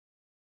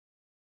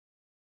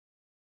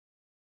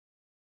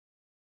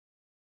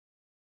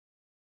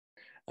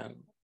Um,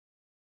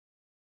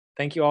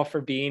 Thank you all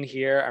for being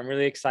here. I'm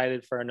really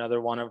excited for another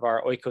one of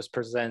our Oikos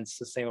Presents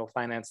Sustainable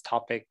Finance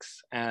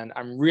topics. And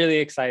I'm really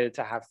excited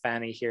to have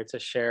Fanny here to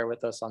share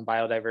with us on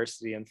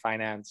biodiversity and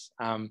finance.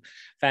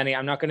 Fanny,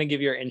 I'm not going to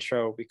give your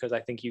intro because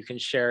I think you can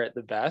share it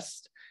the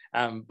best.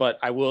 But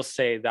I will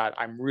say that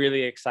I'm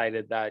really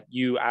excited that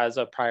you, as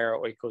a prior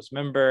Oikos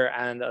member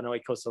and an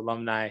Oikos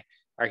alumni,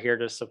 are here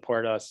to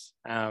support us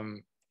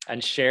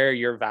and share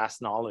your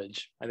vast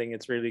knowledge. I think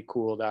it's really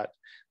cool that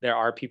there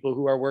are people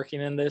who are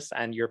working in this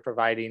and you're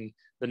providing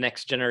the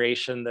next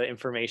generation the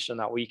information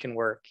that we can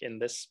work in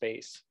this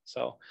space.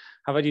 So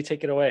how about you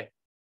take it away?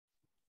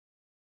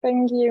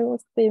 Thank you,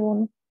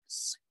 Stephen.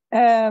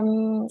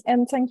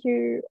 And thank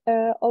you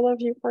all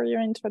of you for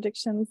your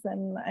introductions,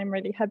 and I'm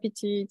really happy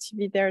to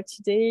be there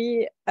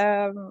today.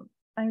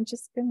 I'm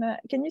just gonna,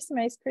 can you see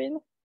my screen?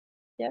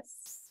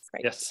 Yes.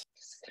 Great. Yes.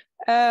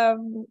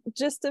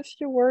 Just a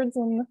few words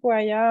on who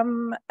I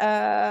am.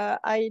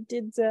 I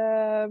did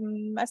a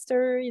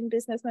master in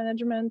business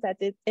management at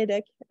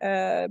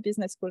EDEC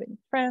Business School in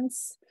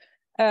France.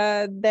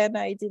 Then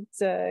I did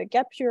a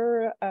gap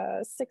year,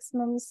 6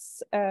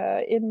 months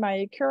in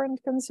my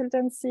current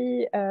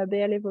consultancy,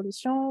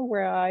 Biodiversity,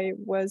 where I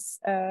was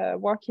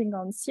working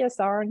on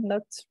CSR,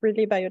 not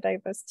really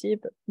biodiversity,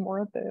 but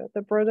more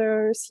the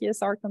broader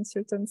CSR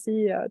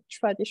consultancy,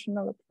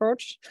 traditional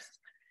approach.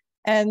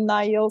 And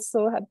I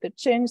also had the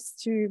chance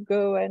to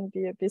go and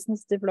be a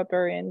business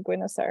developer in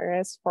Buenos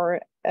Aires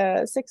for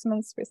 6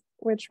 months,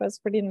 which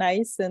was really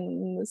nice,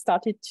 and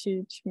started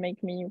to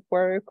make me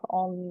work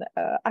on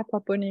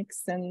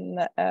aquaponics and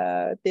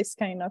this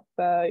kind of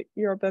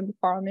urban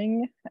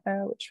farming,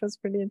 which was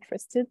really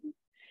interesting.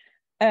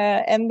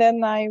 And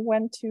then I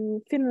went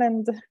to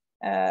Finland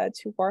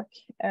to work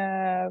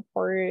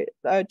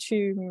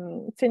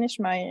to finish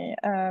my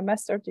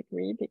master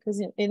degree,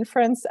 because in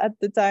France at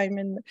the time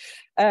in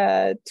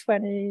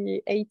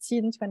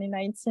 2018,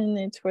 2019,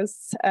 it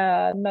was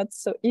not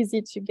so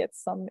easy to get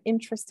some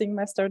interesting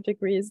master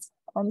degrees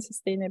on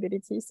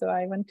sustainability. So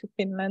I went to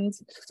Finland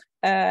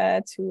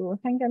to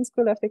Hanken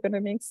School of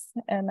Economics,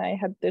 and I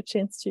had the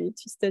chance to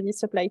study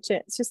supply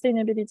chain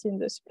sustainability in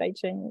the supply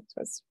chain. It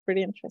was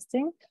really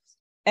interesting.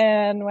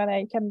 And when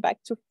I came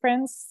back to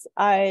France,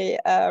 I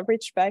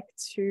reached back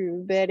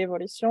to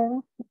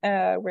Biodiversity,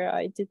 where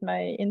I did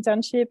my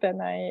internship,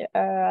 and I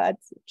had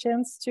the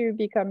chance to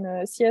become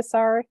a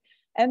CSR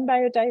and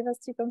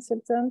biodiversity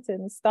consultant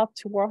and start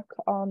to work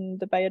on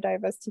the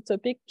biodiversity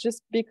topic,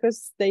 just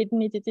because they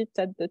needed it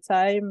at the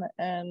time.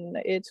 And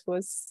it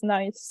was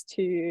nice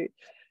to,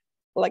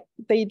 like,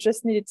 they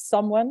just needed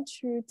someone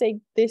to take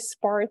this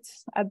part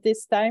at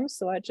this time.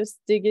 So I just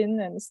dig in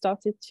and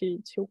started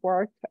to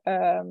work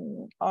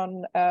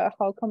on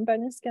how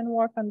companies can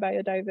work on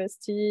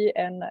biodiversity.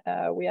 And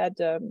we had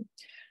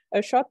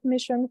a short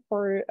mission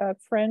for a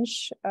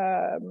French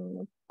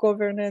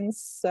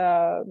governance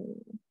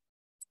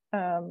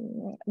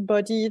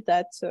body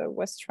that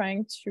was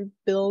trying to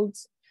build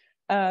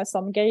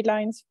some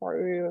guidelines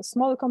for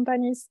small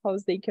companies, how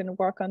they can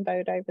work on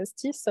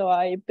biodiversity. So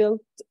I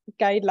built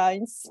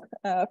guidelines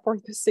for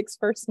the 6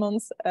 first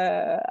months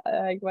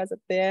I was at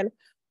BL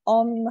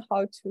on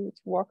how to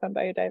work on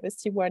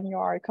biodiversity when you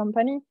are a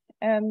company.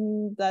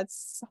 And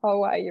that's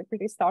how I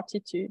really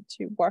started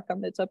to work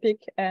on the topic.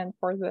 And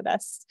for the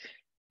last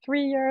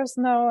 3 years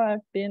now,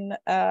 I've been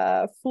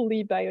a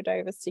fully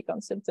biodiversity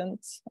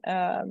consultant.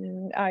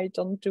 I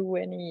don't do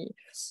any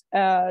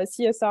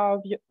CSR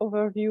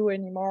overview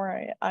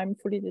anymore. I'm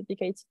fully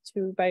dedicated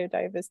to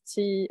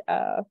biodiversity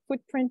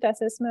footprint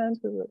assessment.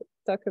 We will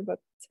talk about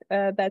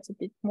that a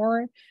bit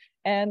more,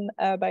 and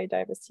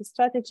biodiversity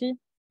strategy.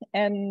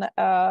 And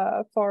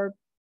for a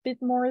bit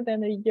more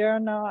than a year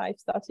now, I've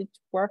started to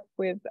work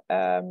with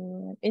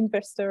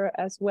investors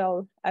as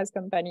well as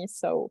companies.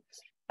 So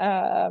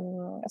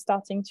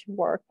starting to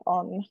work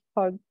on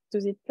how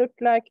does it look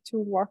like to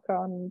work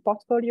on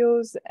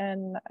portfolios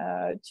and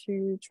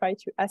to try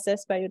to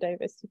assess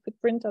biodiversity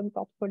footprint on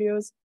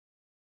portfolios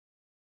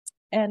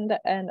and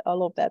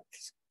all of that.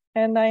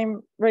 And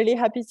I'm really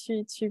happy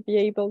to be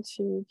able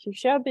to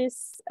share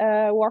this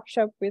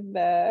workshop with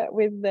the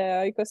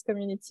oikos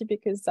community,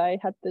 because I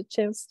had the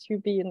chance to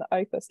be in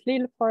oikos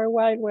Lille for a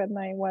while when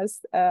I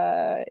was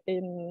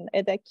in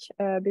EDEC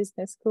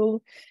Business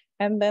School.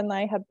 And then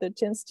I had the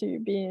chance to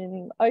be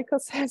in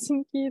oikos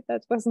Helsinki.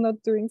 That was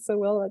not doing so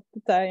well at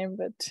the time,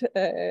 but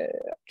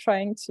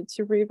trying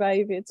to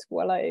revive it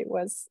while I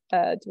was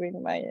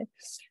doing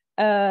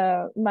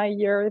my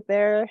year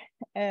there.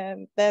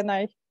 And then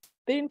I've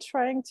been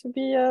trying to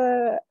be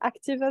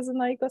active as an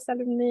oikos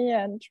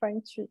alumni and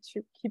trying to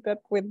keep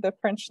up with the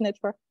French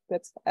network.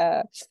 But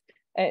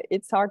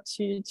it's hard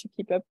to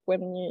keep up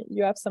when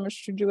you have so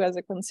much to do as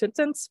a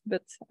consultant,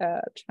 but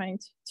trying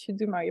to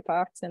do my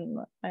part.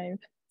 And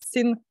I've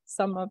seen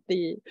some of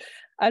the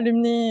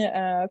alumni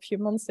a few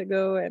months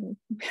ago, and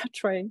we are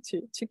trying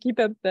to keep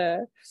up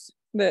the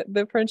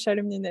French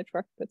alumni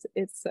network, but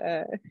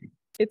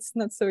it's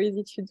not so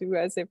easy to do,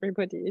 as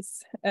everybody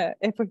is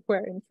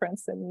everywhere in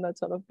France, and not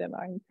all of them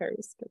are in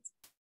Paris. But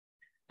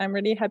I'm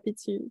really happy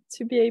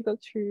to be able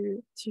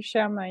to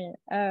share my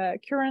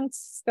current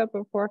scope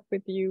of work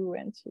with you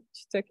and to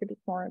talk a bit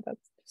more about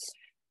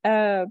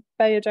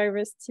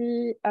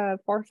biodiversity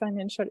for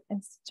financial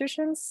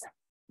institutions.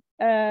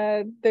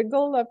 The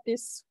goal of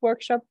this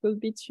workshop will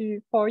be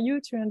for you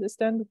to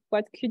understand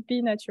what could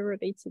be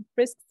nature-related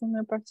risks and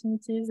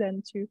opportunities,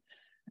 and to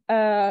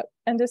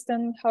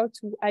understand how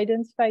to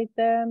identify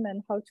them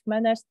and how to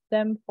manage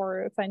them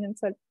for a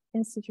financial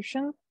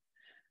institution.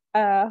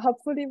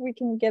 Hopefully we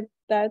can get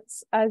that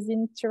as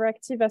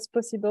interactive as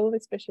possible,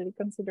 especially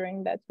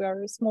considering that we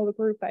are a small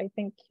group. I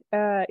think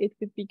it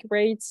would be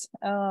great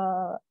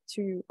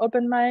to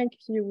open mic.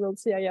 You will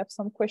see I have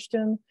some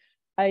questions.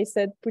 I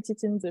said put it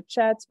in the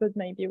chat, but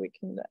maybe we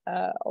can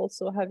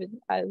also have it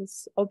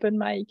as open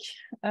mic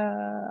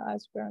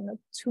as we are not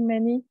too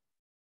many.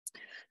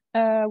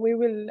 We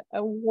will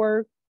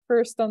work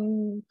first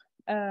on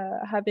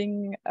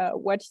having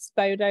what is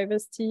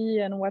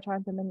biodiversity and what are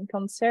the main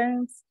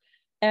concerns.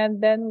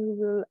 And then we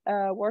will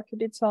work a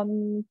bit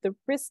on the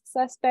risks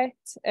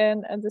aspect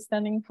and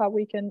understanding how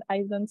we can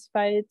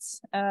identify it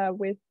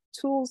with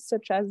tools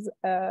such as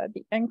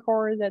the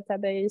Anchor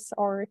database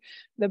or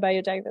the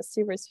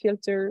biodiversity risk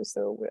filter.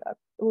 So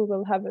we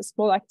will have a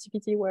small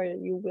activity where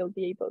you will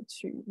be able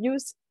to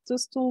use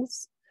those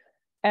tools.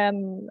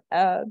 And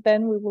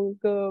then we will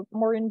go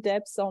more in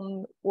depth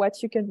on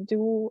what you can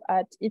do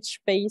at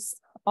each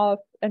phase of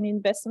an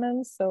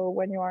investment. So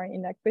when you are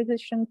in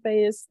acquisition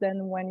phase,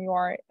 then when you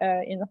are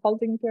in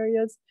holding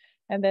periods,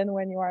 and then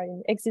when you are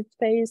in exit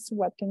phase,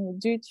 what can you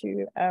do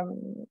to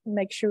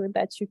make sure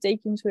that you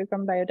take into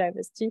account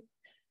biodiversity?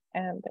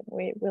 And then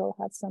we will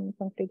have some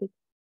concluded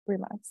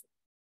remarks.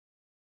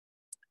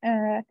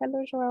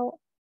 Hello, Joao.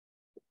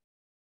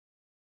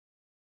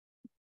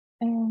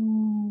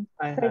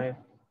 Hi.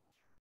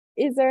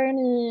 Is there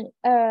any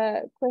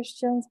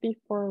questions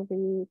before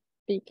we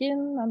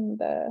begin on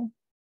the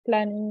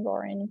planning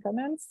or any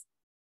comments?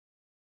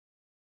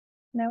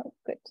 No,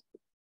 good.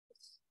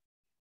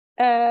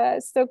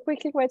 So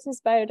quickly, what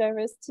is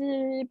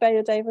biodiversity?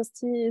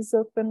 Biodiversity is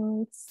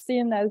often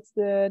seen as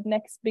the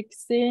next big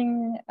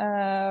thing.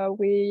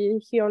 We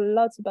hear a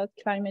lot about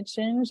climate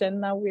change,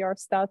 and now we are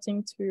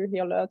starting to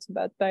hear a lot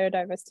about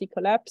biodiversity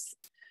collapse,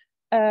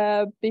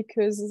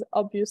 because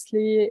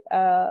obviously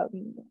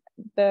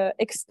the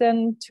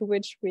extent to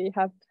which we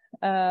have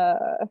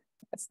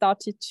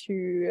started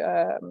to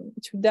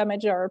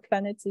damage our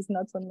planet is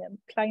not only on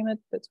climate,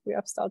 but we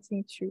are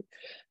starting to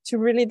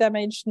really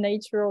damage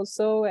nature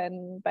also,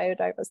 and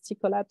biodiversity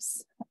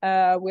collapse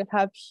will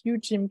have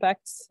huge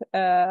impacts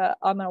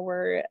on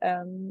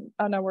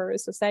our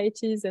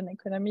societies and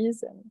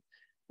economies. And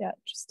yeah,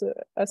 just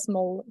a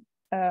small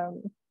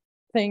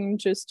thing,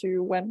 just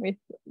to when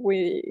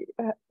we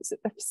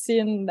have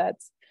seen that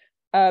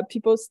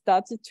people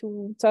started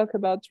to talk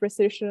about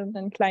recession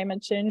and climate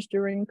change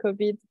during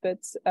COVID, but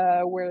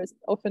we're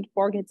often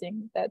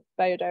forgetting that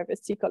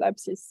biodiversity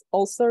collapse is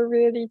also a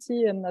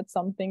reality and not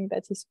something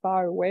that is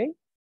far away.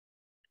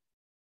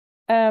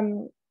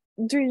 Do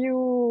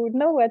you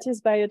know what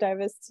is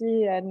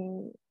biodiversity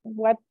and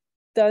what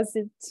does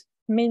it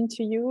mean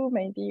to you?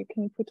 Maybe you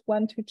can put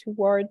 1 to 2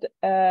 words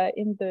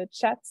in the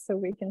chat so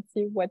we can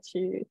see what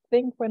you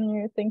think when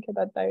you think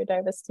about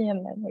biodiversity,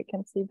 and then we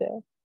can see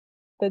the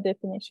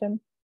definition.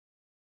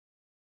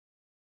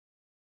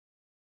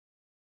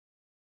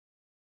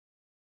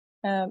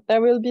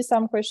 There will be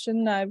some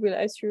question. I will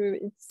ask you.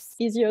 It's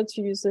easier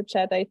to use the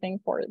chat, I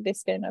think, for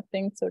this kind of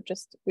thing. So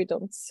just we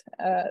don't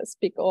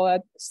speak all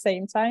at the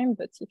same time.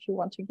 But if you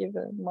want to give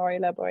a more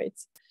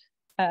elaborate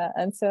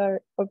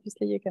answer,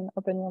 obviously you can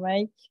open your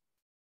mic.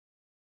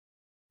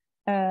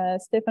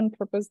 Stephen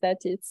proposed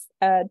that it's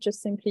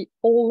just simply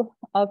all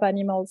of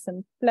animals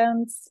and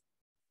plants.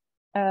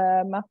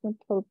 Martin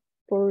proposed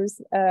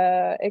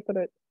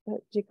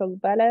ecological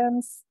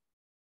balance.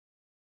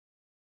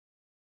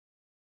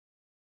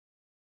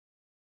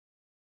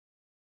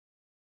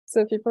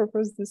 Sophie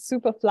proposed the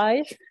soup of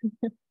life.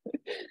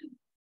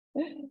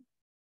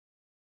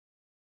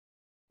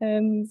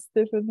 And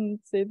Stephen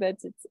said that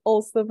it's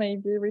also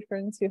maybe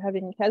referring to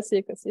having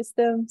healthy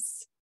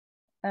ecosystems.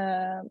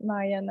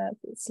 Mariana,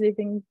 it's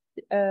living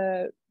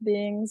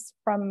beings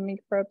from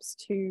microbes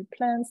to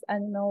plants,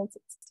 animals,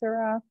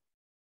 etc.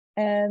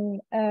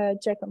 And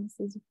Jacob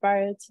says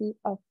variety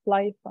of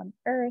life on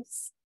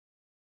Earth.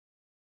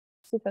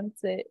 Stephen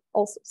said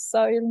also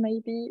soil,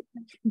 maybe.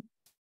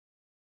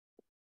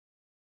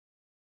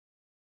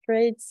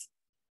 Great.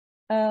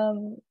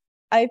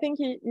 I think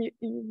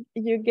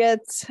you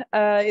get,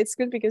 it's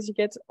good because you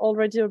get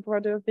already a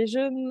broader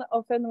vision.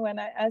 Often when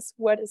I ask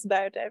what is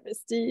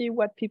biodiversity,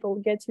 what people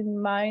get in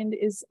mind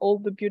is all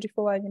the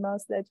beautiful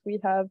animals that we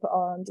have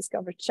on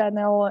Discovery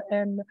Channel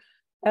and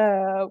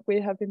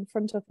we have in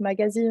front of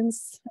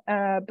magazines,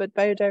 but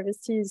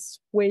biodiversity is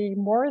way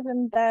more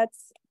than that.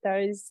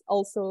 There is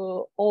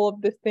also all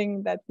of the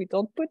things that we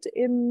don't put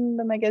in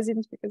the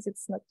magazines because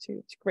it's not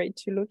too great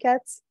to look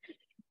at.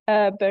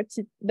 But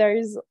there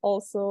is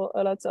also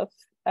a lot of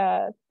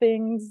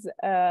things,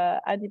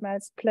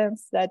 animals,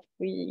 plants that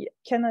we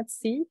cannot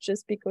see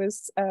just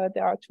because they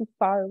are too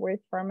far away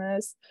from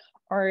us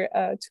or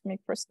too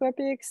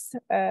microscopics.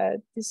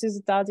 This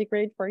is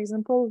tardigrade, for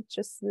example,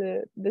 just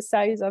the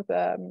size of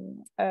a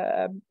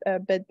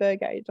bed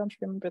bug. I don't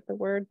remember the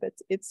word, but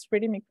it's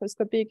really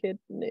microscopic.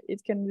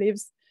 It can live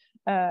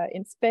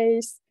in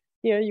space.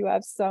 Here you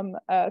have some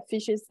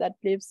fishes that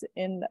lives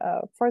in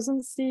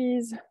frozen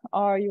seas,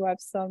 or you have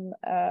some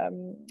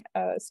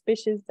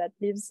species that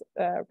lives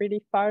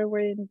really far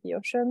away in the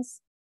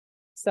oceans.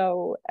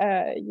 So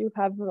you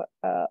have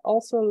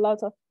also a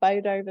lot of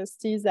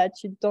biodiversity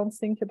that you don't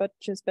think about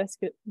just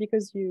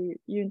because you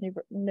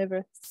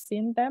never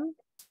seen them.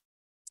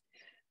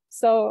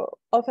 So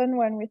often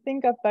when we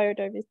think of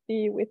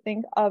biodiversity, we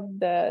think of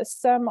the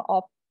sum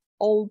of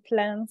all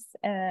plants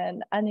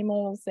and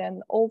animals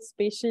and all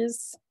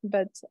species,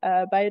 but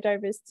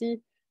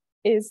biodiversity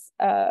is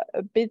a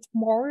bit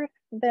more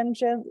than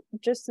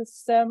just a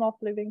sum of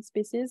living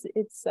species.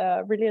 It's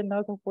really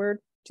another word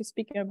to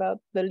speak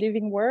about the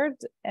living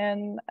world,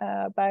 and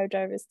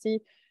biodiversity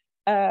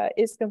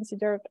is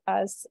considered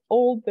as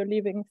all the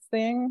living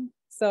thing.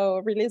 So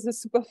really the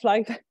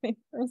superfly in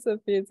terms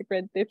of is a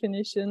great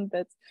definition,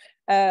 but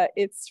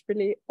it's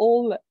really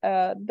all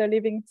the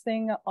living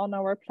thing on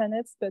our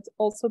planet, but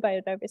also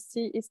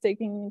biodiversity is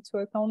taking into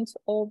account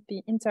all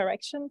the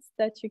interactions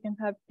that you can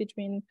have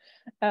between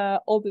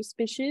all the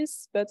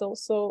species, but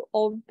also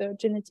all the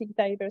genetic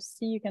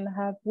diversity you can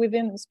have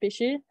within a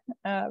species.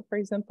 For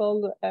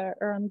example,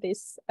 on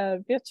this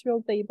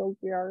virtual table,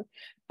 we are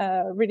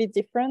really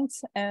different,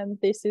 and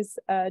this is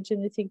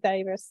genetic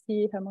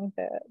diversity among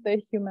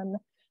the human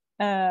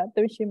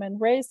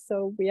race.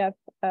 So we have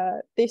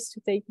this to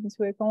take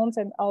into account,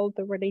 and all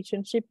the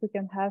relationship we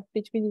can have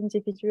between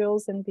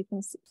individuals and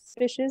between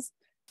species,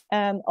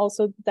 and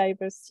also the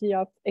diversity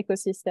of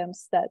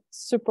ecosystems that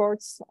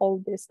supports all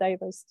this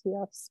diversity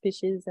of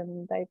species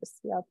and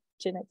diversity of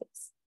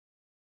genetics.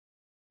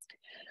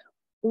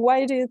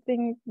 Why do you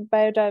think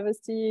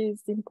biodiversity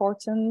is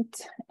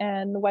important,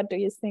 and what do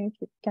you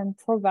think it can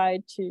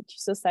provide to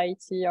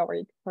society, or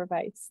it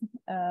provides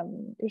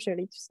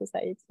usually to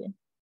society?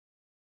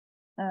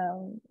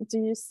 Do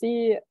you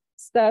see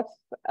stuff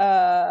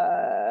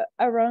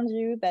around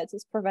you that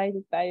is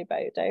provided by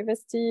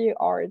biodiversity,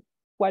 or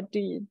what do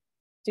you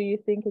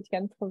think it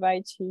can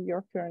provide to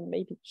your current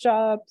maybe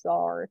jobs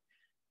or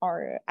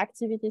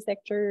activity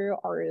sector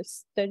or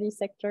study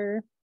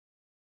sector?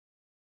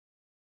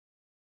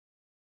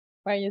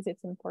 Why is it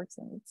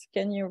important?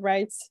 Can you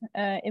write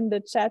in the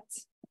chat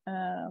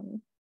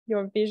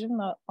your vision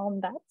on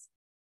that?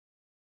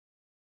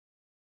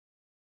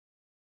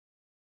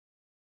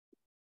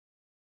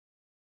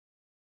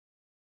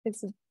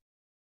 It's a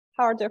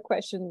harder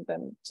question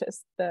than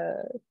just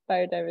the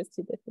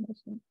biodiversity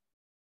definition.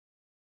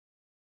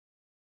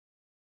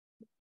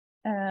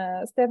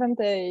 Stephen,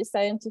 the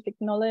scientific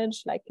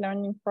knowledge, like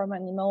learning from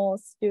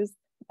animals, use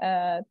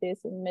this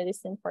in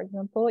medicine, for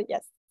example.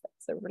 Yes,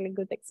 that's a really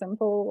good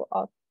example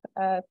of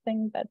a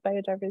thing that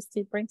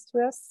biodiversity brings to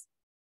us.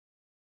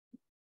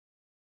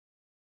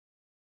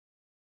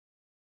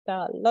 There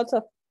are lots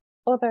of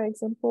other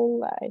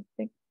examples I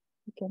think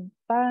you can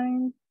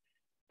find.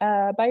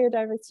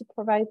 Biodiversity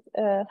provides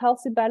a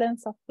healthy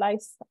balance of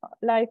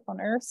life on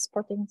Earth,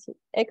 supporting the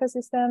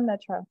ecosystem,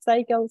 natural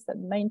cycles,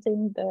 and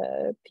maintain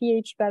the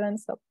pH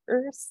balance of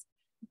Earth.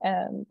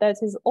 And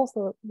that is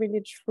also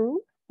really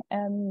true.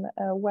 And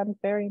one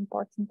very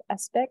important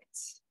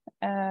aspect,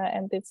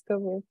 and let's go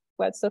with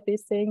what Sophie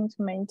is saying,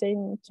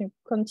 to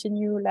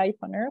continue life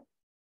on Earth.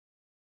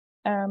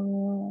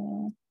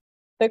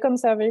 The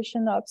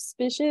conservation of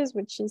species,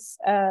 which is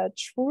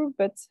true,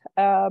 but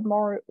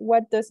more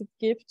what does it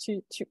give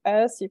to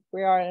us if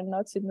we are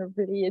not in a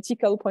really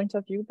ethical point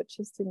of view, but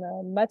just in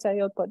a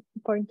material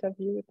point of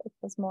view? That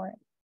was more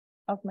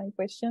of my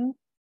question.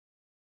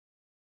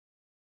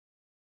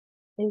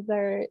 Is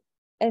there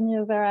any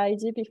other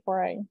idea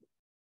before I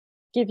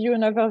give you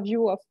an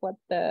overview of what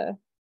the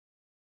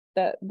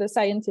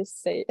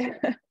scientists say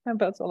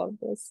about all of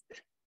this?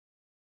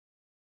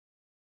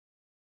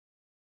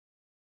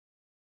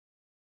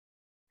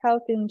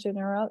 Health in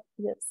general,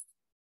 yes.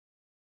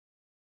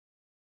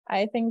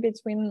 I think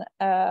between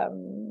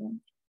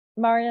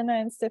Mariana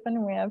and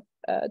Stephen, we have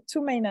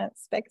two main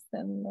aspects,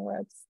 and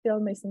we're still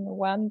missing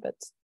one,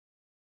 but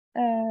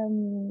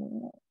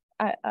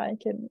I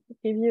can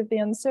give you the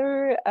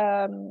answer.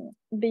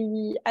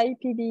 The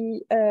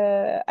IPBS,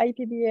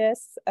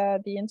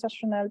 the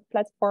International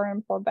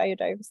Platform for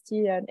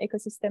Biodiversity and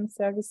Ecosystem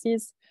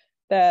Services,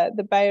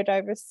 the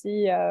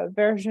biodiversity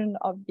version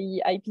of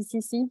the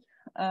IPCC,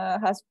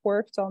 has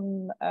worked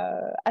on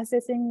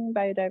assessing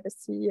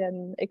biodiversity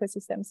and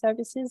ecosystem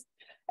services,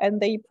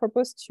 and they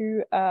propose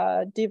to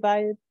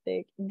divide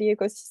the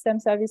ecosystem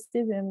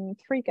services in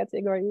three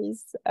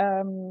categories.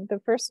 The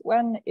first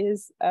one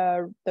is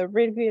the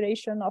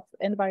regulation of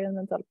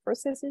environmental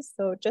processes,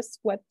 so just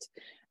what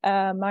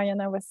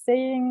Mariana was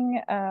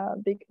saying,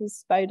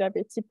 because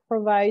biodiversity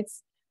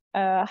provides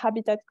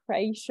habitat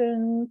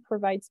creation,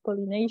 provides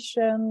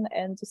pollination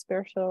and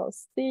dispersal of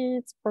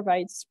seeds,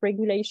 provides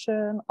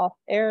regulation of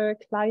air,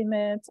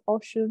 climate,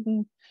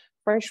 ocean,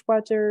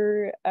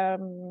 freshwater,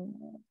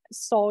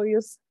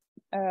 soils,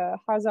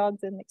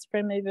 hazards and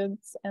extreme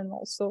events, and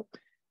also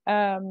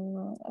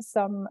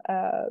some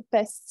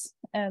pests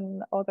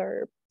and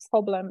other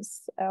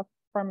problems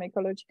from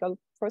ecological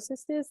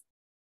processes.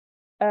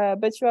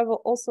 But you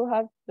also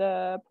have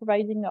the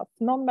providing of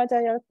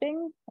non-material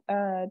thing,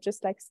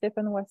 just like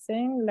Stephen was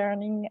saying,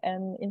 learning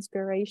and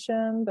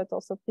inspiration, but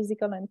also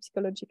physical and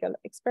psychological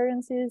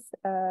experiences,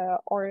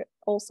 or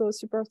also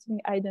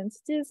supporting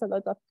identities. A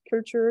lot of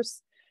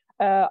cultures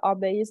are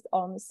based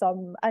on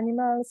some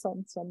animals,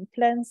 on some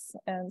plants,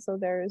 and so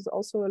there is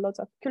also a lot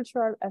of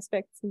cultural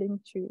aspects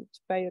linked to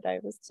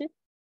biodiversity.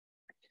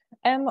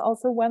 And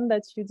also one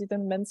that you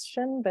didn't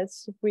mention, but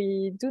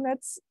we do not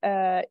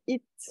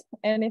eat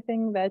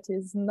anything that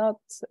is not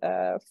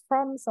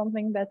from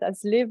something that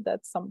has lived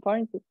at some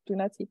point. We do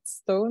not eat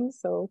stone.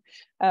 So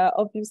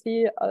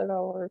obviously all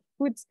our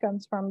food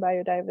comes from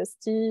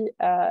biodiversity,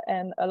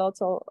 and a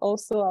lot of,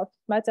 also of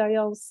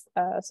materials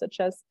such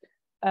as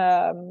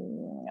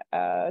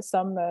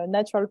some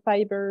natural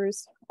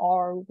fibers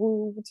or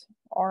wood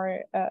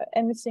or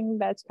anything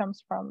that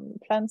comes from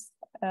plants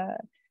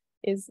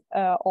is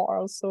or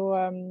also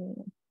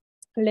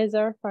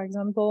leather, for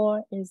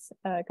example, is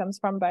comes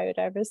from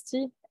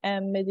biodiversity,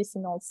 and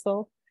medicine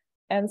also,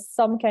 and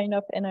some kind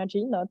of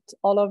energy. Not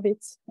all of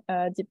it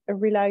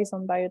relies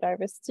on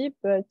biodiversity,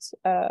 but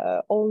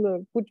all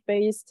the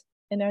wood-based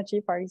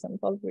energy, for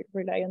example,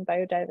 rely on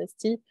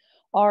biodiversity.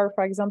 Or,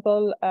 for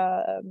example,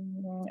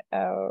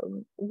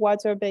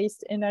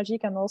 water-based energy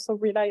can also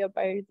rely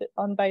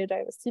on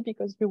biodiversity,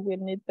 because you will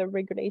need the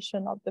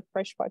regulation of the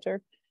fresh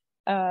water,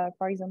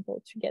 for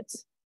example, to get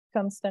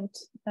constant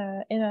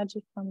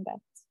energy from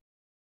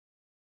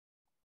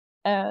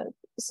that.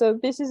 So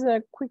this is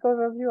a quick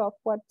overview of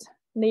what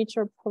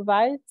nature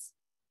provides.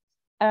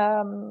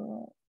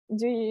 From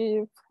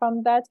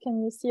that,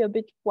 can you see a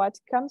bit what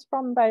comes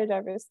from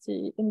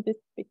biodiversity in this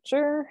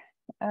picture?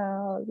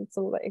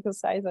 Little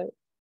exercise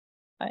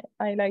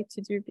I like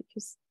to do,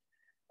 because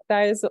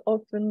there is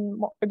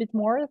often a bit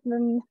more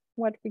than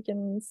what we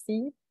can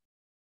see.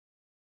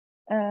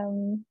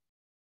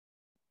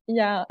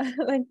 Yeah,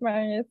 like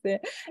Maria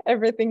said,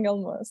 everything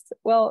almost.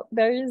 Well,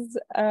 there is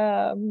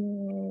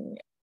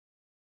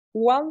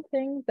one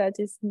thing that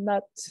is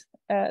not,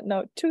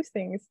 no, two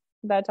things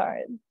that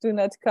do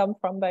not come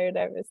from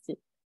biodiversity.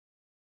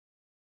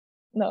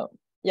 No,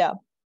 yeah,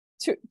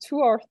 two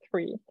or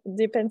three. It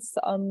depends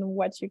on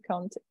what you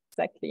count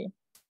exactly.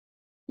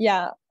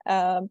 Yeah,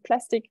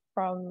 plastic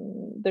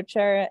from the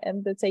chair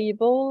and the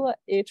table.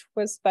 It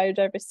was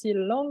biodiversity a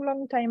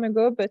long time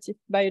ago, but if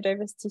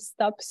biodiversity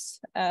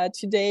stops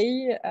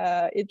today,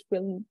 it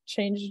will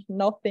change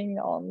nothing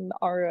on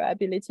our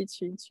ability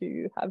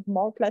to have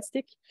more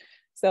plastic.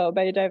 So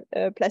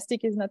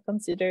plastic is not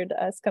considered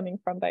as coming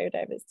from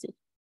biodiversity.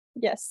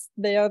 Yes,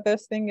 the other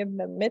thing is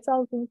the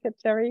metals in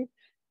cutlery,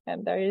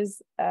 and there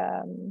is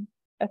a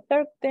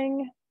third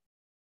thing.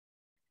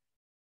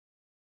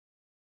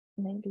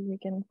 Maybe you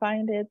can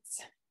find it.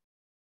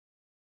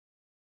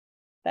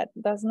 That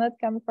does not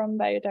come from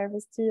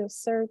biodiversity, a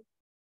third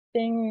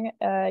thing,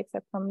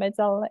 except from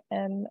metal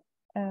and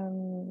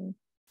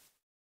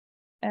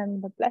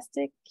the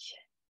plastic.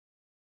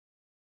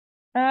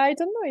 I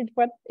don't know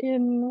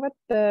what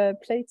the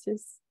plate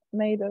is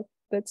made of,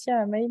 but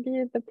yeah,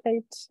 maybe the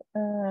plate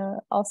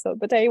also.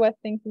 But I was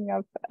thinking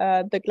of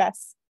the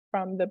glass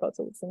from the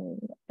bottles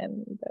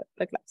and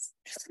the glass.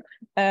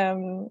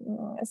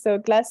 So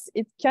glass,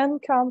 it can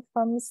come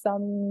from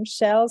some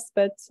shells,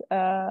 but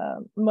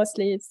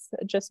mostly it's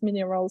just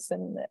minerals,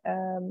 and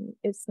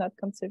it's not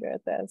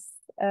considered as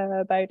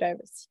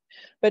biodiversity.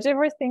 But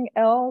everything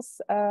else,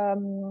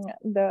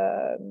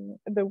 the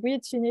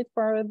wheat you need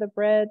for the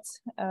bread,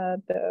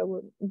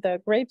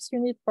 the grapes you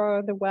need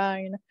for the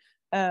wine,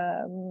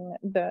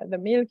 the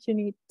milk you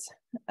need,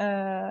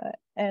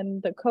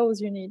 and the cows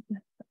you need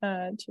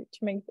to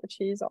make the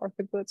cheese, or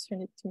the goats you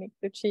need to make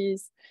the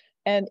cheese,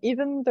 and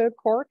even the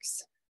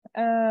corks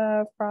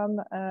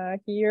from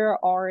here,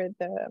 or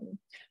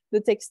the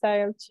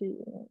textile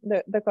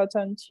the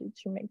cotton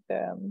to make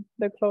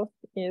the cloth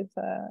is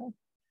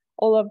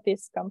all of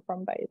this come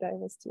from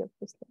biodiversity,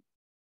 obviously.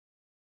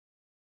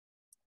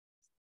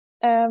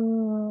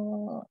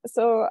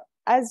 So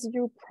as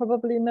you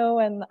probably know,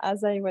 and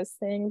as I was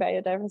saying,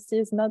 biodiversity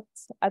is not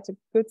at a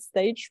good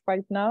stage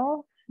right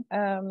now.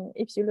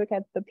 If you look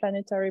at the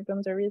planetary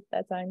boundaries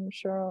that I'm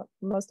sure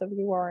most of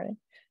you are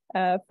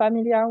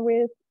familiar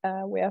with,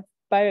 we have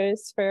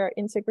biosphere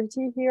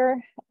integrity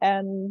here,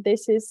 and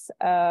this is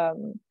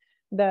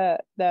the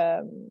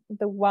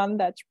one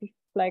that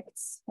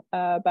reflects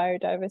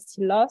biodiversity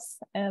loss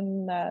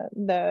and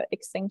the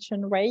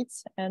extinction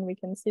rates, and we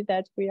can see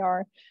that we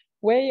are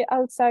way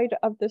outside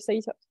of the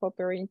state of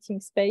operating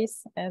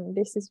space, and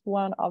this is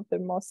one of the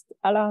most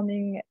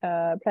alarming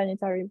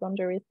planetary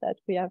boundaries that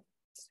we have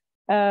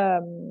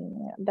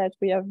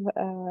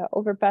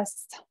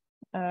overpassed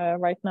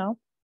right now.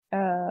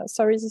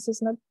 Sorry, this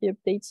is not the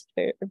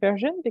updated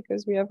version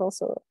because we have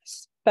also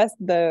passed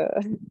the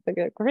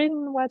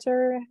green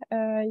water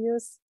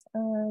use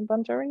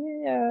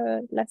boundary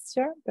last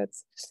year. But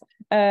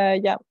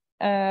yeah,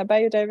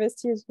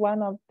 biodiversity is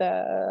one of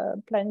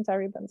the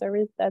planetary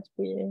boundaries that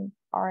we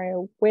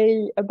are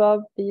way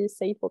above the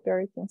safe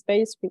operating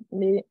space,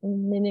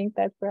 meaning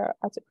that we're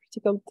at a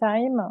critical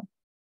time.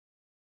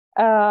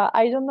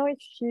 I don't know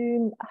if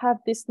you have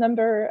this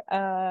number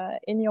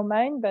in your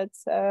mind, but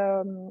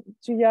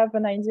do you have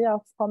an idea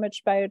of how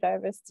much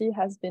biodiversity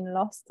has been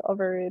lost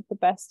over the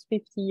past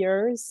 50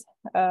 years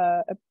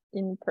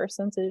in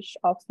percentage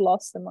of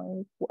loss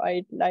among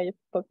wildlife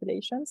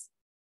populations?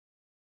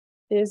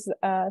 Is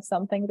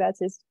something that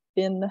has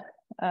been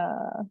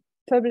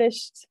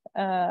published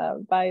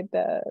by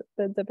the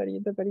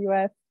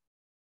WWF.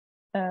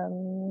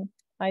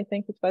 I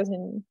think it was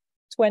in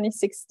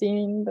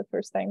 2016, the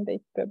first time they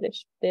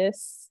published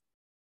this.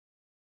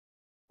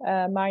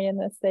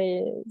 Mariana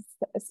says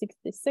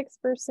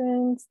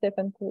 66%,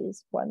 Stephen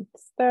says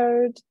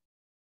 1/3.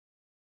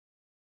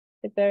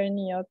 Is there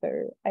any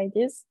other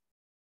ideas?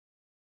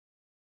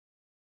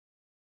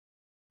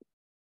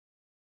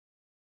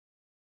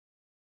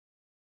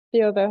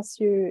 The others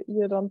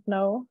you don't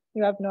know,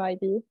 you have no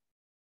idea.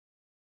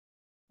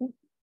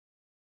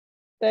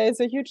 There is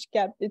a huge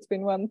gap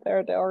between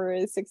 1/3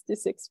 or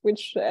 66.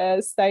 Which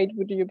side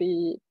would you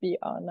be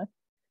on?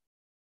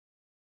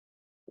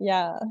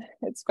 Yeah,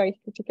 it's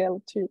quite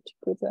critical to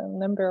put a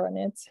number on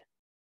it.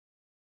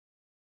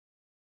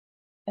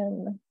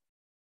 And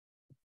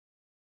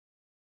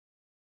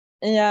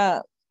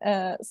yeah,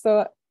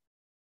 so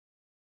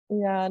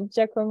yeah,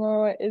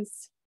 Giacomo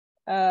is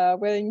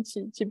willing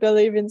to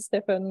believe in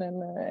Stephen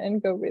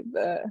and go with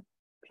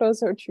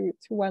closer to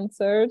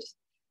 1/3.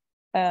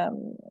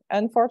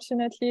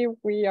 Unfortunately,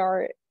 we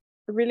are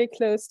really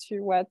close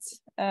to what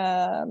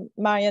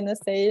Mariana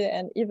said,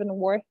 and even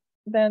worse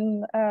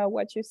than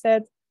what you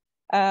said.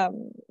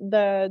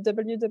 The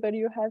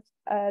WWF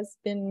has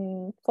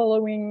been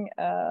following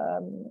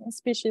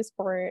species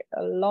for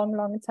a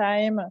long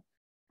time,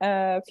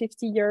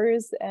 50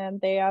 years, and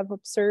they have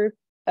observed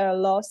a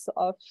loss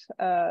of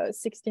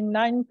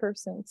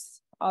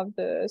 69% of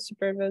the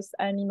supervised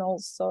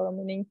animals. So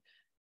meaning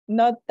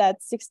not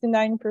that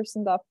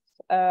 69% of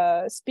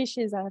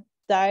species have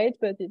died,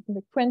 but in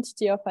the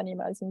quantity of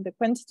animals, in the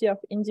quantity of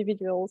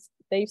individuals,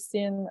 they've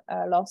seen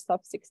a loss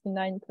of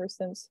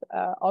 69%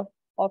 of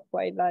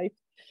wildlife.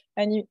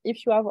 And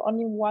if you have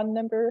only one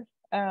number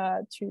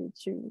to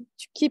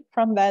keep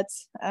from that,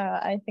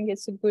 I think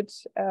it's a good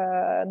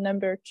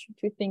number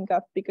to think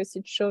of, because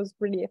it shows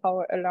really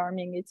how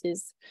alarming it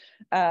is.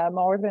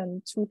 More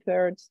than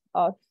 2/3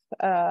 of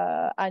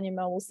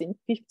animals in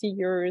 50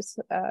 years.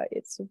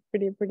 It's a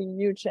pretty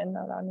huge and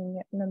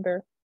alarming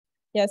number.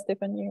 Yeah,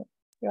 Stephen, you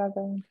have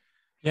a...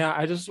 Yeah,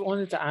 I just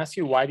wanted to ask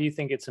you, why do you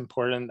think it's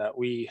important that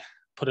we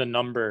put a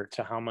number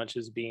to how much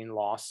is being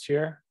lost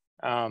here?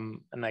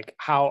 And like,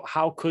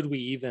 how could we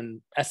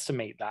even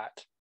estimate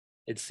that?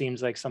 It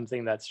seems like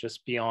something that's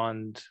just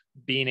beyond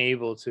being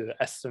able to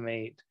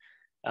estimate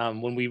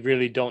when we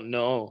really don't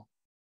know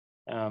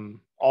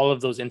all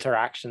of those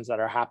interactions that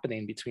are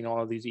happening between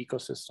all of these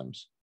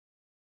ecosystems.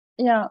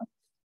 Yeah,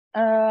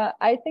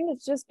 I think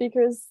it's just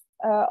because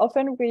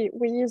often we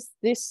use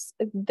this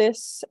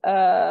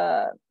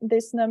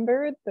number,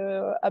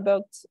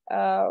 about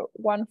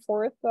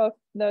 1/4 of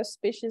the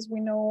species we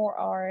know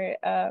are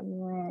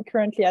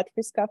currently at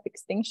risk of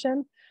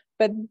extinction,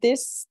 but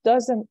this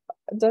does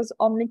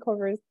only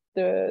cover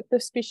the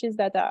species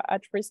that are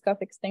at risk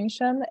of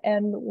extinction,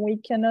 and we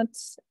cannot,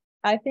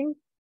 I think,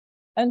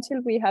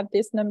 until we have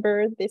this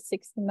number, this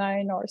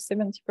 69 or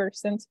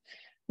 70%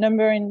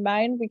 number in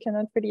mind, we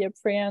cannot really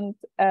apprehend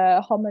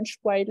how much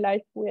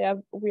wildlife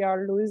we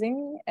are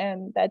losing,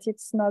 and that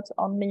it's not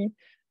only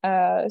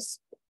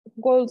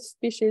world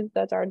species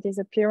that are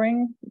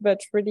disappearing, but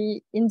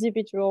really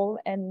individual,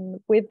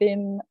 and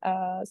within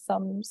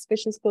some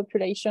species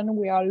population,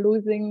 we are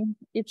losing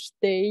each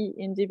day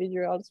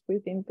individuals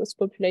within this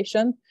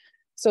population.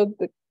 So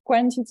the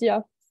quantity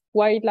of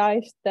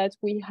wildlife that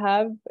we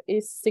have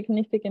is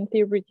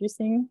significantly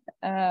reducing,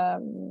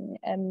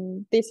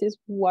 and this is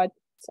what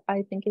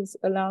I think is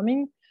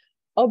alarming.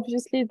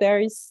 Obviously,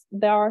 there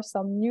are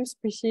some new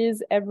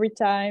species every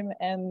time,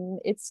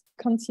 and it's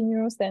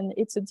continuous and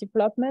it's a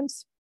development.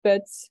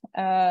 But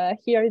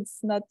here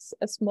it's not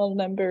a small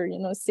number.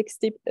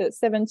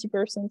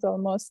 70%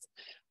 almost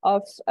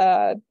of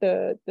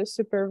the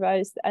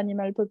supervised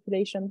animal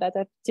population that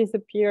have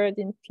disappeared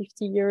in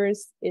 50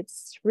 years.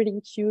 It's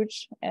really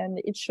huge, and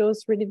it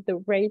shows really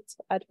the rate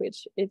at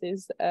which it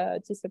is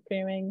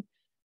disappearing.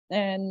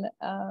 And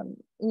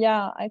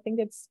yeah, I think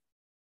it's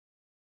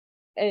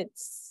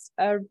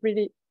a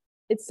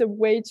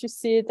way to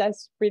see it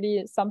as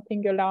really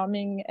something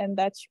alarming, and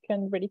that you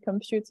can really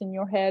compute in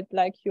your head.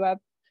 Like, you have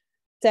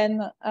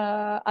 10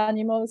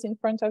 animals in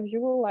front of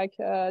you, like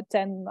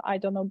 10, I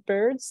don't know,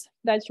 birds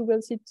that you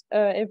will see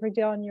every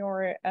day on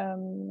your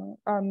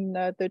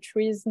the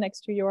trees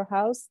next to your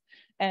house,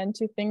 and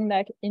to think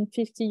that in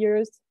 50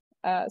 years,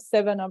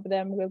 7 of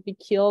them will be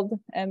killed,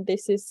 and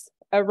this is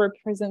a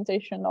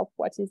representation of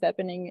what is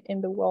happening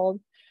in the world.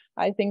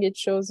 I think it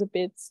shows a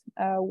bit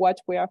what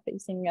we are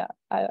facing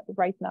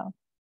right now.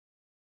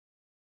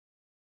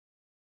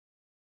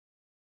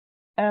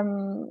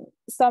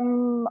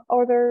 Some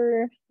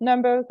other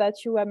numbers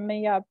that you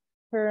may have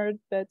heard,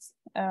 but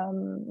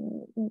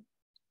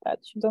that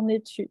you don't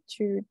need to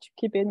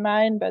keep in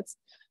mind, but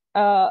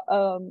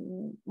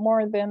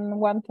more than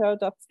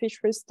 1/3 of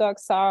fishery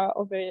stocks are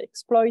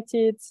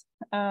overexploited.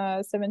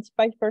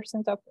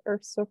 75% of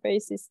Earth's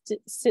surface is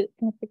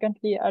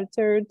significantly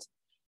altered.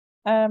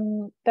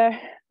 There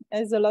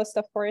is a loss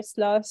of forest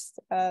loss.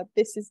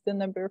 This is the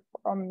number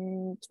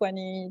from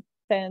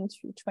 2010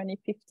 to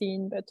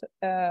 2015, but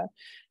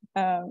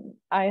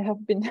I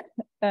have been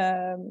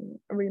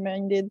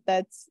reminded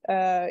that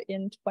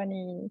in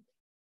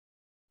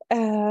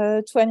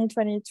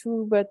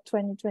 2022, but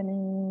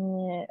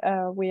 2020,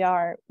 we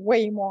are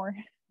way more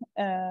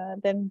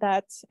than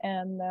that.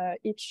 And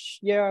each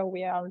year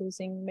we are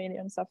losing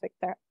millions of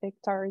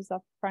hectares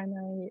of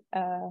primary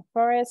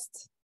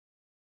forest.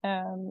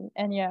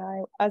 And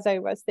yeah, as I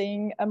was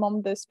saying,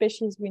 among the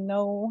species we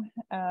know,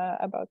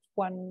 about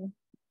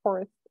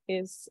 1/4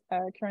 is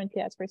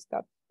currently at risk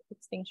of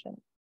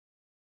extinction.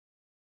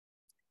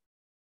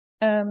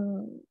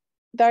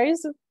 There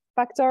is a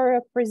factor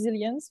of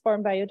resilience for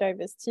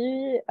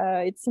biodiversity.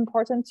 It's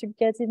important to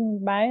get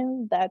in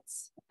mind that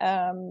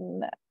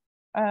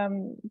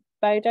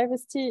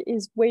biodiversity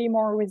is way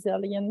more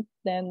resilient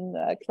than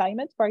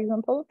climate. For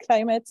example,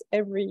 climate,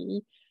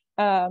 every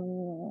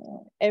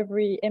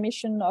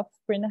emission of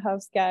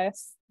greenhouse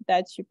gas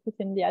that you put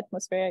in the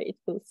atmosphere, it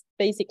will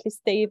basically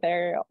stay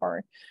there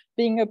or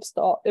being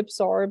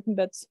absorbed,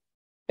 but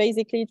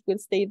basically it will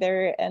stay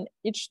there, and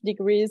each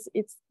decrease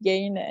its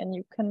gain, and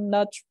you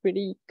cannot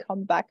really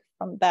come back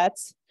from that.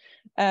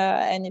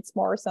 And it's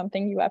more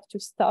something you have to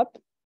stop.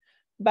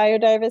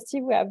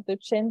 Biodiversity, we have the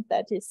chain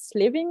that is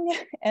living,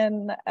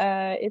 and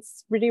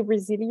it's really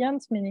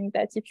resilient, meaning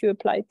that if you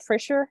apply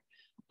pressure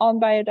on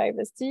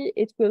biodiversity,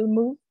 it will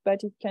move,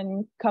 but it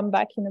can come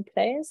back in a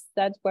place.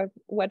 That's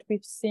what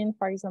we've seen,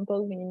 for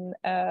example, in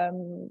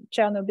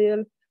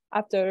Chernobyl.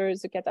 After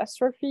the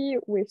catastrophe,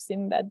 we've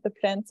seen that the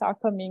plants are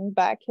coming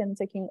back and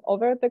taking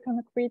over the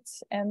concrete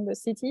and the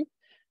city.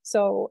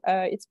 So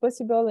it's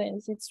possible,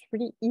 and it's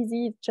really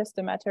easy. It's just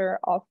a matter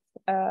of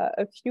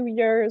a few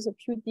years, a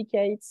few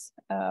decades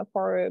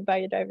for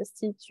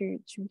biodiversity to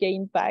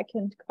gain back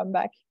and come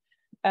back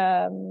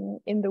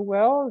in the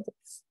world.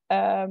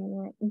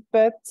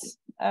 But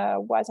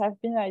what have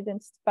been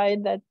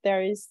identified, that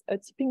there is a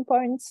tipping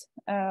point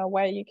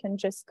where you can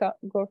just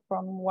go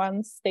from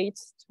one state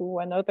to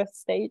another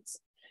state.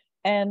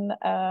 And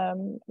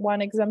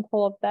one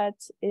example of that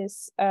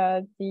is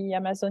the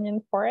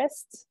Amazonian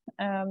forest.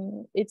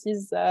 It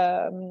is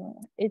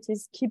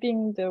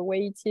keeping the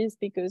way it is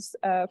because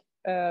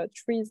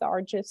trees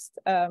are just,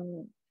 how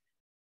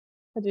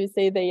do you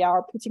say, they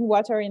are putting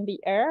water in the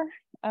air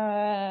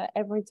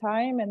every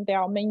time, and they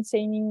are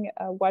maintaining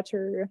a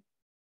water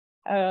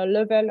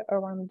level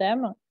around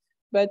them.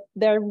 But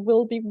there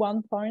will be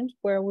one point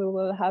where we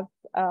will have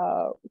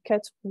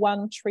cut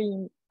one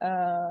tree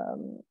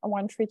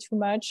too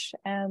much,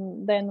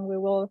 and then we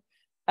will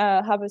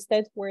have a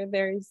state where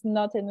there is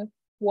not enough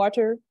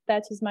water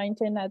that is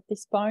maintained at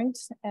this point,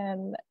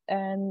 and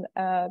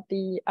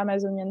the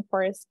Amazonian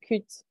forest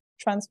could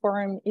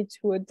transform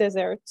into a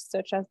desert,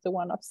 such as the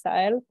one of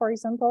Sahel, for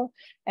example.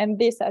 And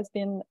this has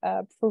been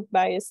proved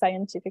by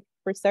scientific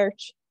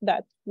research,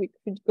 that we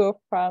could go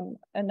from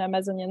an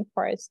Amazonian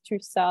forest to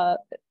Sahel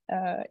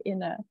in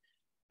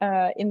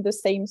the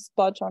same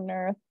spot on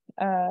Earth,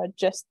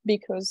 just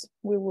because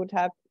we would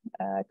have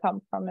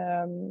come from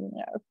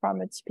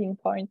a tipping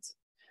point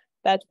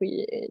that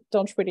we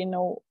don't really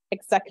know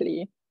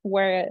exactly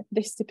where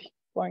this tipping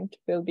point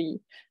will be.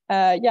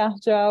 Yeah,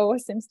 Joao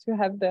seems to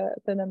have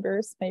the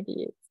numbers.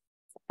 Maybe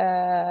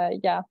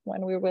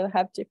when we will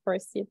have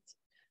deforested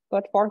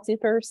about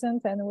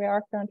 40%, and we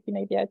are currently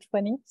maybe at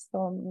 20.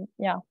 So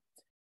yeah.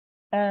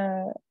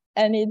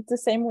 And it's the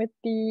same with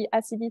the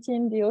acidity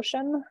in the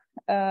ocean.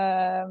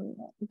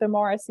 The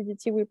more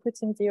acidity we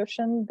put in the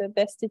ocean, the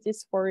best it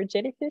is for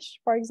jellyfish,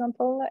 for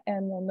example.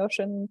 And an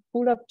ocean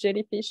full of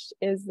jellyfish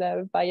is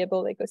a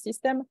viable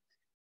ecosystem.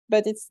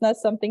 But it's not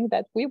something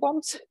that we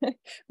want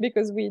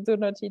because we do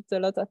not eat a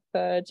lot of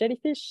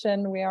jellyfish,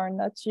 and we are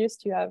not used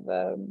to have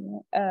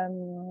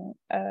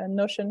an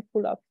ocean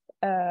full of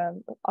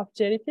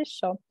jellyfish.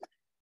 So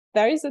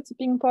there is a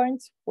tipping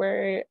point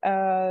where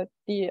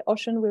the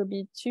ocean will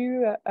be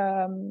too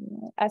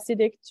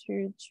acidic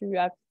to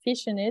have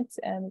fish in it,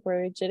 and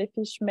where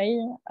jellyfish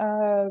may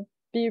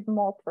be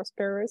more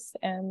prosperous,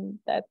 and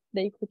that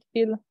they could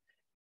fill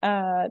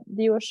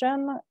the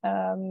ocean.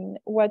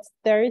 What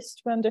there is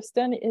to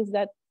understand is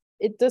that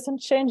it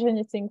doesn't change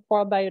anything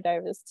for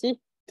biodiversity.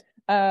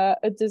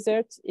 A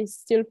desert is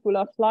still full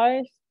of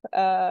life.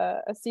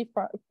 A sea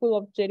full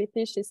of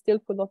jellyfish is still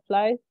full of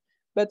life.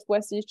 But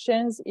what is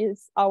changed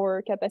is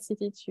our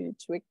capacity to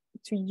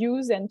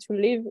use and to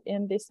live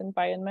in this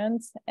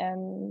environment.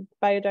 And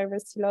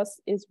biodiversity loss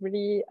is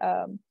really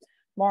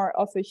more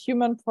of a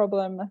human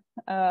problem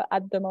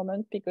at the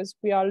moment, because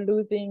we are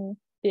losing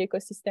the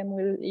ecosystem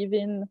we live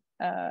in,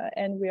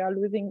 and we are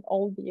losing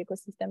all the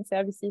ecosystem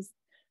services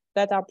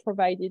that are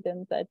provided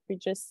and that we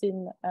just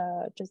seen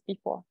just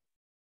before.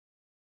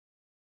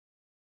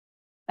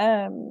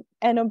 And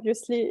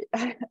obviously,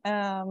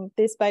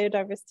 this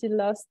biodiversity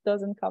loss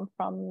doesn't come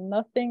from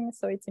nothing.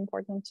 So it's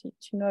important to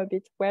know a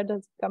bit, where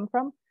does it come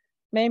from?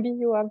 Maybe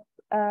you have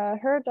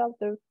heard of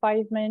the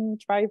 5 main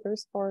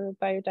drivers for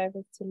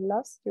biodiversity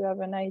loss. Do you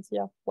have an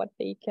idea of what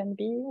they can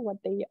be, what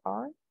they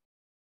are?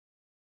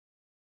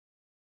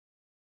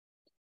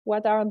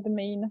 What are the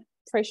main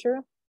pressure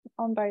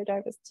on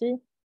biodiversity?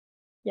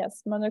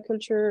 Yes,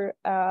 monoculture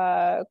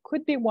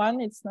could be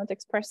one. It's not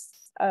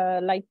expressed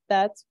like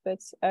that, but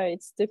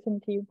it's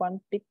definitely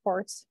one big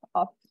part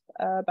of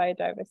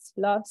biodiversity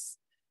loss,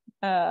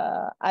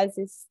 as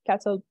is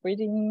cattle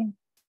breeding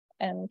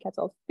and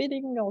cattle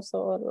feeding also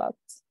a lot.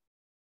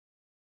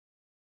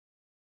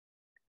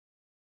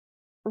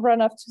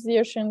 Runoff to the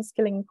oceans,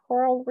 killing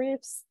coral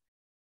reefs.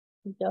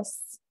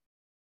 Yes.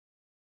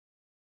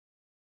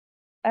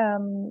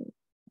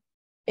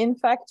 In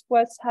fact,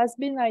 what has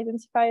been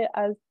identified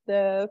as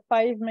the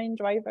 5 main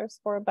drivers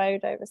for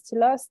biodiversity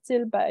loss,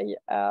 still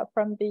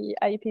from the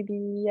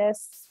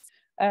IPBES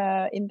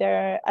in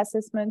their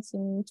assessments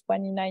in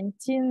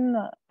 2019,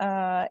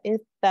 is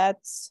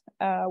that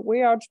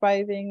we are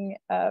driving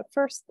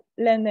first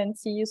land and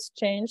sea use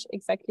change,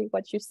 exactly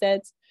what you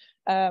said,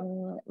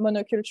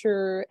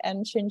 monoculture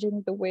and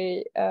changing the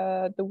way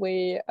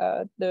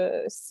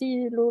the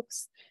sea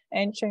looks,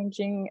 and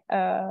changing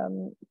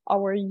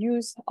our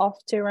use of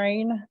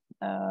terrain.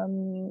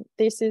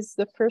 This is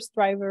the first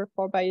driver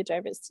for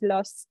biodiversity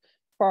loss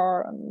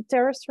for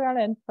terrestrial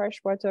and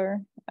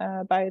freshwater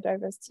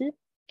biodiversity.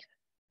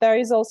 There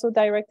is also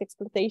direct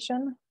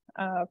exploitation,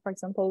 for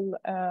example,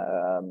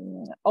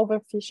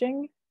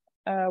 overfishing,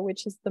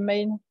 which is the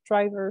main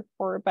driver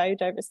for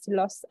biodiversity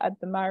loss at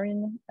the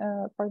marine,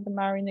 for the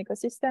marine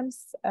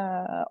ecosystems.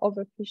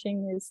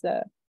 Overfishing is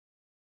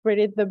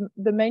really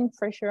the main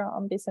pressure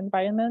on this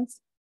environment.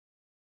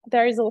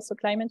 There is also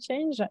climate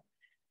change.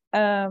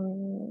 There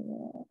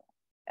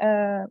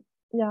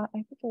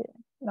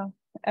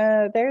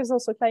is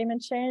also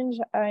climate change.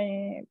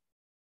 I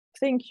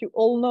think you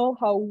all know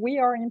how we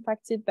are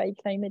impacted by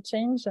climate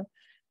change,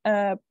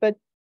 but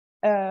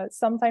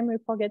sometimes we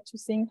forget to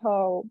think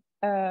how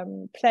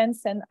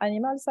plants and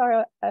animals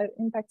are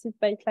impacted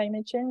by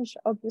climate change.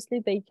 Obviously,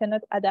 they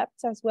cannot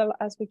adapt as well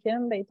as we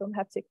can. They don't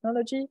have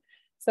technology.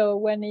 So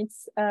when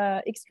it's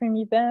extreme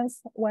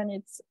events, when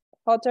it's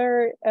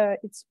hotter,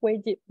 it's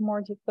way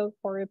more difficult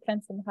for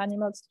plants and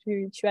animals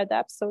to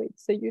adapt. So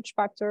it's a huge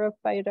factor of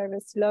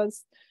biodiversity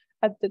loss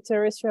at the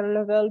terrestrial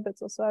level, but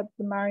also at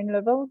the marine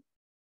level.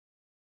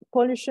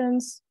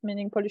 Pollutions,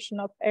 meaning pollution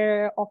of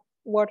air, of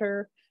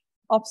water,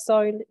 of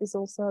soil, is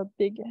also a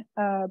big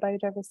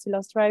biodiversity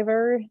loss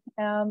driver.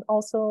 And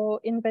also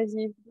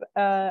invasive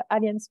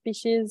alien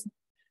species.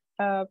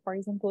 For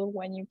example,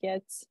 when you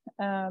get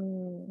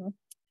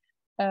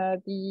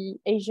the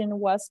Asian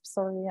wasp,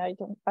 sorry, I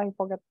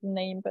forgot the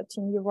name, but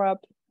in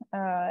Europe,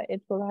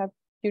 it will have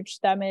huge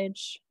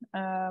damage.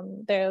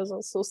 There's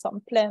also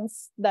some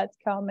plants that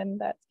come and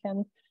that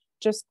can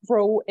just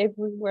grow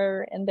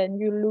everywhere, and then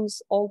you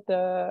lose all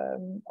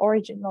the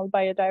original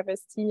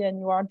biodiversity, and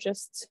you are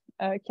just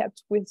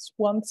kept with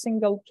one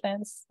single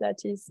plant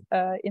that is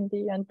in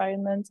the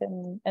environment,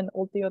 and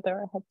all the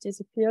other have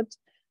disappeared.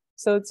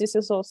 So this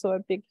is also a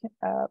big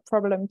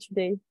problem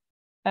today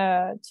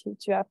to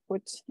have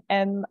put.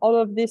 And all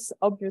of this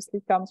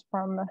obviously comes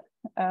from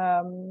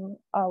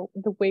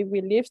the way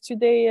we live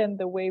today and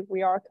the way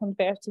we are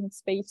converting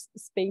spaces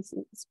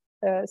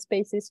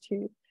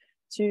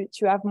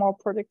to have more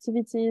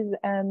productivity,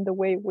 and the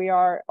way we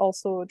are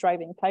also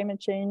driving climate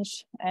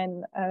change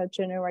and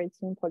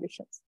generating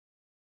pollutions.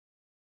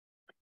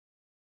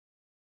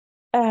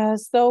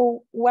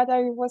 So what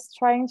I was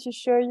trying to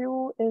show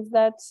you is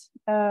that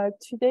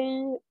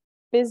today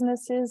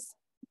businesses,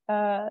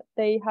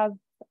 they have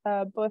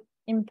both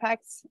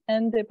impacts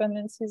and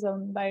dependencies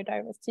on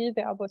biodiversity.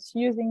 They are both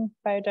using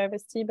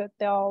biodiversity, but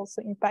they are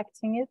also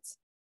impacting it.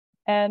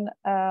 And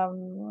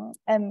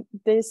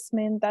this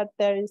means that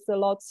there is a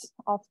lot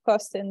of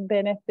cost and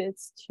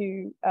benefits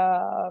to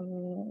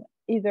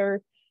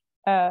either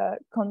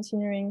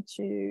continuing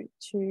to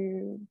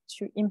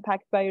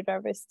impact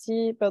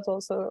biodiversity, but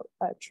also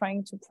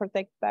trying to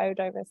protect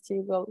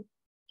biodiversity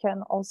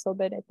can also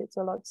benefit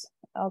a lot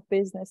of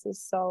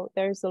businesses. So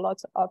there's a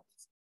lot of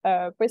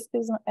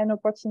risks and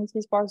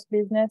opportunities for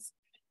business,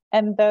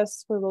 and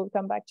thus we will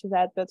come back to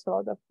that, but a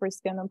lot of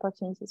risk and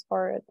opportunities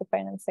for the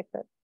finance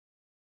sector.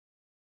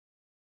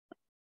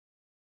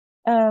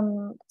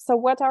 So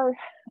what are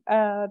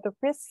the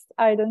risks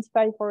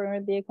identified for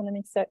the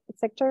economic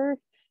sector?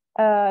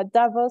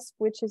 Davos,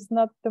 which is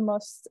not the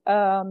most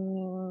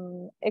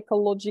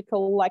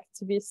ecological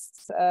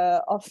activists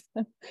of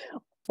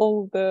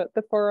all the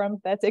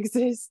forums that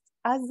exist,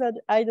 has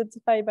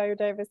identified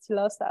biodiversity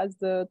loss as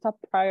the top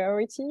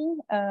priority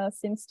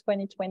since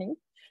 2020.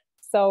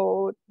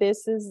 So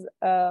this is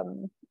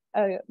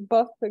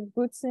both a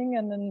good thing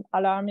and an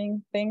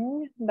alarming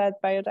thing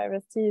that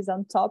biodiversity is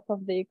on top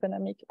of the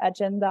economic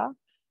agenda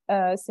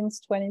since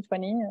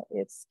 2020.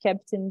 It's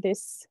kept in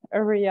this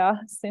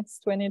area since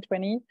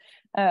 2020,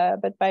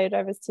 but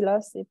biodiversity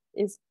loss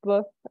is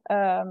both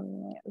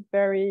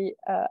very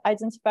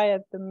identified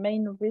as the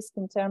main risk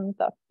in terms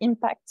of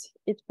impact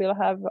it will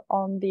have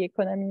on the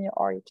economy,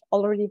 or it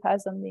already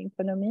has on the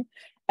economy,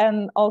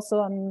 and also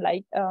on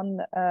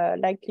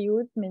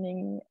likelihood,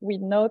 meaning we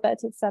know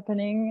that it's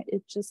happening.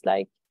 It's just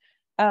like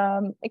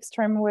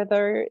extreme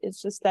weather.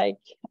 It's just like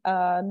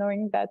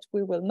knowing that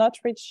we will not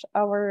reach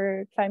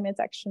our climate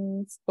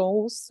action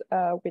goals.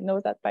 We know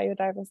that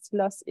biodiversity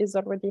loss is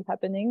already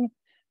happening.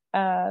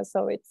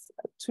 So it's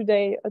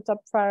today a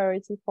top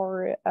priority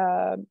for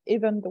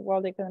even the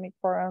World Economic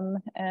Forum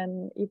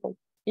and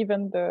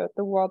even the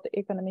world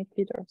economic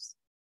leaders.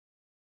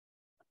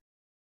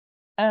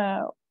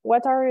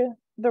 What are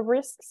the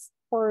risks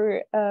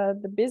for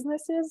the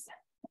businesses?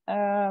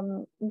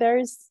 There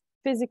is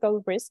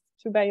physical risk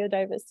to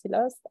biodiversity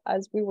loss.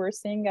 As we were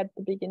saying at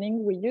the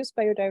beginning, we use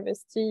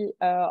biodiversity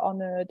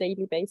on a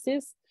daily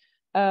basis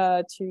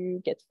to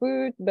get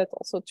food, but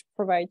also to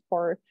provide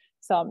for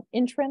some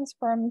insurance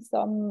for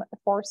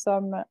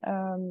some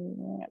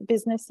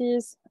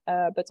businesses,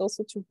 but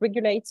also to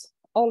regulate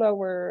all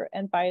our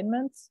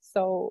environment.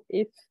 So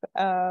if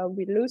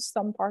we lose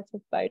some part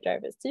of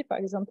biodiversity, for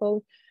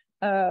example,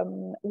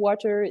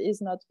 water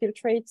is not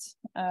filtered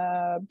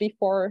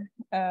before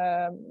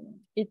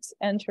it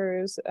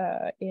enters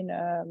in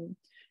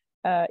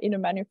a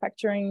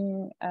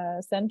manufacturing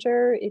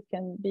center, it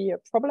can be a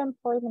problem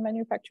for the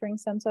manufacturing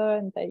center,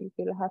 and they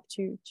will have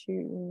to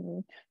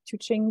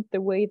change the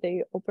way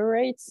they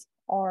operate.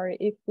 Or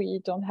if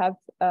we don't have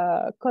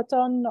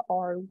cotton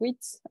or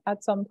wheat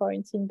at some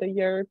point in the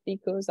year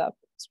because of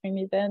extreme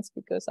events,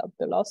 because of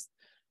the loss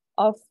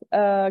of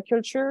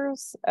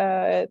cultures,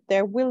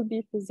 there will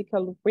be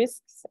physical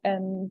risks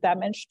and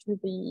damage to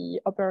the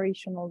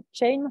operational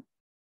chain.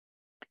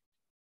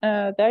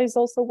 There is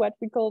also what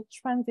we call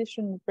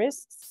transition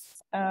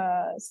risks.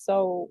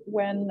 So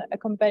when a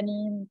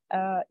company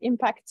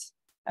impacts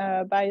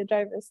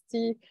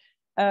biodiversity,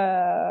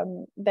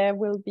 there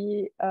will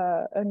be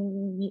a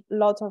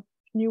lot of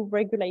new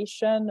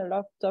regulation, a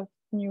lot of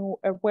new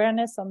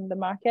awareness on the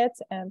market,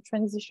 and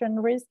transition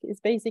risk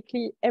is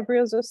basically every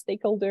other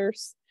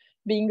stakeholders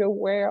being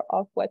aware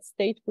of what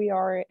state we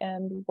are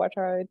and what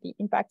are the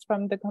impacts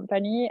from the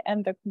company,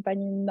 and the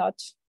company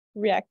not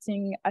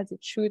reacting as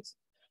it should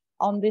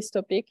on this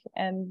topic,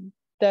 and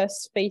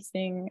thus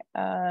facing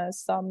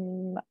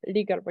some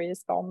legal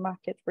risk or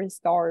market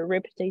risk or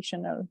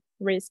reputational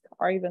risk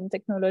or even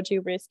technology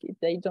risk if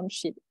they don't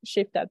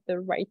shift at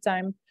the right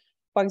time.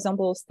 For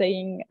example,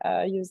 staying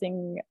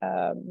using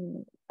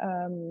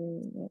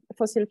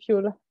fossil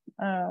fuel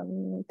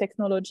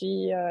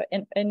technology,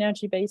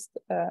 energy-based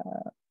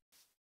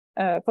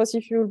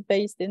fossil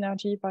fuel-based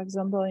energy, for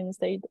example,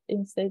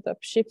 instead of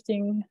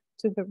shifting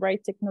to the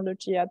right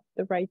technology at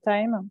the right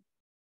time.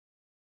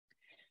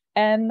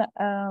 And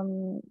I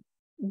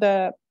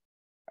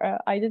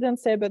didn't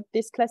say, but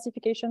this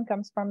classification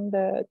comes from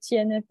the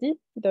TNFD,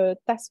 the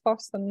Task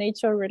Force on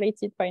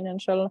Nature-Related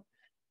Financial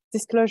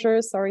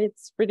Disclosures. Sorry,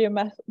 it's really a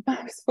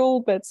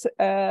mouthful, but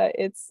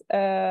it's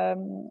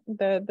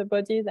the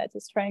body that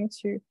is trying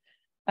to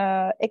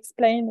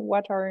explain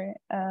what are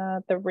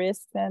the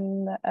risks,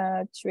 and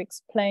to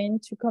explain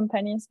to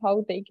companies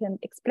how they can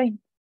explain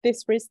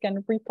this risk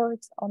and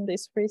report on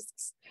these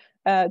risks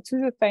to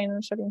the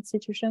financial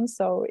institutions.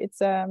 So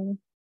it's a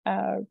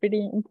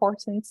really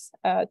important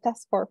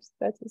task force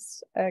that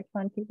is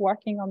currently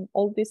working on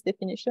all these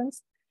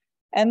definitions.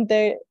 And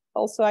they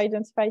also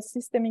identify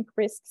systemic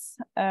risks,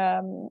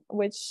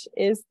 which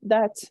is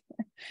that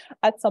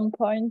at some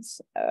point,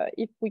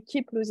 if we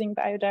keep losing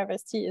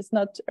biodiversity, it's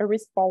not a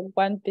risk for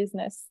one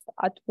business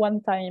at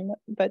one time,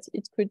 but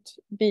it could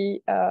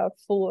be a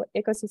full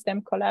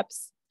ecosystem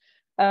collapse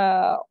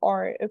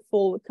or a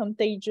full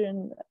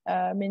contagion,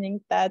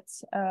 meaning that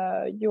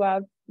you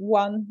have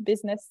one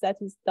business that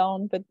is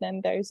down, but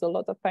then there is a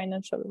lot of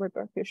financial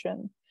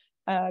repercussion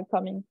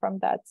coming from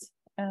that.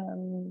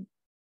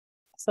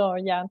 So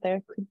yeah,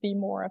 there could be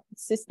more of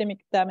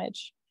systemic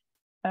damage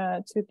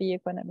to the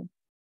economy.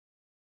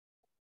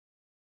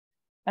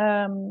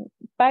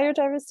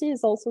 Biodiversity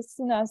is also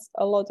seen as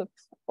a lot of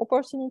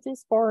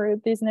opportunities for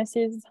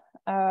businesses,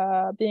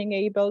 being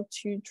able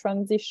to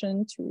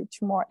transition to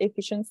more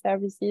efficient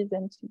services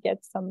and to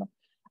get some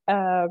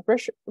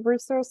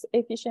resource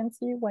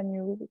efficiency when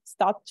you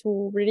start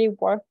to really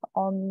work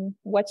on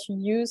what you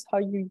use, how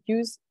you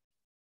use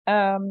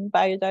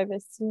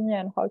biodiversity,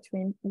 and how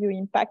you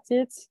impact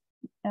it.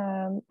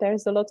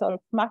 There's a lot of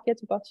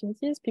market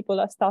opportunities. People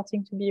are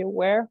starting to be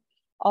aware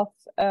of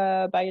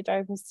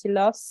biodiversity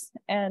loss,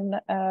 and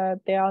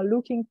they are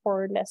looking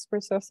for less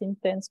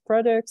resource-intense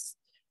products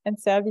and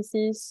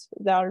services.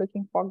 They are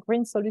looking for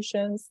green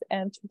solutions,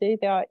 and today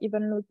they are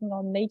even looking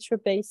on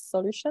nature-based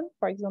solutions.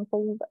 For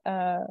example,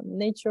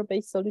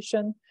 nature-based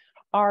solutions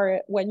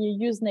are when you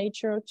use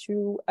nature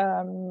to,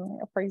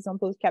 for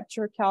example,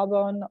 capture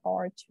carbon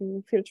or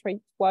to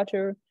filtrate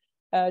water,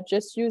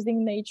 just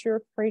using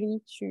nature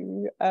freely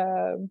to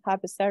have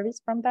a service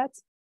from that.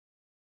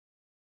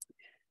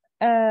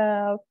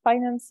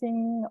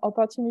 Financing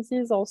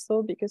opportunities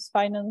also, because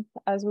finance,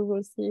 as we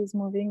will see, is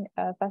moving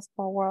fast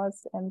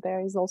forwards, and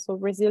there is also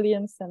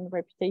resilience and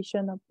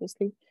reputation,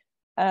 obviously,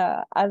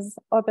 as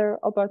other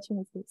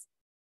opportunities.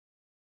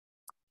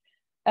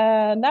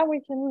 Now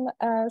we can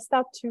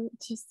start to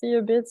see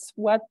a bit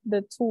what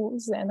the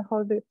tools and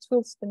how the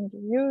tools can be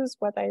used.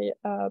 What I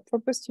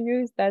propose to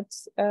you is that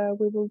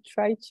we will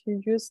try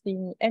to use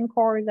the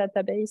ENCORE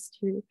database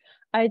to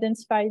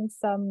identify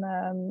some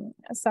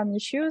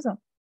issues.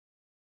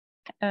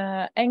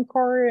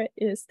 ENCORE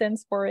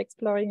stands for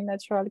Exploring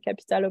Natural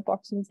Capital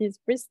Opportunities,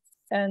 Risks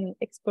and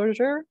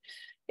Exposure.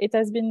 It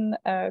has been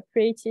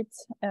created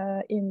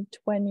in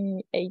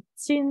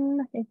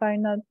 2018, if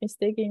I'm not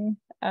mistaken,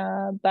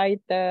 by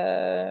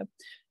the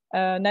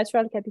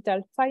Natural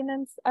Capital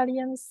Finance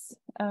Alliance,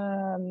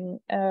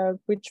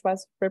 which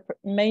was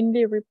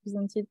mainly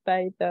represented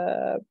by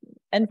the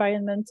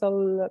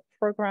environmental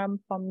program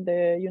from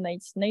the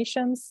United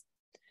Nations.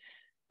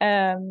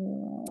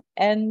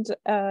 And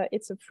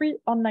it's a free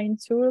online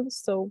tool.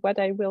 So what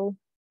I will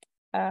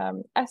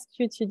ask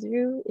you to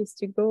do is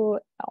to go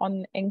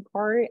on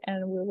ENCORE,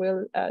 and we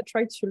will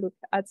try to look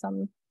at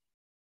some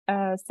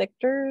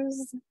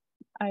sectors.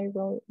 I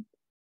will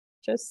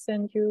just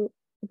send you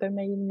the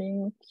main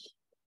link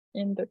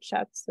in the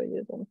chat so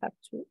you don't have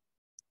to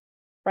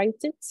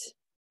write it.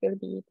 It will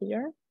be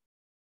here.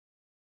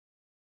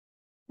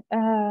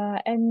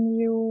 And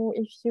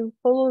if you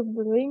follow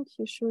the link,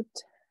 you should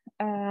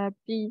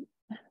be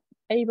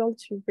able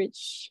to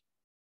reach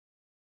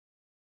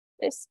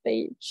this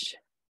page.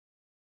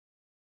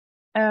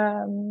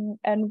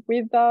 And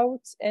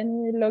without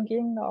any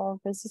login or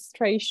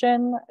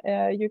registration,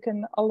 you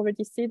can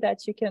already see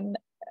that you can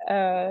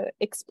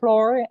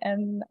explore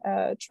and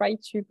try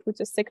to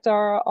put a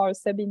sector or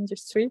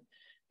sub-industry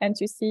and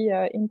to see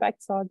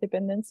impacts or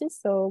dependencies.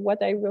 So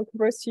what I will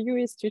propose to you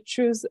is to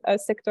choose a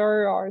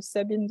sector or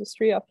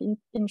sub-industry of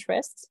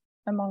interest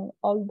among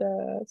all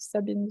the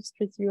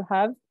sub-industries you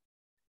have,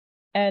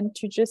 and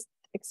to just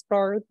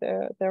explore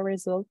the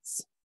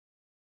results.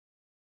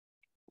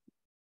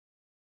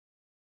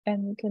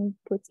 And you can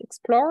put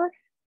explore.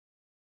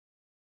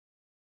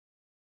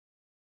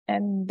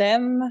 And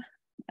then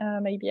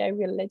maybe I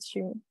will let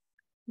you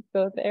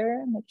go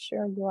there, make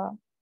sure you are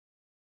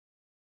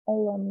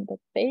all on the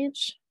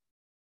page.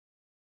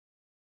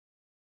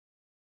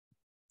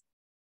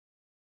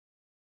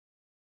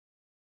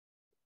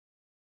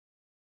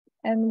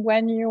 And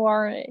when you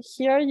are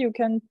here, you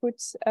can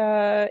put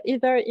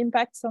either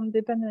impacts on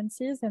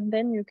dependencies, and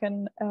then you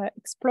can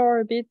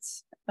explore a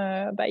bit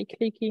by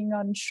clicking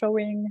on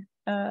showing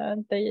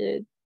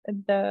the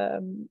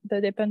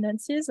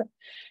dependencies.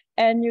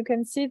 And you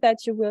can see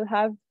that you will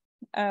have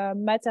a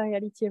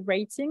materiality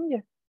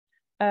rating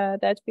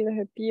that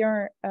will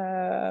appear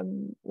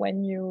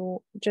when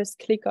you just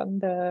click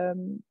on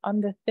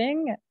the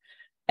thing.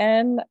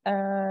 And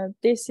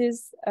this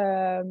is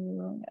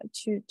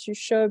to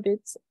show a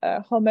bit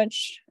how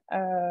much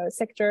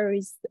sector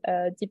is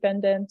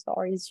dependent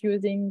or is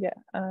using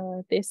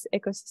this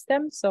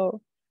ecosystem.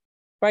 So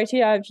right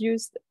here I've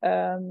used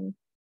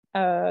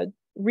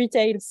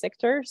retail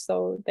sector,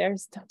 so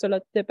there's not a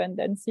lot of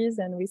dependencies,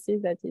 and we see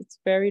that it's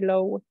very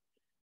low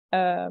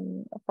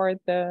for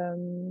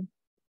the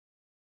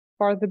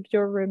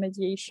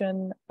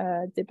bioremediation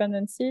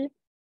dependency,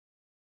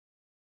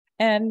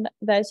 and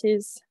that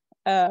is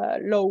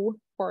low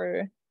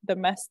for the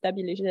mass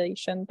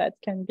stabilization that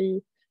can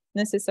be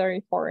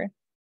necessary for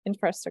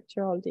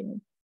infrastructure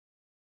holding.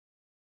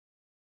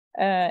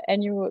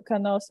 And you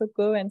can also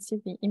go and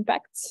see the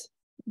impacts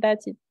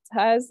that it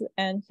has.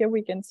 And here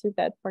we can see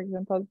that, for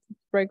example,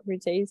 drug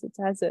retail, it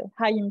has a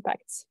high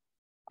impact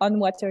on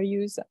water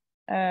use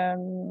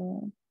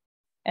and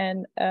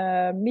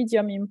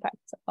medium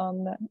impact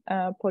on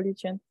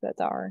pollutants that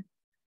are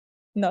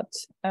not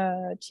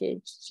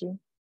GHG.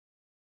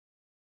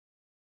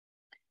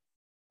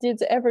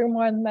 Did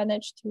everyone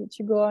manage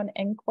to go on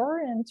ENCORE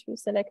and to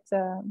select?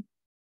 Yeah,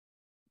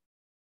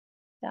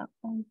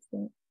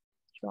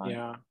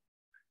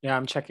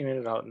 I'm checking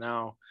it out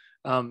now.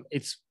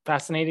 It's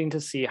fascinating to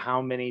see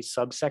how many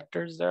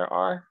subsectors there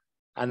are.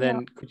 And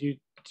then could you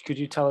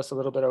tell us a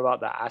little bit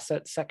about the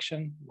asset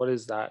section? What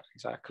is that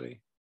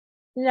exactly?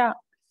 Yeah,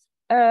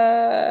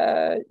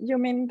 you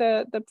mean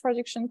the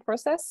production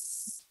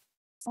process,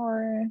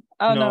 or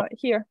no,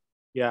 here?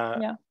 Yeah.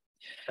 Yeah.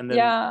 And then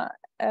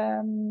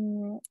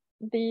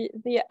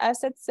the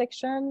asset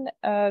section,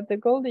 the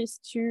goal is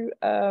to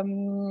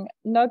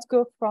not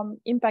go from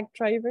impact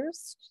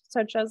drivers,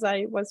 such as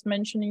I was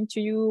mentioning to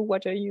you,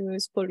 water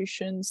use,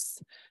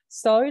 pollutions,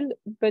 soil,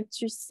 but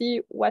to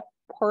see what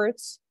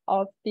parts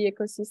of the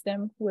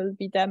ecosystem will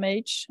be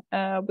damaged.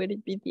 Will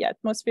it be the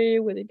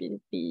atmosphere? Will it be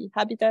the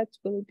habitat?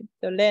 Will it be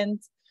the land?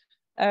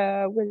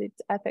 Will it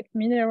affect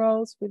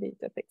minerals? Will it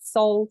affect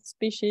salt,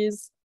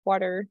 species,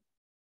 water?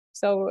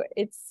 So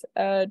it's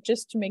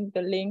just to make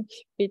the link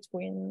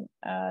between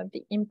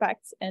the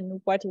impacts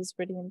and what is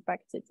really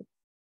impacted.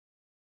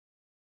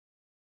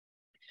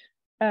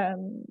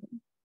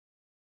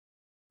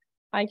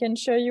 I can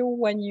show you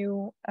when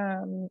you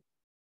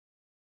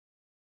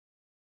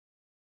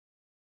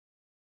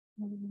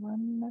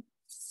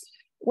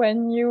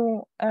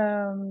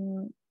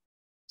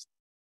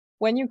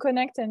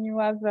connect and you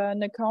have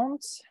an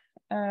account,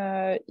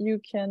 you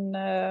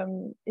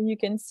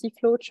can see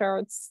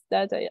flowcharts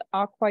that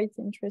are quite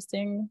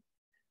interesting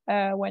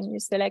when you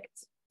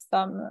select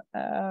some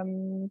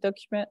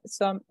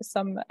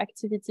some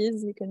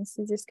activities. You can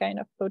see this kind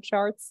of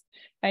flowcharts,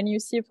 and you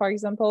see, for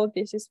example,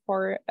 this is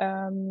for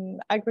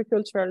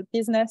agricultural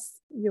business.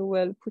 You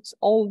will put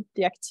all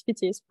the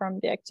activities from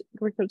the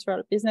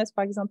agricultural business,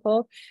 for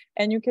example,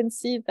 and you can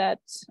see that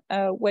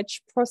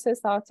which process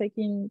are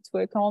taken into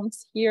account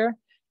here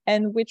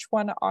and which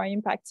one are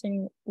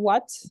impacting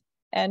what,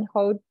 and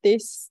how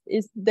this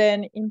is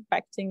then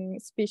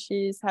impacting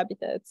species,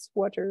 habitats,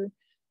 water,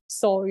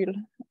 soil.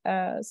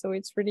 So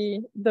it's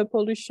really the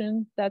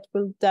pollution that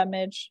will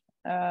damage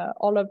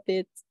all of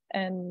it.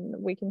 And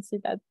we can see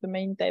that the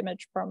main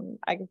damage from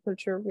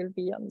agriculture will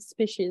be on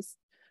species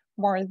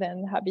more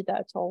than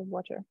habitat or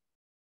water.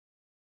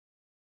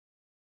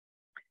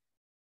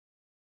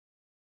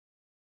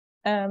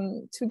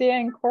 Today,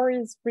 Encore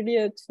is really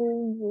a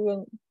tool. We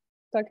will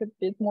talk a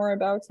bit more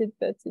about it,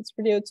 but it's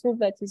really a tool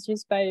that is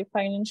used by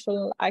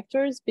financial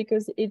actors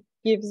because it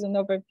gives an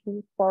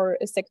overview for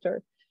a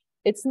sector.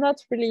 It's not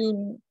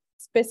really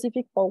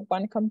specific for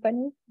one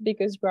company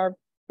because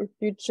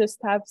you just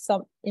have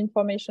some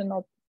information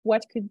of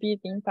what could be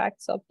the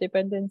impacts of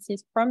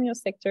dependencies from your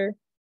sector.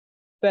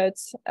 But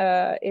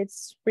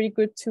it's a really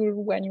good tool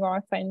when you are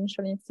a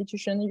financial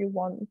institution. You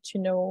want to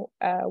know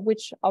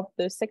which of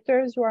the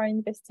sectors you are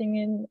investing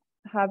in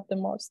have the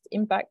most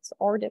impacts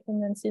or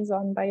dependencies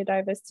on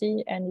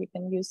biodiversity, and you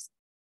can use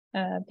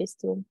this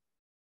tool.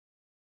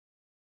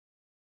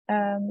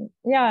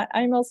 Yeah,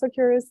 I'm also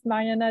curious,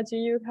 Mariana,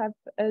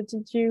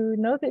 did you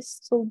know this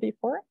tool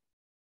before?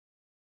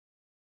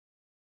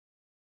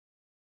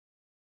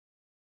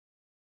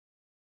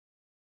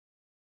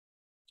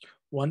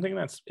 One thing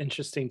that's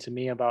interesting to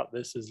me about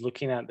this is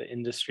looking at the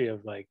industry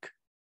of like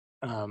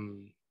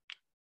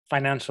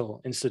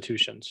financial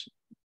institutions.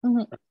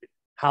 Mm-hmm.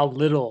 How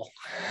little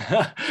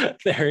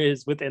there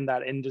is within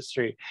that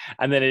industry.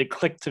 And then it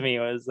clicked to me, it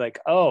was like,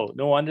 oh,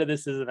 no wonder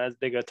this isn't as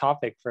big a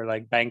topic for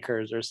like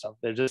bankers or stuff.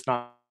 They're just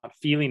not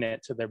feeling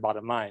it to their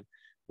bottom line.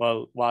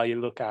 Well, while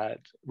you look at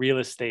real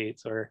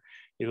estate or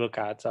you look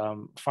at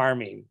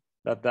farming,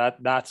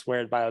 that's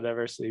where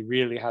biodiversity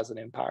really has an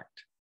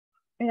impact.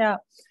 Yeah.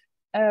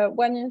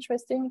 One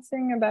interesting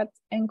thing about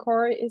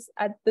Encore is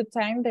at the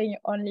time they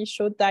only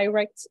show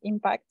direct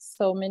impact,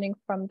 so meaning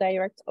from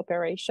direct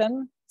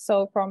operation.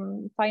 So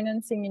from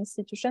financing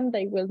institution,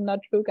 they will not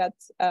look at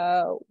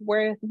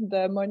where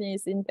the money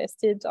is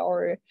invested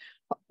or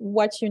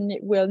what you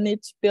will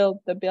need to build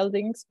the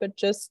buildings, but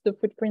just the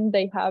footprint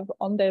they have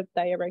on their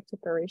direct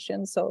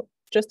operation. So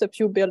just a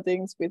few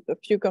buildings with a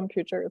few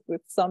computers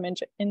with some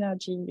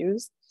energy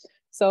used.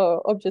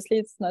 So obviously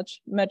it's not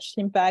much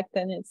impact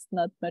and it's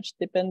not much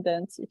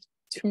dependent. If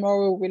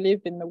tomorrow we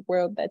live in a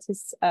world that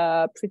is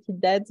pretty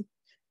dead,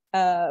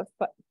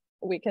 but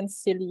we can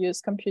still use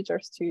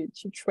computers to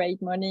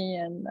trade money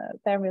and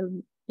there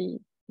will be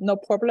no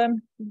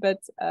problem. But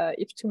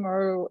if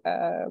tomorrow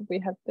we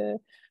have the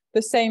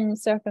same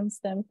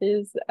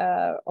circumstances,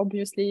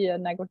 obviously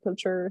an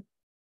agriculture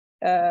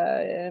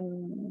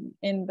in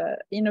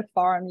a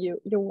farm, you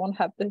won't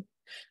have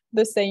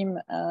the same,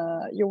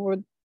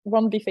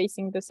 won't be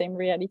facing the same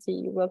reality.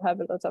 You will have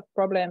a lot of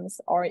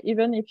problems. Or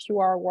even if you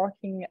are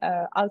working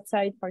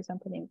outside, for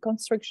example, in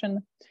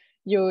construction,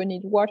 you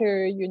need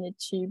water, you need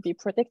to be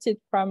protected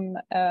from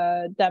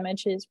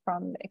damages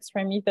from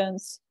extreme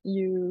events.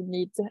 You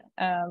need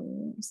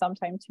some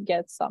time to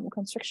get some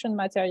construction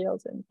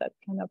materials and that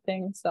kind of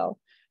thing. So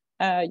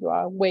you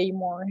are way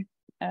more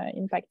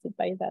impacted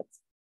by that.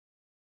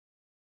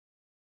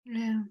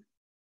 Yeah.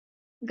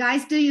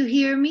 Guys, do you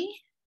hear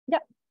me? Yeah.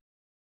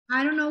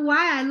 I don't know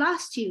why I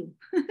lost you.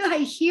 I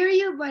hear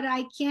you, but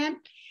I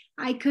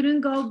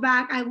couldn't go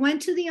back. I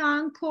went to the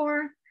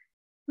Encore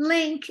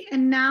link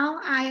and now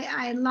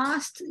I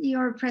lost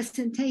your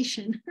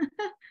presentation.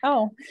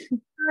 Oh.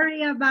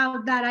 Sorry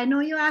about that. I know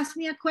you asked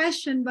me a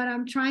question, but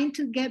I'm trying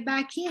to get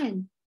back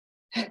in.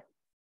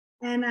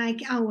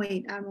 And oh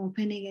wait, I'm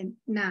opening it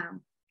now.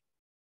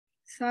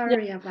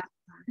 Sorry about that.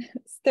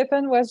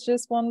 Stephen was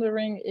just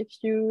wondering if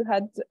you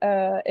had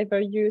ever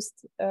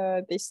used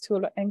this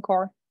tool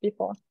Encore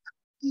before.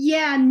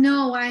 Yeah,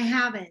 no, I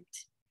haven't.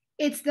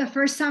 It's the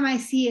first time I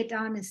see it,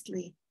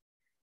 honestly.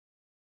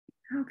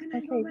 How can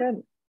I go back?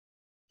 Good.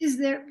 Is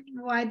there,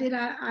 why did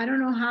I don't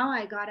know how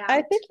I got out.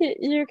 I think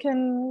you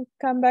can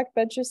come back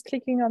by just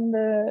clicking on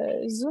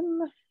the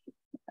Zoom.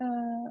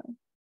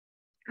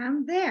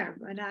 I'm there,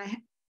 but I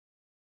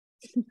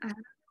don't know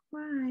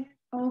why.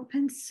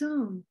 Open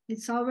Zoom.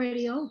 It's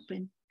already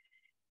open.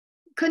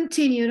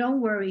 Continue,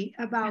 don't worry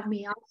about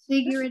me. I'll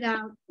figure it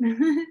out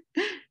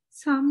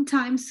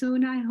sometime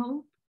soon, I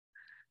hope.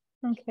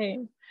 Okay.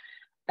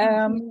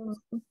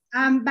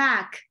 I'm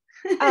back.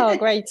 Oh,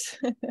 great.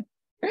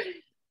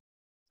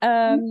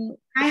 I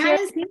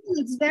haven't seen it.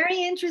 It's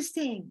very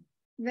interesting.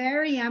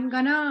 Very. I'm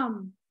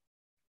gonna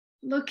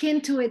look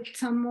into it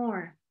some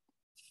more.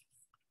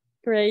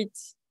 Great.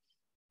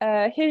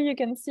 Here you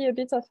can see a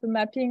bit of a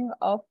mapping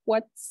of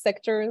what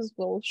sectors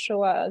will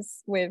show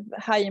us with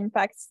high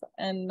impacts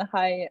and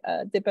high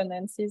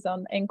dependencies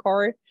on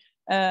Anchor.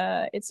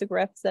 It's a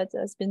graph that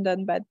has been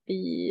done by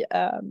the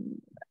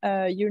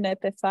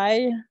UNEP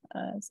FI,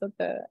 so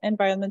the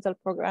environmental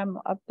program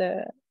of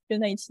the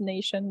United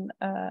Nations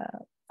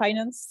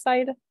finance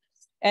side.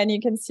 And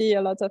you can see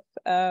a lot of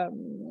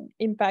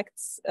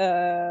impacts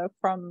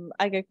from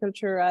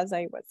agriculture, as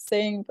I was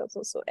saying, but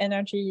also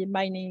energy,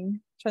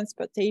 mining,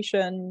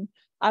 transportation,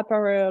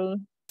 apparel,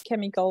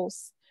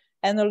 chemicals,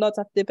 and a lot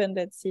of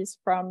dependencies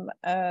from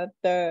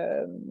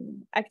the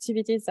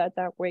activities that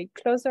are way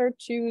closer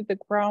to the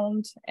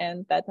ground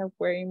and that are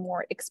way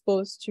more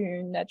exposed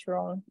to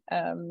natural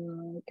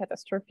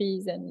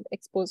catastrophes and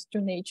exposed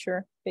to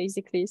nature,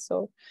 basically.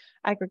 So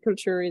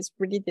agriculture is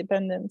really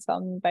dependent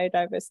on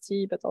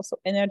biodiversity, but also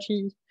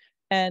energy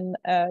and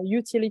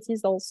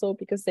utilities also,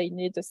 because they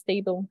need a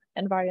stable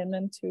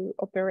environment to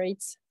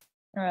operate.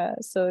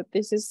 So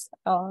this is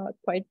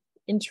quite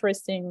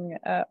interesting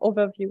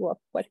overview of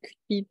what could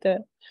be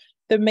the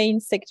main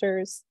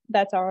sectors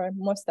that are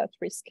most at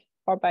risk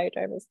for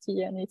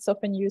biodiversity. And it's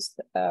often used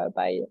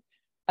by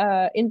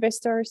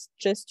investors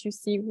just to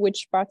see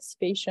which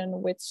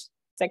participation, which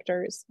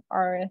sectors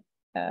are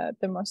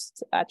the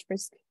most at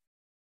risk.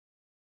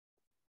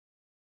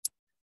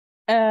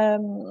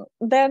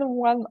 Then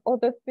one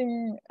other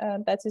thing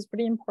that is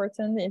really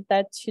important is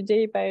that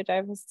today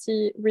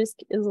biodiversity risk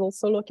is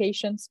also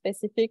location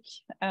specific.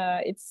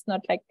 It's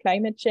not like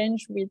climate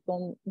change. We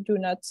do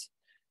not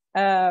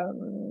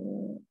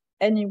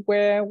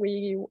anywhere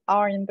we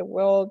are in the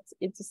world,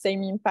 it's the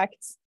same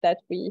impact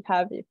that we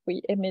have if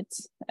we emit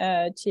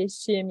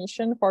GHG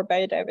emission. For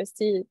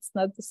biodiversity, it's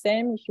not the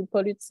same. If you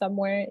pollute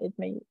somewhere,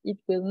 it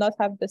will not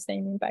have the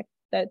same impact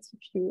that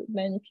if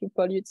you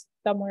pollute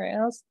somewhere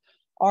else.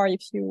 Or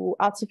if you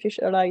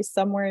artificialize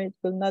somewhere, it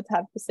will not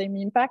have the same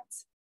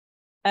impact.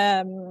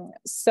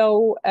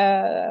 So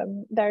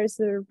there's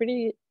a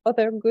really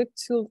other good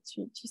tool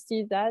to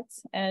see that,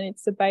 and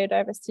it's a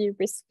biodiversity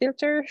risk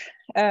filter.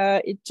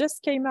 It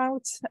just came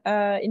out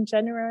in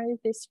January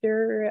this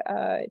year.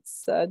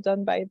 It's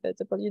done by the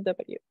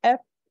WWF.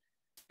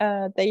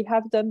 They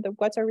have done the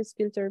water risk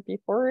filter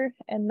before,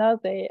 and now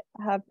they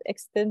have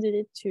extended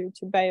it to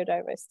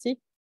biodiversity.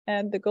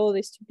 And the goal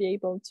is to be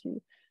able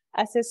to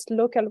assess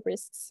local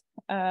risks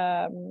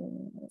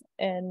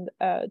and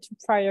to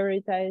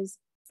prioritize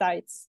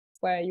sites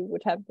where you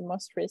would have the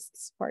most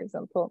risks, for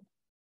example.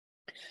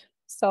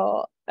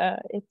 So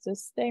it's the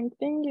same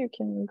thing. You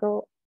can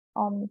go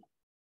on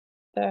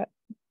the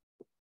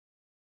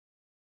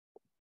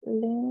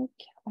link.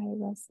 I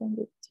will send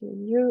it to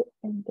you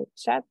in the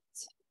chat.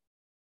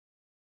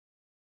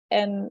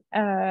 And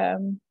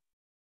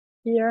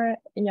here,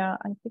 yeah,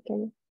 I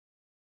think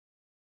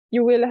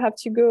you will have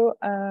to go.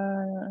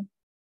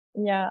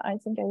 Yeah, I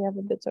think I have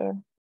a better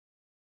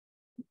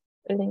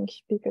link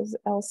because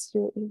else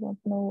you won't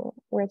know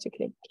where to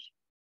click.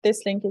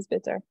 This link is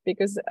better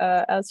because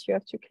else you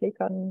have to click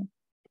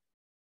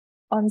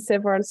on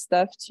several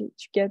stuff to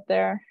get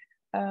there.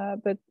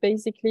 But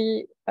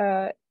basically,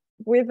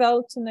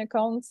 without an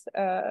account,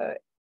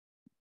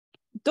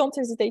 don't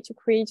hesitate to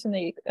create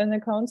an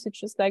account. It's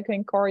just like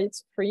Encore,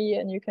 it's free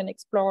and you can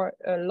explore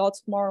a lot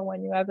more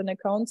when you have an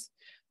account.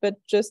 But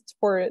just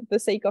for the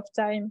sake of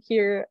time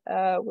here,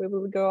 we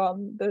will go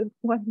on the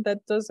one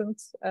that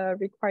doesn't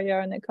require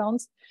an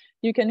account.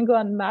 You can go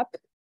on map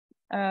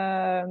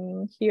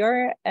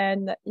here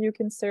and you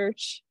can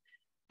search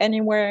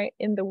anywhere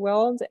in the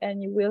world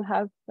and you will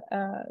have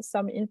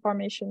some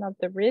information of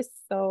the risk.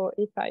 So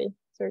if I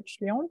search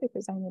Lyon,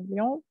 because I'm in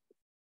Lyon,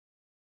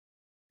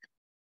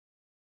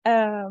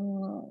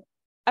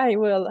 it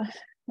will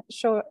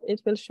show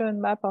a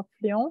map of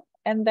Lyon,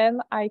 and then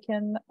I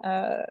can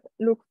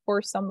look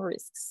for some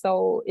risks.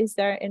 So is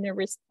there any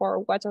risk for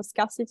water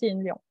scarcity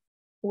in Lyon?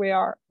 We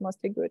are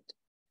mostly good.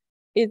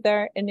 Is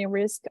there any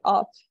risk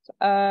of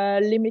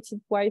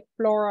limited wild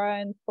flora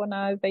and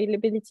fauna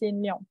availability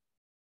in Lyon?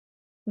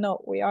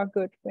 No, we are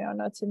good. We are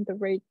not in the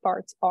red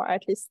part, or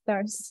at least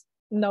there's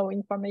no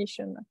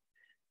information.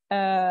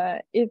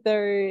 Is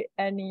there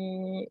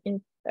any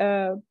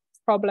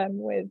problem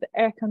with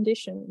air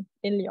conditioning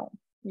in Lyon?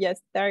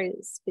 Yes, there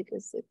is,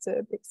 because it's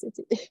a big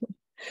city.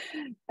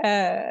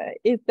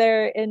 Is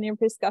there any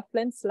risk of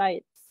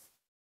landslides?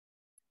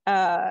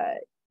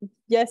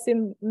 Yes,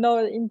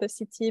 not in the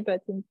city,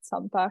 but in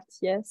some parts,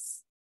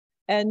 yes.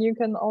 And you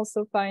can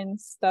also find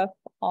stuff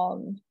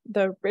on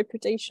the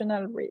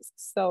reputational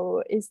risks.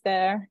 So is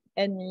there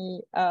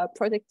any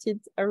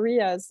protected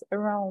areas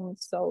around?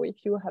 So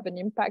if you have an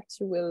impact,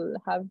 you will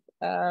have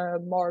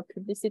more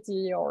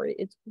publicity, or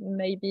it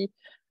may be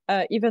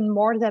even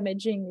more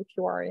damaging if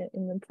you are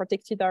in a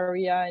protected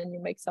area and you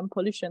make some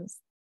pollutions.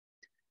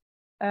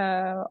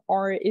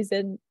 Or is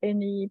there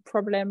any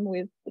problem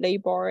with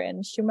labor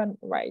and human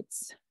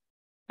rights?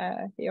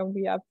 Here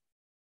we have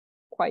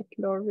quite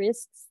low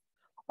risks.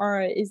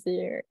 Or is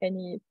there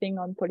anything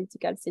on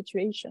political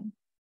situation?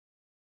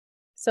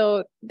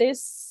 So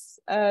this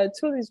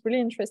tool is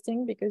really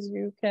interesting because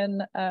you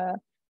can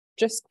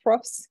just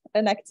cross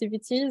an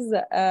activities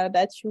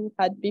that you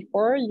had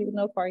before. You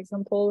know, for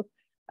example,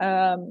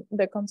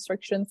 the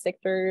construction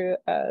sector,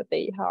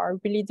 they are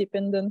really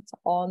dependent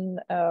on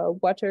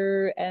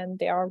water, and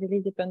they are really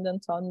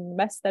dependent on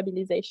mass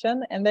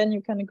stabilization. And then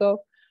you can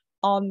go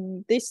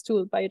on this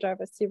tool,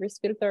 Biodiversity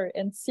Risk Filter,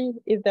 and see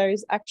if there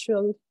is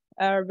actual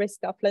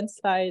risk of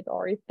landslide,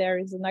 or if there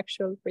is an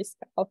actual risk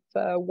of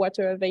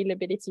water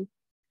availability.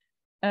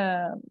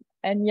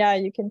 And yeah,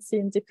 you can see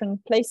in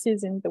different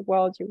places in the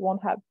world, you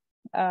won't have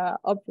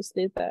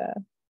obviously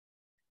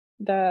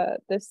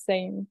the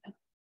same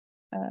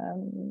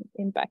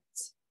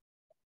impact.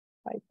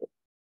 Like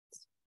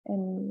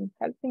in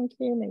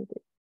Helsinki,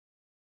 maybe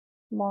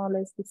more or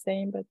less the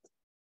same, but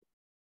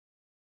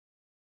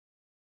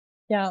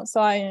yeah.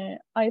 So I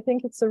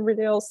think it's a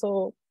really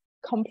also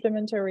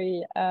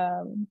complementary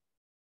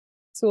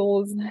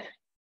tools.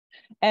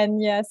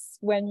 And yes,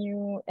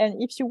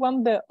 if you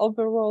want the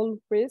overall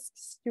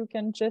risks, you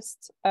can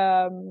just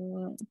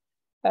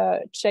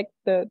check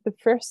the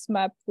first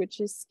map, which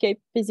is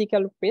escape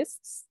physical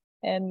risks,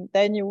 and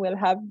then you will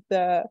have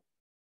an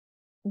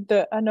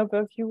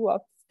overview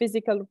of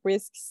physical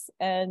risks.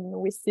 And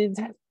we see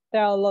that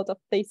there are a lot of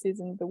places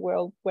in the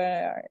world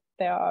where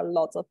there are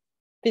lots of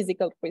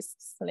physical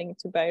risks linked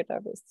to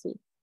biodiversity.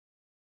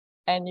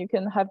 And you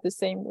can have the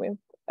same with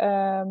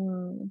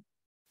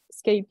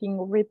escaping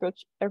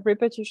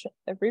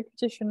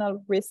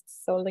reputational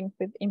risks, so linked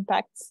with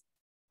impacts,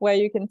 where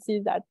you can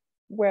see that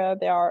where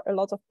there are a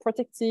lot of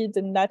protected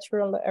and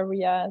natural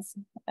areas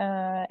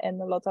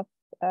and a lot of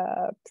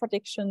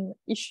protection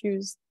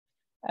issues,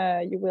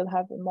 you will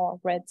have more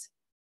red.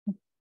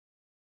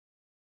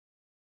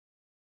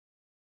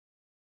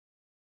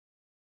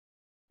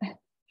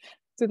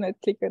 Do not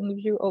click on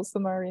view also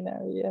marine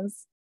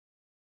areas.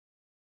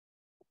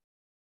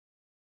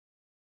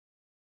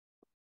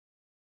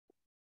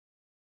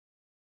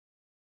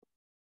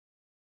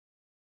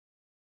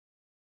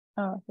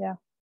 Oh yeah,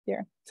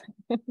 here.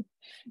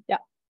 Yeah.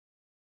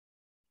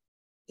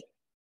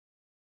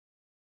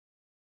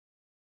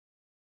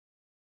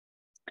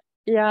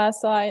 Yeah,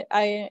 so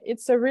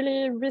it's a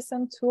really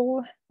recent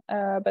tool,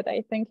 but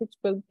I think it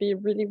will be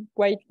really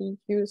widely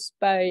used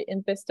by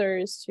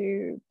investors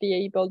to be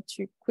able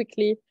to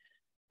quickly,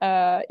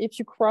 if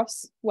you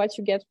cross what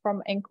you get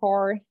from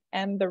Anchor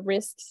and the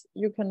risks,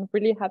 you can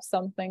really have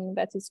something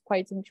that is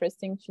quite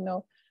interesting to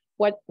know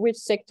which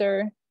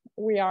sector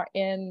we are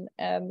in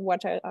and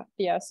what are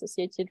the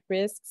associated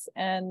risks.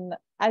 And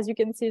as you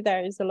can see,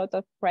 there is a lot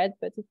of red,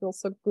 but it's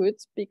also good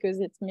because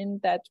it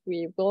means that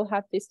we will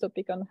have this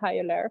topic on high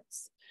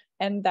alerts,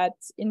 and that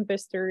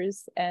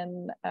investors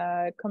and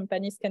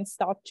companies can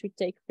start to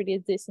take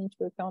really this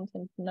into account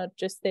and not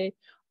just say,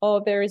 oh,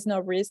 there is no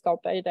risk, or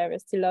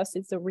biodiversity loss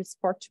is a risk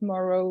for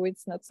tomorrow,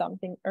 it's not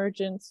something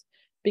urgent,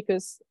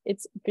 because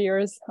it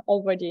appears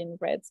already in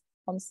red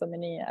on so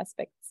many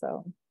aspects.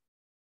 So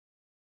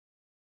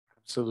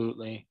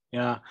absolutely,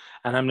 yeah.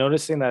 And I'm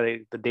noticing that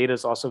the data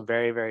is also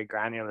very, very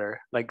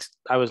granular. Like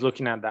I was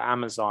looking at the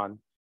Amazon,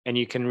 and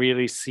you can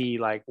really see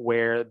like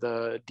where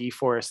the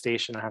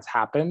deforestation has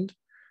happened,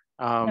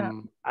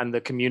 and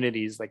the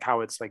communities, like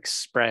how it's like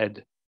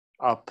spread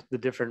up the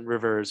different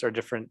rivers or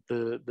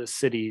the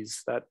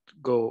cities that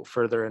go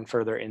further and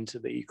further into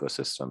the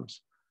ecosystems.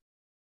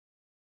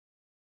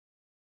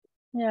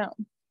 Yeah.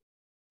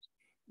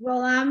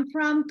 Well, I'm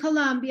from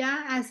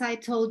Colombia, as I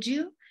told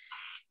you,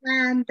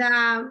 and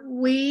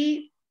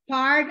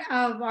part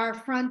of our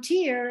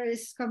frontier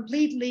is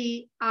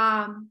completely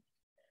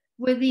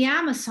with the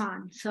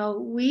Amazon. So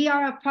we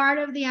are a part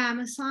of the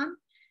Amazon,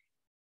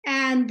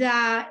 and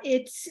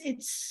it's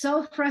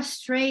so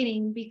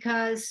frustrating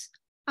because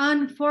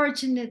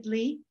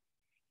unfortunately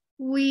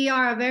we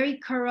are a very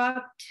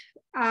corrupt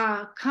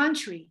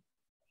country,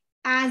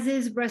 as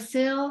is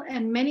Brazil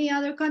and many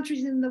other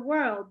countries in the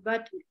world.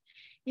 But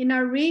in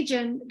our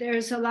region,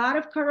 there's a lot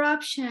of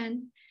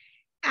corruption,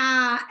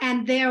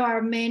 and there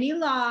are many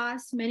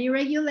laws, many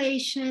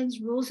regulations,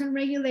 rules and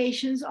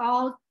regulations,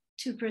 all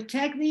to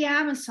protect the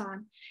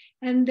Amazon.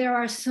 And there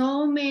are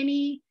so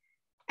many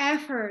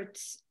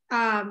efforts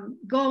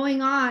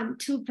going on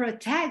to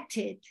protect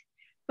it.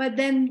 But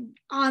then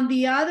on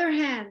the other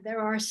hand, there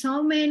are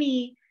so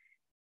many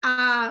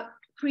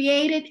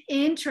created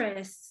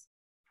interests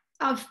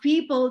of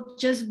people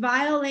just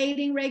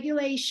violating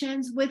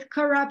regulations with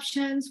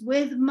corruptions,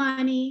 with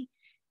money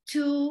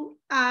to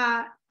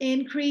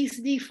increase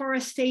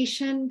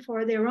deforestation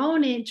for their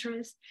own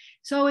interest.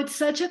 So it's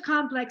such a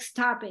complex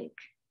topic.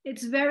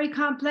 It's very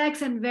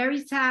complex and very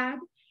sad.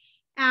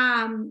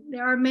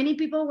 There are many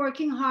people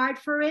working hard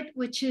for it,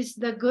 which is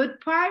the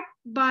good part.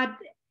 But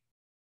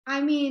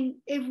I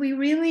mean, if we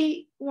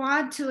really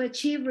want to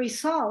achieve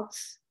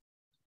results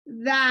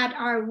that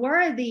are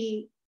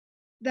worthy,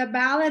 the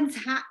balance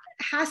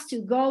has to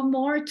go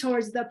more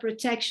towards the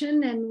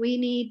protection, and we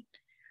need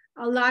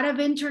a lot of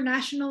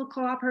international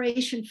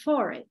cooperation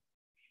for it.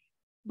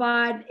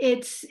 But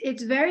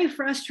it's very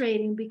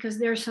frustrating because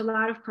there's a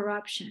lot of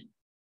corruption.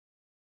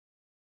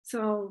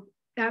 So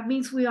that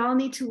means we all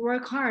need to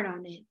work hard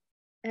on it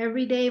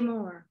every day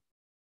more.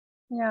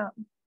 Yeah.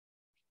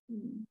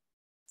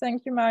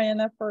 Thank you,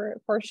 Mariana,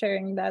 for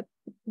sharing that.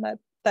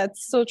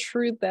 That's so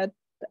true, that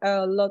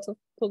a lot of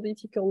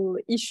political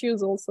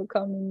issues also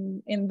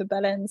come in the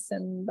balance,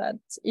 and that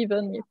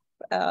even if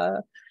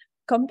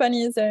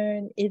companies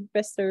and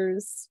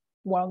investors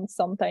want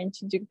sometimes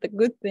to do the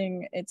good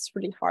thing, it's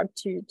really hard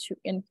to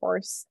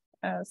enforce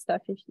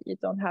stuff if you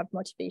don't have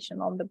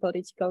motivation on the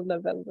political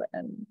level,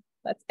 and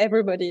that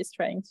everybody is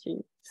trying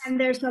to. And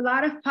there's a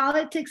lot of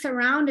politics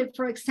around it.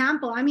 For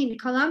example, I mean,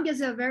 Colombia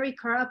is a very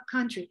corrupt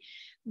country,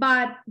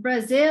 but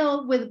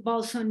Brazil with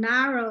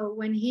Bolsonaro,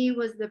 when he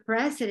was the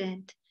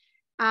president,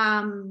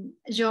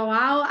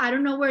 Joao, I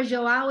don't know where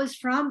Joao is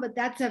from, but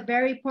that's a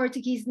very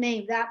Portuguese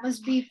name. That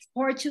must be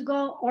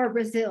Portugal or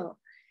Brazil.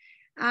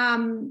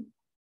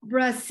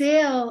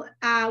 Brazil,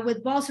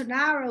 with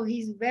Bolsonaro,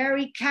 he's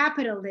very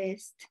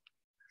capitalist.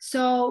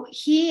 So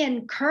he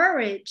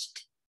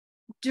encouraged,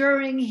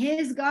 during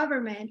his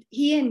government,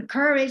 he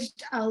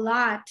encouraged a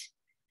lot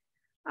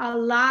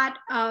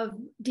of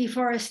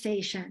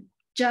deforestation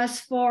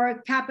just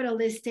for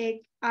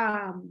capitalistic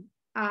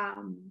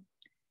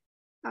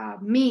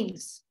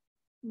means,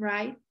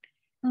 right?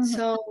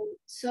 Mm-hmm.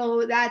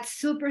 So that's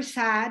super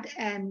sad,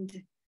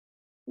 and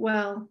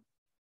well,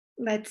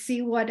 let's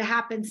see what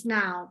happens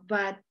now.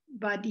 But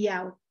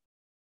yeah,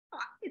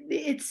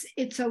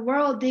 it's a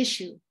world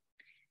issue.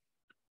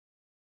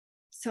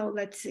 So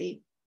let's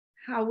see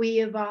how we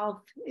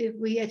evolve, if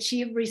we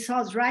achieve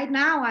results. Right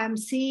now, I'm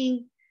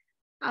seeing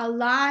a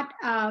lot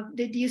of,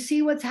 did you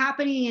see what's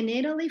happening in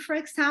Italy, for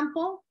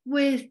example,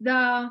 with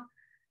the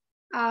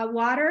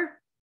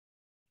water?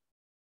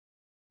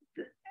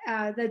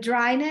 The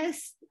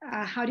dryness,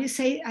 how do you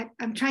say?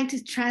 I'm trying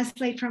to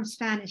translate from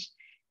Spanish.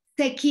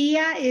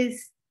 Sequía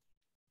is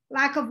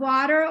lack of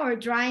water or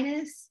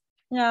dryness.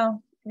 Yeah.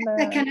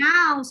 The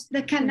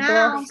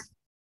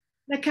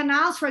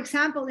canals, for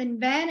example, in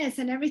Venice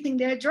and everything,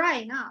 they're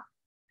drying up.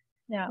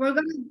 Yeah. We're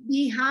going to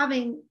be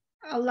having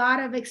a lot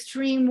of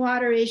extreme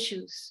water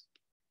issues.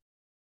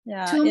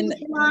 Yeah. Too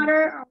much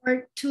water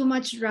or too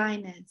much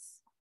dryness.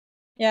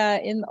 Yeah,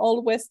 in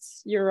all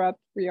West Europe,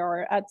 we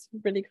are at a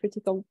really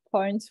critical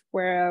point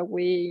where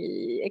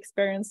we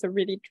experience a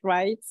really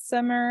dry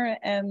summer,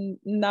 and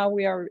now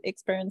we are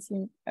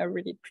experiencing a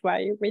really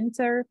dry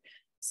winter.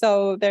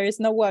 So there is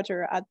no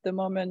water at the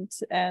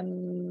moment,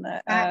 and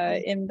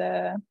in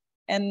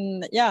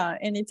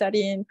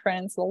Italy, in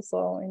France,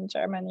 also in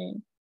Germany.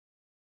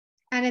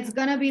 And it's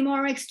gonna be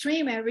more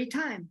extreme every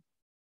time.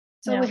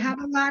 So we have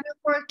a lot of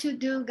work to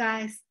do,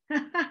 guys.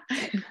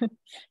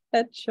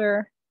 That's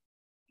sure.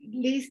 At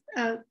least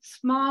a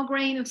small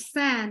grain of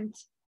sand.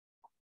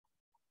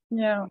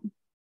 Yeah.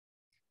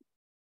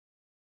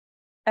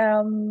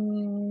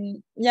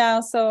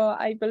 So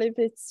I believe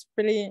it's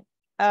really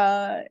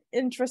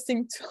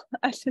interesting to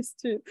at least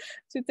to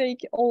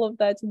take all of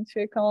that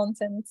into account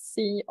and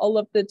see all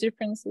of the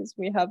differences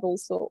we have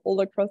also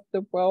all across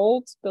the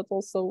world, but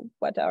also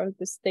what are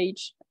the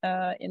stage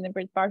in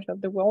every part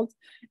of the world,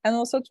 and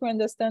also to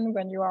understand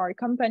when you are a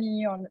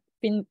company or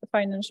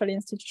financial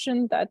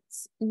institution that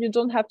you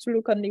don't have to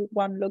look only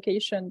one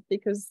location,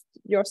 because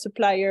your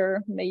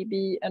supplier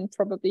maybe and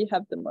probably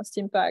have the most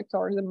impact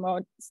or the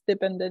most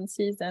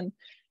dependencies, and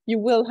you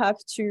will have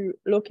to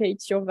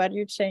locate your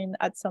value chain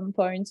at some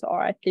point,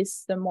 or at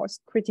least the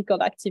most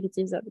critical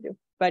activities of your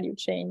value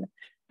chain.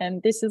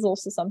 And this is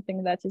also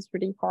something that is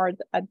really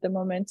hard at the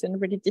moment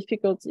and really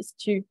difficult, is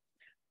to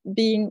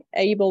being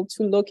able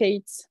to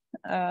locate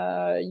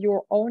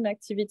your own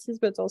activities,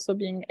 but also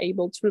being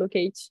able to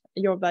locate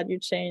your value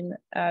chain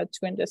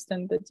to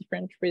understand the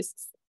different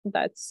risks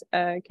that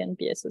can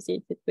be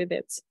associated with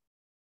it.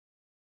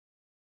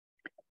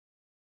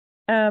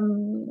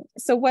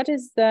 So what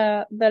is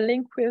the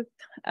link with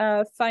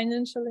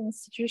financial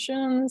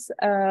institutions?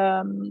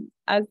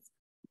 As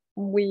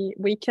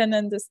we can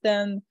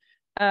understand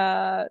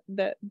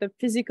the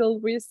physical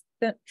risk,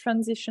 the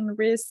transition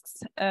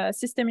risks,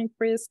 systemic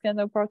risk and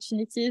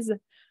opportunities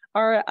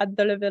are at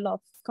the level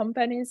of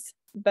companies,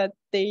 but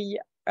they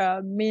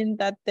mean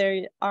that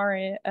there are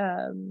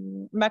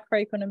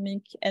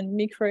macroeconomic and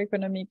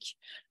microeconomic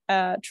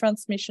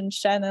transmission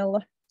channel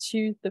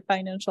to the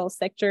financial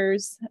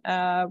sectors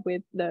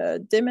with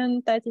the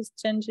demand that is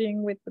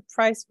changing, with the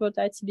price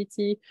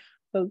volatility,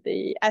 with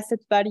the asset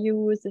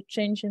values, the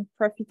change in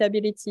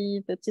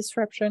profitability, the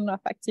disruption of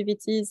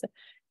activities.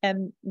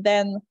 And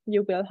then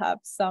you will have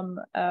some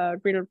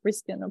real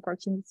risk and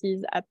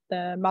opportunities at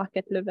the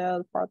market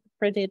level for the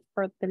credit,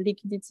 for the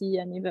liquidity,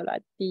 and even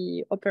at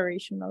the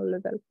operational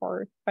level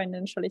for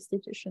financial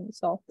institutions.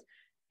 So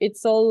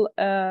it's all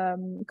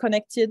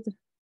connected,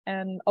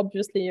 and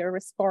obviously a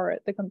risk for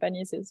the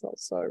companies is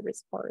also a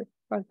risk for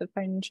the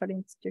financial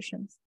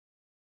institutions.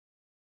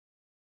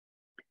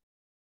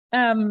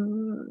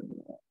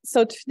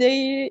 So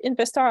today,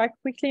 investors are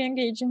quickly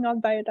engaging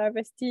on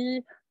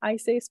biodiversity. I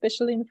say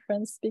especially in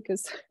France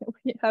because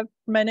we have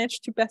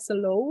managed to pass a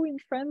law in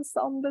France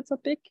on the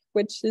topic,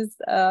 which is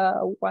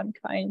one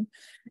kind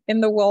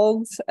in the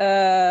world.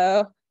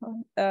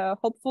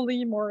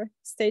 Hopefully more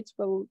states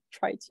will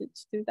try to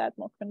do that,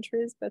 more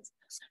countries. But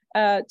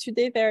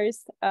today there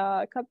is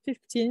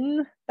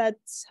COP15 that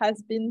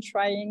has been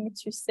trying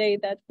to say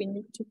that we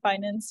need to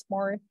finance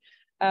more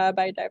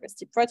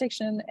biodiversity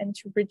protection and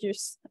to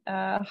reduce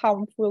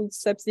harmful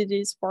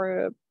subsidies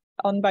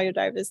on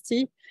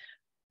biodiversity.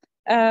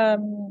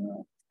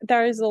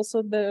 There is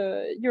also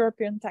the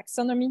European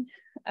taxonomy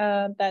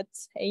that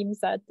aims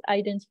at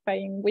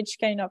identifying which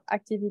kind of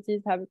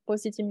activities have a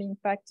positive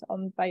impact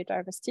on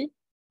biodiversity.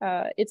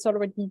 It's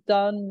already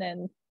done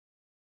and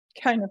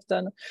kind of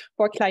done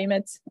for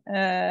climate,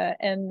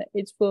 and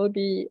it will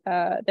be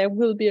there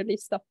will be a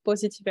list of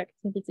positive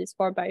activities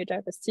for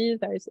biodiversity.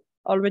 There is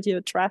already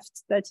a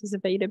draft that is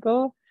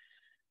available.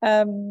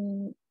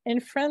 In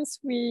France,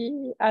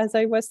 as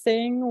I was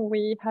saying,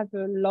 we have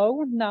a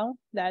law now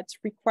that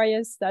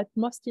requires that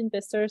most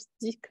investors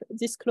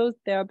disclose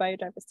their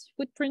biodiversity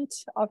footprint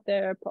of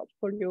their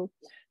portfolio,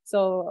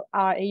 so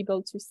are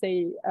able to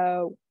say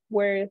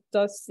where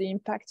does the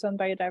impact on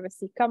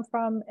biodiversity come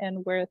from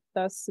and where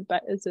does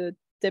the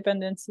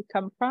dependency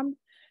come from.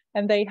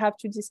 And they have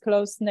to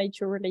disclose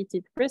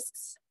nature-related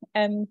risks,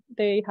 and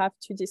they have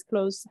to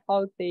disclose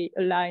how they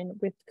align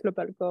with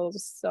global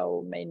goals,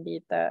 so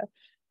mainly the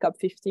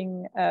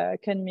COP15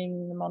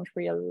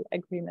 Kunming-Montreal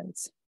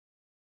agreements.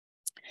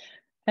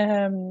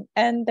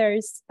 And there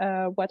is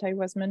what I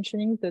was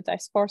mentioning, the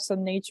Task Force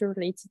on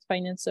Nature-Related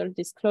Financial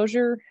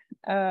Disclosure.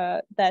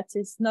 That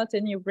is not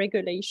any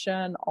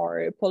regulation or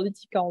a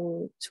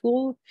political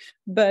tool,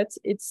 but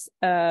it's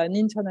an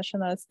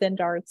international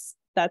standards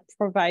that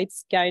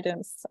provides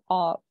guidance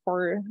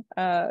for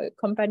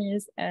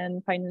companies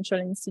and financial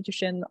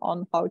institutions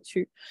on how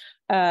to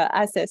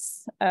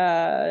assess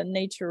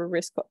nature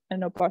risk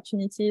and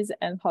opportunities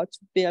and how to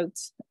build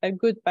a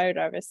good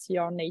biodiversity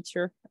or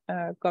nature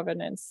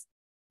governance.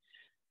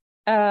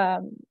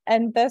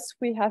 And thus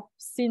we have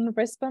seen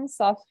response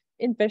of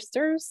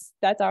investors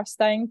that are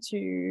starting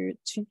to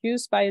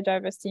use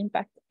biodiversity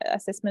impact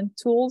assessment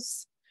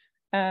tools.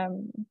 I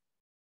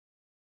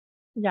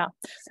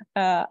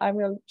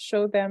will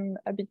show them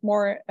a bit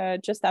more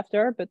just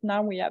after, but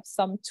now we have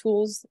some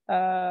tools.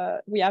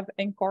 We have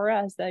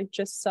Ancora, as I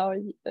just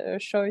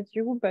showed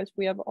you, but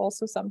we have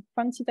also some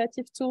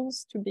quantitative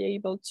tools to be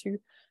able to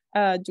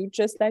do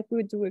just like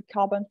we do a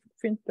carbon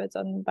footprint, but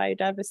on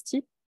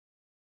biodiversity.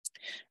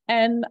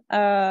 And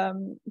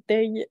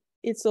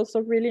it's also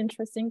really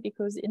interesting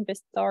because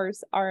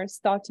investors are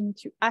starting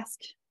to ask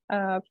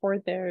for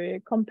their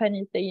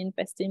companies they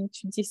invest in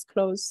to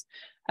disclose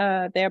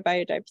their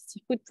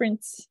biodiversity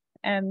footprints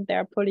and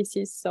their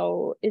policies.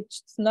 So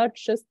it's not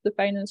just the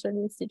financial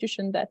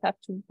institutions that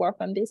have to work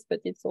on this, but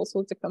it's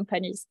also the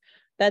companies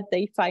that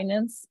they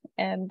finance.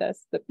 And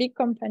thus the big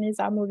companies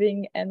are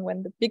moving. And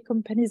when the big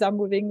companies are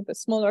moving, the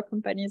smaller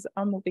companies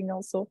are moving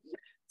also.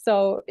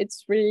 So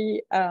it's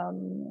really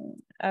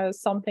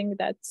something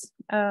that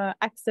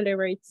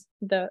accelerates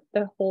the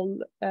whole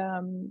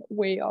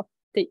way of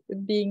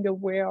being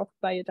aware of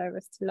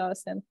biodiversity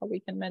loss and how we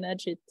can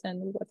manage it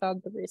and what are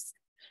the risks.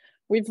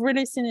 We've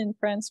really seen in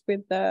France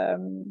with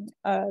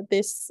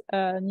this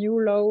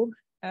new law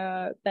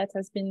that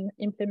has been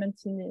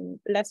implemented in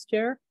last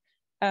year.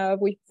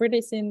 We've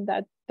really seen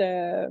that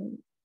the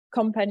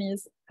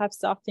companies have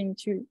starting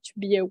to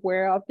be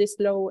aware of this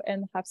law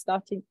and have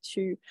started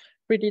to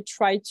really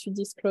try to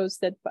disclose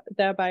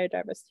their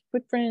biodiversity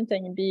footprint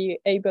and be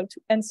able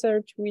to answer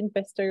to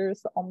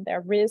investors on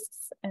their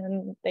risks,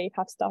 and they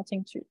have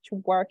starting to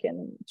work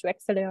and to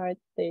accelerate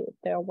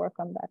their work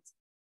on that.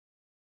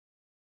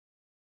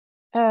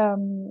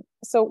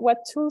 So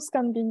what tools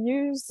can be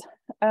used?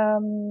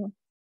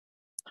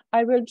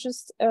 I will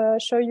just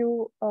show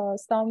you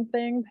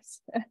something.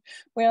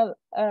 Well,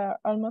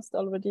 almost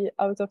already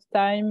out of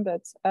time,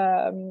 but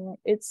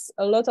it's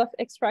a lot of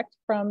extract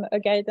from a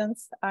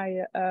guidance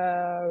I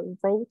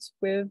wrote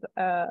with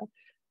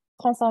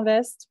France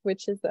Invest,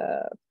 which is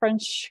a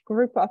French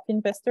group of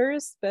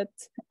investors. But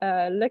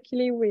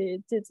luckily,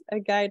 we did a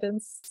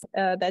guidance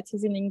that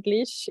is in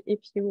English. If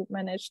you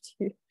manage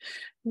to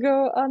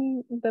go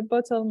on the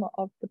bottom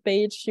of the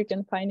page, you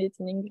can find it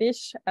in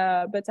English.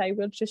 But I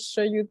will just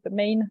show you the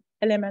main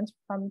element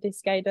from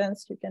this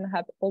guidance. You can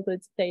have all the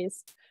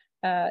details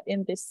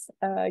in this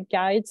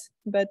guide.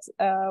 But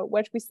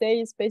what we say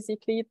is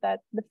basically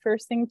that the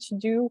first thing to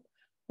do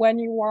when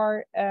you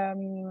are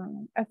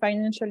a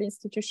financial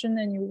institution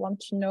and you want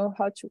to know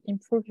how to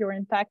improve your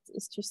impact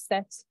is to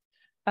set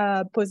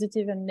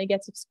positive and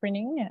negative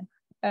screening.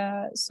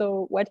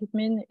 So what it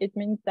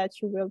means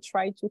that you will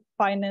try to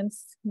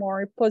finance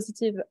more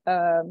positive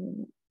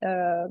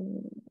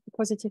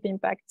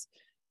impact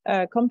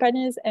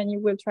companies, and you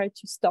will try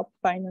to stop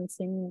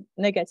financing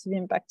negative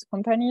impact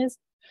companies.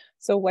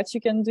 So what you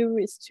can do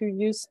is to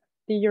use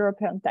the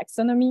European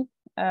taxonomy,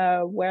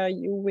 where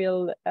you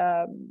will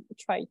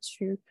try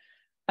to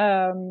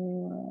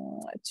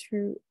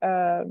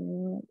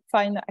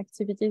find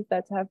activities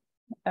that have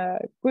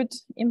good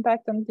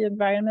impact on the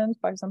environment.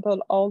 For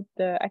example, all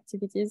the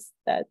activities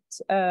that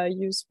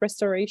use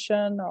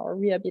restoration or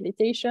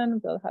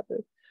rehabilitation will have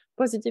a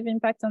positive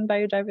impact on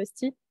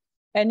biodiversity.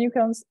 And you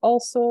can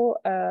also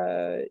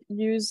try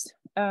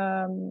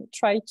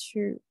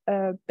to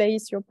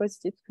base your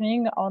positive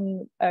screening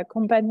on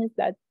companies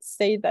that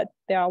say that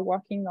they are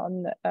working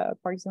on,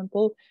 for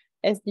example,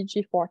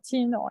 SDG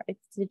 14 or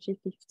SDG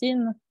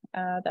 15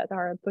 that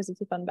are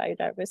positive on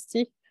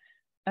biodiversity.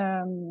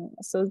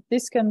 So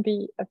this can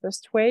be a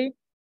first way.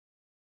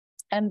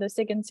 And the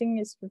second thing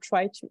is to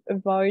try to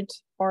avoid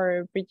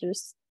or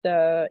reduce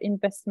the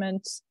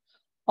investment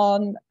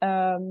on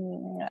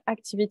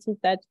activities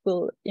that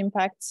will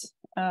impact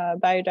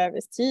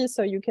biodiversity.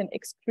 So you can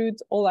exclude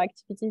all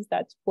activities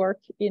that work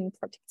in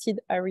protected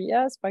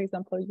areas, for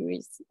example,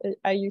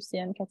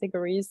 IUCN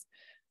categories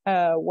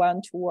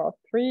 1, 2, or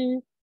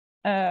 3.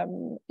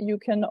 You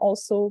can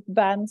also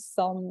ban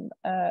some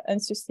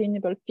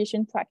unsustainable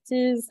fishing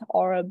practice,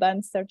 or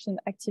ban certain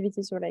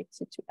activities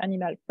related to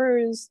animal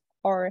furs,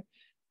 or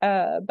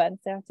ban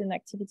certain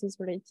activities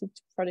related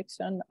to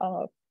production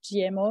of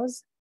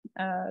GMOs.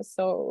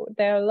 So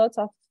there are lots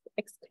of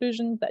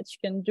exclusions that you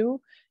can do.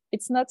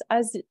 It's not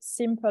as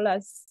simple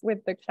as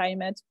with the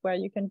climate, where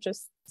you can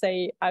just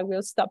say, I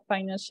will stop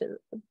financing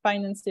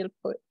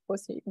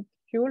fossil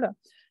fuel,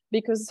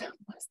 because the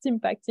most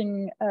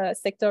impacting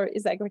sector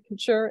is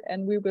agriculture,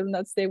 and we will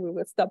not say we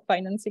will stop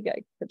financing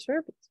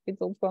agriculture, because we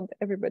don't want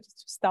everybody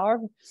to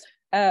starve.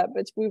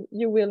 But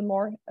you will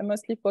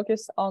mostly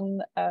focus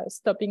on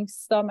stopping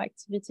some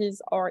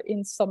activities or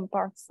in some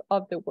parts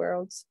of the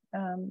world.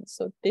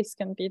 So this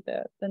can be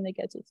the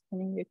negative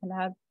screening you can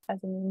have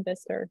as an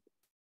investor.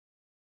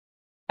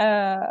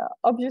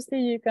 Obviously,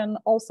 you can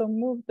also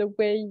move the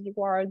way you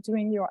are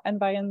doing your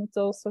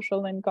environmental,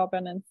 social, and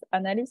governance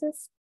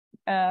analysis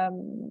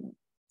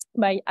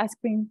by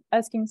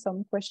asking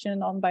some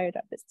question on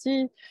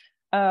biodiversity.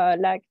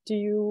 Like, do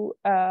you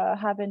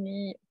have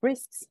any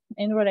risks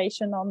in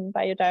relation on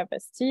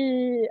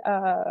biodiversity,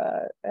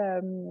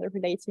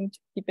 relating to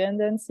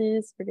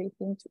dependencies,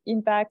 relating to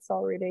impacts,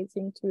 or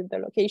relating to the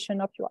location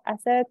of your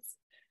assets?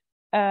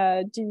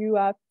 Do you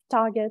have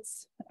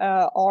targets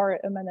or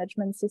a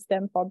management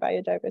system for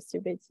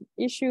biodiversity-related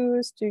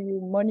issues? Do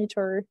you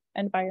monitor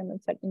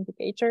environmental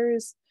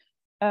indicators?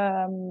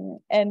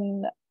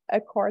 And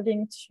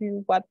according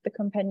to what the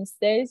company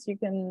says, you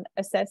can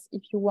assess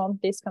if you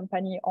want this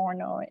company or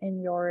not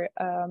in your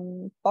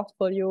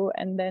portfolio,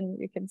 and then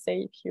you can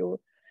say if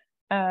you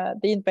the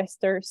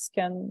investors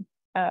can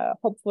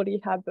hopefully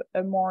have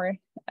a more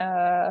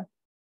a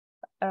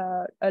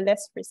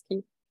less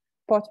risky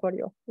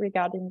portfolio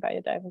regarding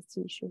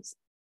biodiversity issues.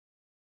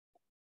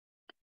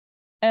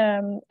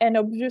 And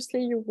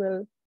obviously you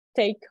will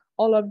take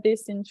all of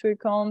this into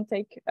account,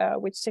 take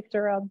which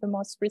sector are the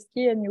most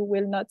risky, and you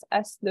will not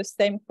ask the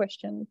same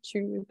question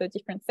to the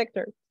different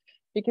sectors,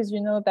 because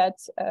you know that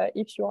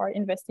if you are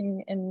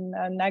investing in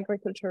an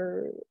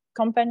agriculture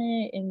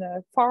company, in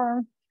a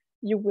farm,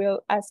 you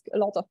will ask a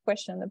lot of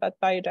questions about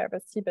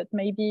biodiversity. But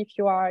maybe if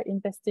you are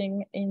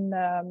investing in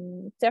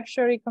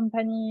tertiary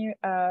company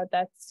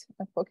that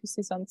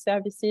focuses on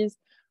services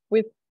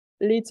with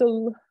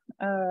little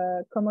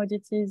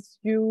commodities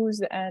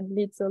use and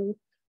little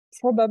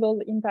probable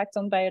impact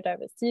on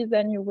biodiversity,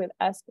 then you will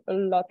ask a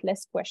lot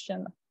less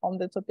question on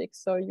the topic.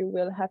 So you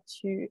will have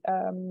to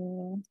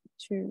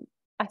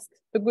ask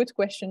the good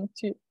question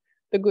to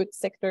the good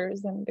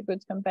sectors and the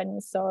good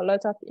companies. So a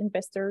lot of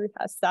investors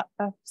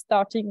are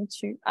starting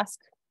to ask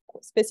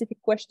specific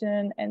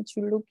questions and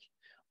to look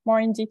more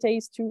in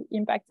details to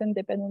impact and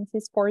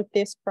dependencies for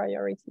these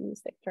priority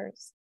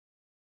sectors.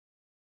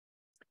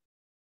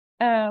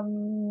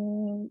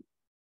 And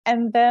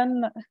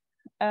then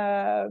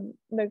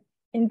the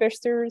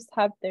investors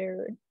have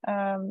their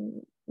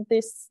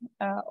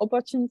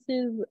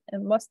opportunities,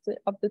 and most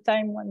of the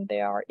time when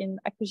they are in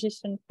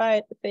acquisition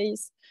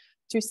phase,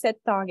 to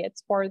set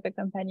targets for the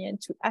company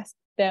and to ask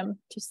them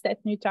to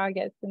set new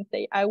targets and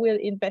say, I will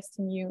invest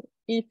in you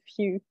if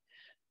you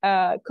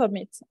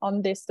commit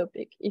on this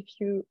topic, if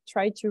you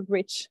try to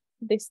reach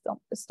this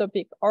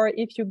topic, or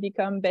if you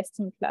become best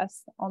in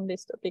class on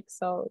this topic.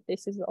 So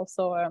this is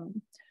also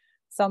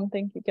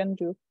something you can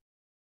do.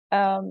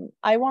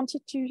 I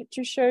wanted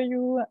to show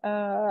you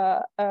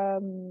a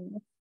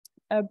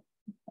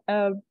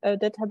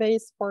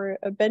database for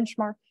a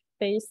benchmark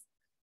base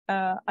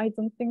I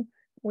don't think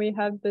we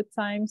have the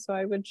time, so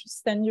I would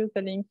just send you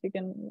the link. You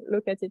can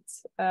look at it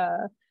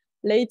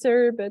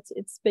later, but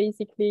it's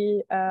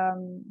basically a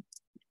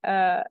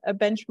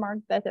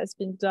benchmark that has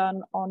been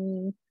done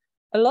on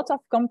a lot of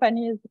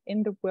companies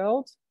in the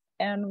world,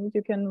 and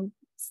you can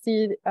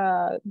see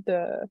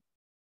the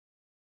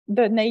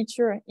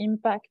nature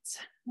impact,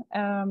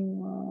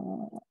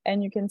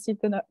 and you can see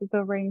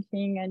the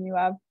ranking, and you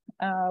have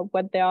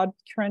what they are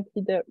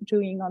currently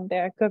doing on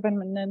their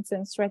governance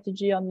and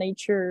strategy on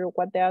nature,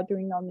 what they are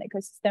doing on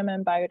ecosystem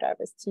and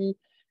biodiversity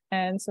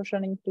and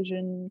social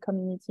inclusion,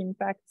 community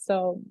impact.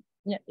 So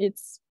yeah,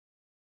 it's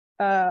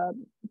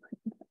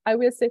I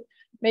will say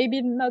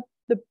maybe not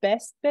the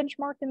best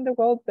benchmark in the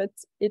world, but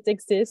it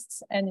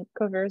exists and it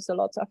covers a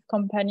lot of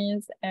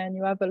companies, and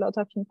you have a lot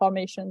of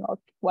information of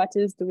what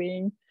is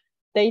doing.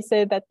 They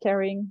say that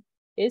Kering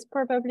is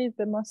probably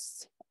the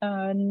most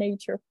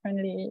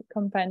nature-friendly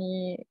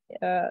company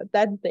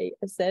that they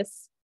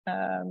assess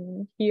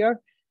here,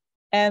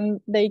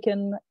 and they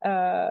can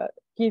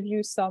give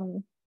you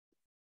some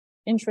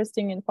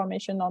interesting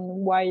information on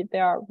why they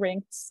are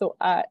ranked so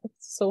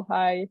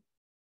high.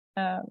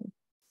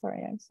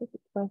 Sorry, I said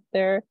it right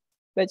there,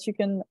 but you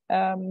can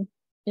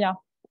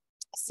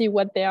see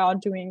what they are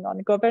doing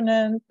on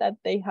governance, that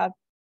they have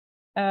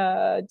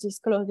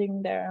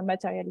disclosing their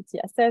materiality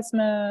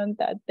assessment,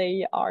 that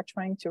they are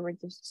trying to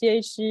reduce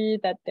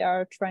GHG, that they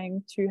are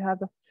trying to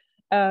have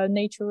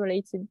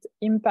nature-related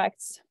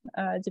impacts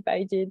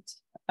divided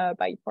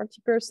by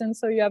 40%.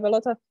 So you have a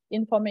lot of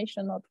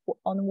information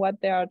on what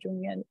they are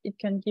doing, and it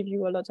can give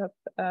you a lot of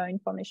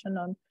information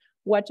on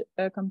what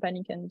a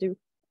company can do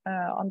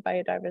on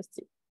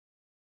biodiversity.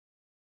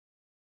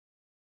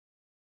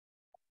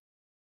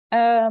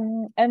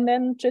 And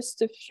then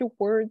just a few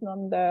words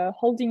on the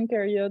holding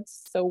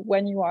periods. So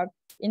when you are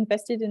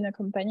invested in a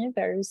company,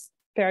 there's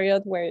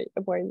period where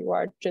you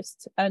are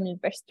just an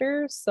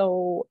investor.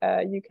 So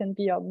you can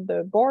be on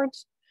the board,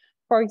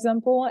 for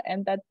example,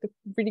 and that's a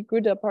really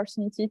good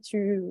opportunity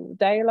to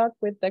dialogue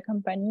with the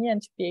company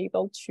and to be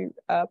able to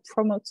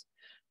promote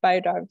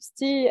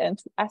biodiversity and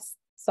to ask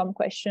some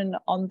question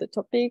on the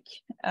topic,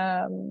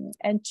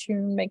 and to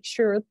make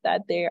sure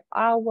that they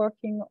are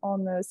working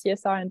on a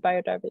CSR and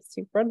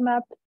biodiversity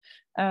roadmap,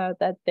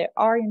 that they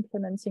are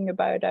implementing a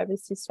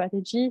biodiversity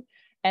strategy.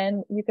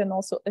 And you can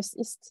also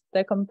assist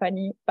the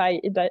company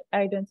by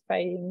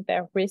identifying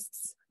their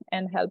risks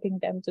and helping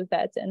them do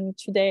that. And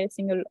today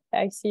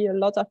I see a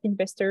lot of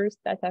investors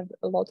that have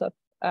a lot of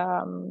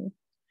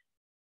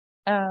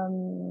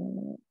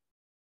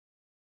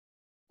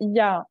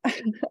yeah,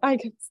 I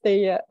could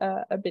stay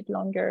a bit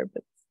longer,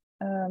 but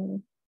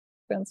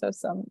answer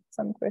some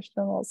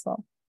question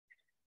also.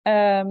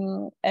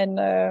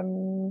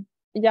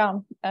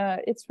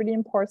 It's really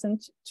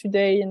important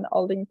today in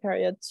holding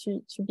period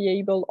to be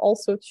able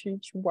also to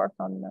work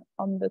on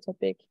the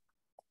topic.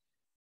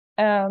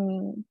 Yeah,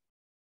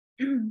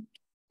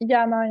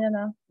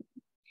 Mariana.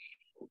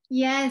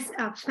 Yes,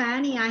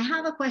 Fanny, I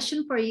have a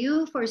question for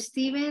you, for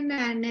Stephen,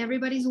 and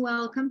everybody's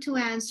welcome to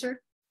answer.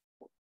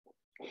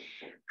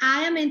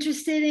 I am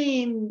interested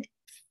in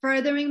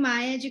furthering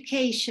my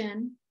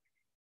education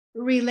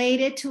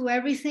related to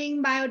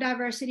everything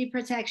biodiversity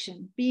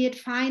protection, be it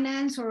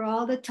finance or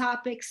all the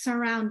topics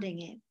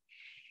surrounding it.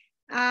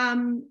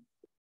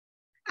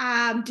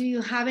 Do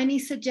you have any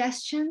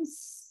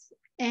suggestions,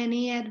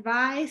 any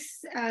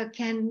advice?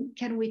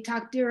 Can we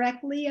talk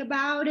directly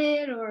about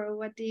it, or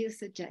what do you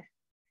suggest?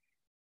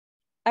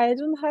 I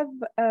don't have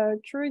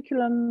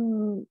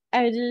curriculum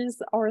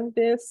ideas or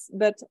this,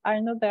 but I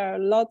know there are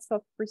lots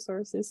of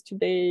resources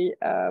today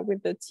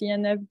with the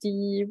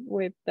TNFD,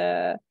 with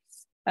the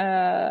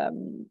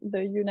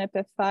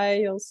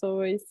UNEP-FI also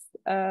is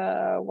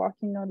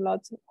working a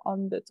lot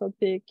on the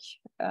topic.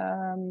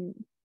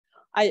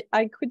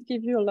 I could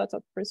give you a lot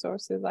of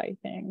resources, I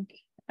think,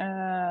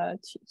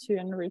 to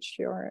enrich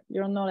your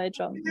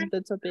knowledge on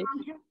the topic.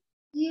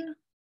 Yeah.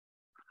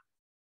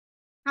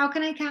 How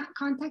can I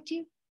contact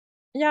you?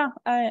 Yeah,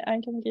 I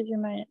can give you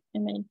my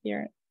email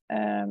here.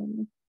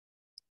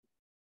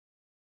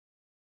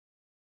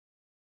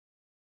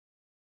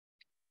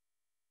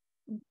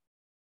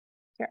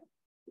 Here.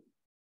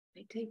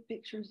 I take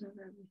pictures of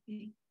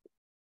everything.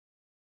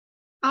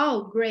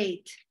 Oh,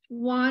 great.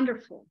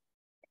 Wonderful.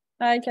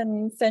 I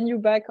can send you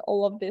back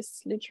all of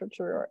this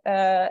literature.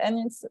 And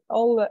it's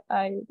all,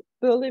 I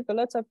believe a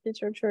lot of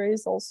literature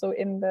is also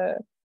in the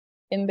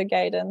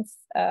guidance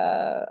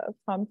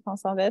from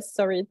France Invest.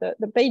 Sorry,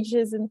 the page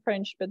is in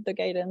French, but the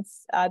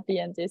guidance at the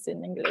end is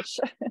in English.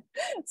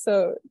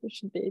 So you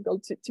should be able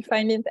to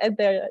find it. And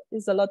there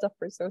is a lot of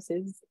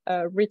resources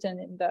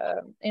written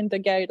in the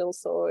guide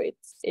also.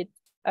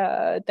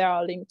 There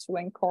are links to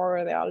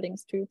Encore, there are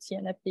links to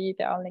TNFD,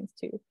 there are links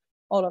to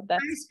all of that.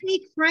 I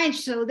speak French,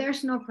 so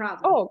there's no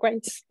problem. Oh,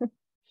 great.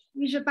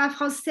 Oui, je parle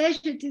français,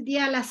 je étudie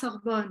à la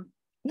Sorbonne.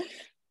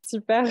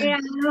 Super. Et à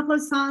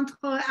l'Eurocentre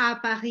à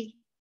Paris.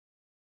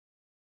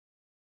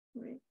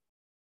 Oui.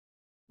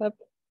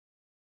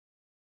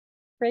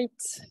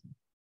 Great.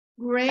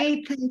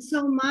 Great, thanks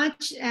so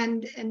much.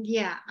 And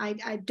yeah,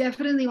 I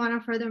definitely want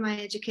to further my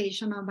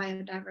education on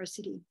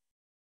biodiversity.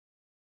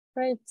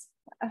 Great.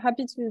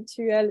 Happy to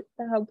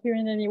help you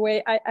in any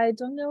way. I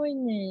don't know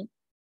any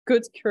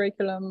good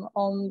curriculum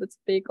on the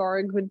topic or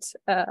a good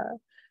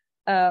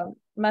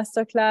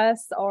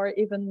masterclass or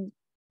even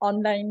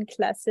online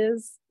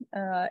classes.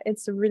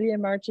 It's a really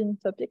emerging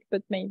topic,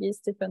 but maybe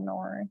Stephen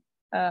or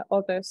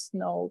others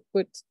know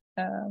good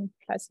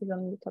classes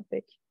on the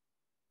topic.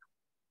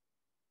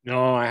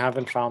 No, I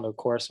haven't found a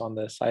course on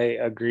this. I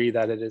agree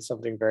that it is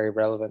something very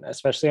relevant,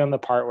 especially on the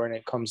part when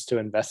it comes to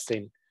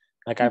investing.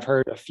 Like I've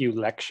heard a few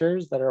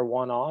lectures that are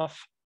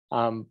one-off,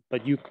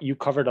 but you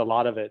covered a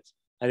lot of it.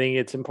 I think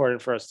it's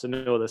important for us to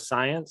know the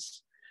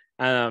science,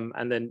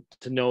 and then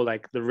to know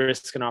like the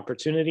risks and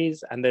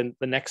opportunities. And then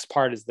the next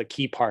part is the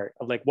key part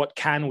of like, what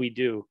can we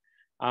do?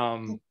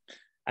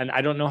 And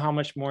I don't know how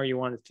much more you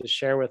wanted to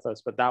share with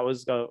us, but that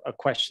was a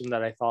question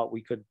that I thought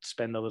we could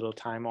spend a little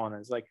time on.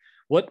 Is like,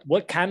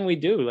 what can we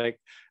do? Like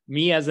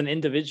me as an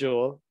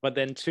individual, but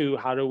then too,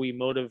 how do we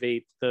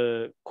motivate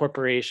the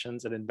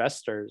corporations and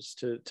investors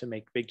to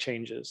make big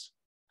changes?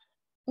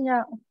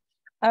 Yeah,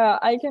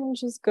 I can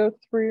just go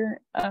through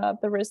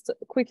the rest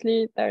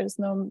quickly. There's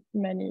no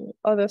many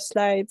other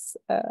slides,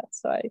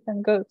 so I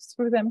can go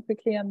through them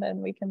quickly and then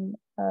we can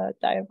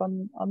dive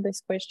on this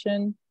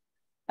question.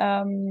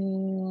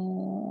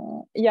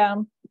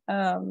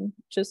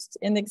 Just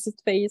in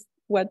exit phase,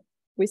 what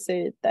we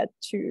say that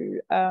to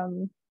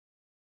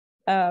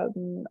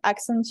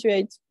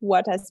accentuate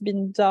what has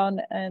been done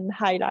and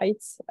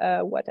highlight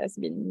what has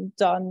been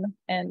done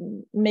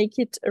and make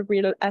it a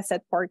real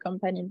asset for a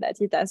company,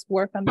 that it has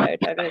worked on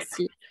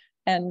biodiversity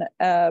and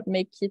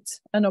make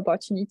it an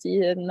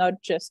opportunity and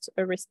not just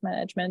a risk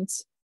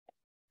management.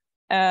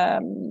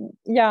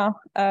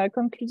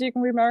 Concluding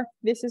remark,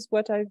 this is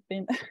what I've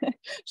been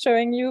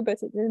showing you, but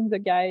it's in the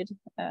guide.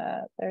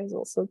 There's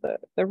also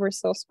the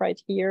resource right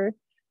here.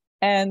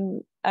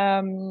 And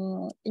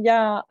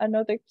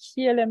another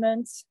key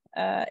element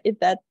is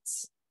that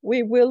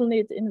we will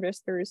need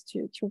investors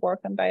to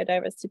work on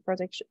biodiversity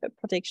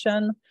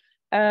protection.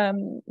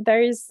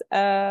 There is,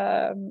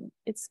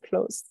 it's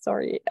closed,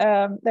 sorry.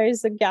 There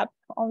is a gap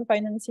on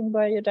financing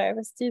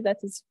biodiversity that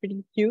is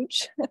really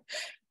huge.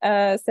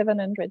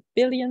 $700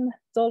 billion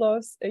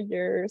a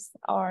year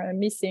are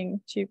missing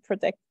to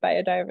protect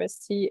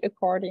biodiversity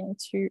according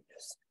to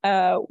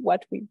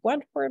what we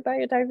want for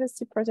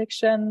biodiversity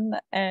protection,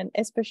 and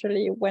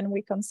especially when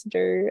we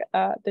consider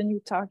the new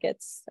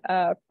targets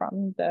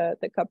from the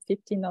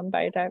COP15 on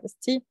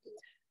biodiversity.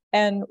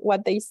 And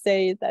what they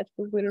say that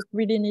we will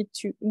really need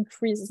to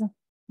increase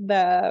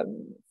the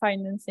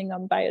financing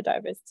on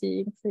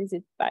biodiversity, increase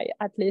it by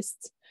at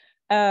least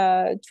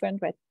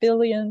 200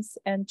 billion,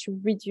 and to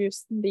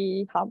reduce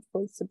the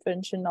harmful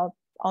subvention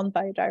on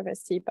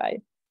biodiversity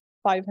by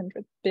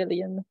 500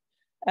 billion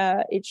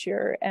each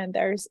year. And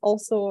there's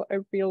also a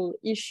real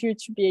issue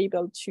to be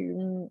able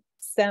to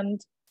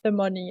send the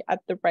money at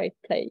the right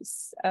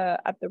place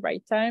at the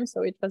right time.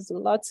 So it was a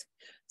lot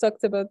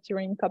talked about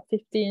during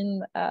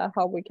COP15,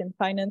 how we can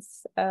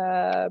finance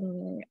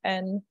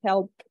and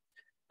help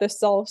the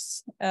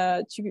south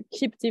to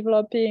keep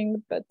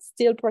developing, but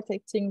still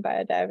protecting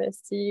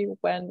biodiversity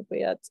when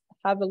we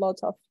have a lot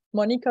of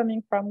money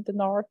coming from the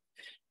north,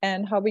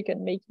 and how we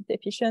can make it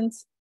efficient.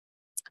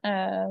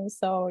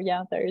 So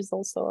yeah, there is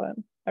also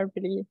a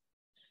really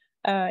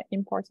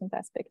important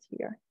aspect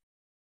here.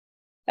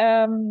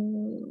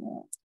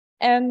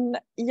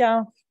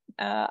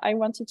 I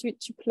wanted to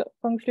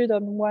conclude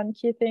on one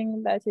key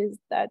thing, that is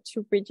that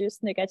to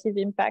reduce negative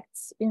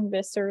impacts,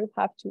 investors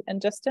have to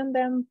understand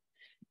them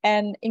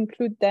and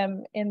include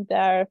them in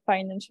their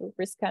financial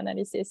risk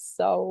analysis.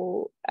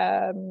 So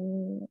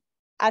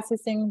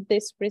assessing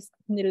this risk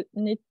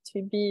need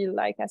to be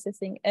like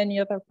assessing any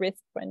other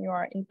risk when you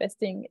are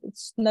investing.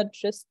 It's not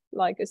just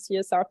like a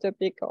CSR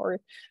topic or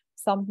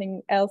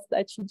something else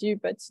that you do,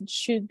 but it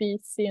should be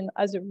seen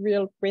as a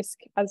real risk,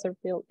 as a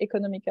real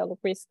economical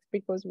risk,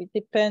 because we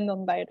depend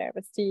on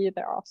biodiversity.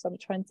 There are some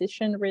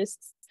transition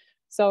risks.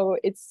 So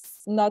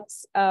it's not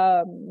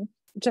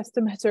just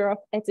a matter of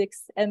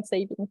ethics and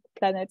saving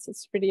planets.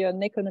 It's really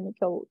an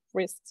economical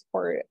risk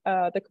for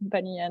the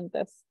company and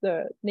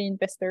the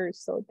investors.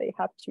 So they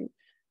have to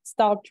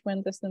start to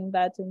understand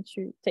that and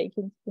to take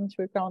it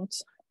into account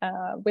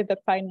with a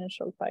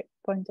financial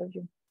point of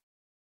view.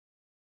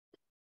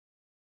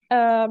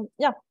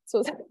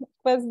 So that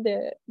was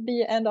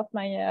the end of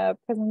my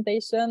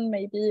presentation.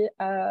 Maybe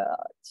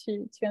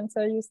to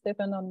answer you,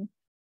 Stephen, on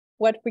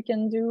what we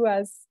can do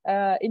as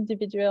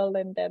individual,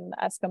 and then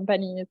as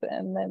companies,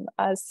 and then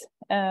as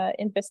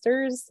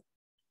investors.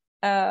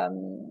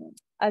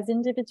 As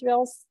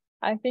individuals,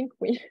 I think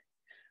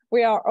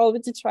we are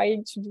already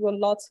trying to do a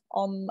lot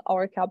on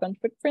our carbon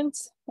footprint.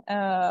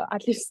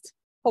 At least,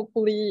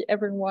 hopefully,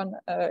 everyone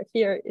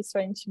here is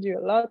trying to do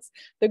a lot.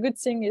 The good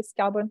thing is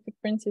carbon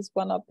footprint is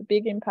one of the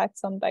big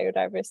impacts on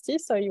biodiversity.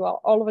 So you are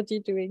already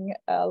doing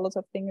a lot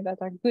of things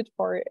that are good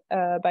for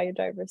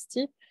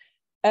biodiversity.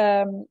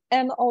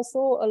 And also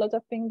a lot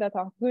of things that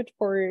are good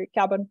for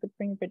carbon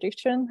footprint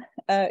reduction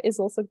is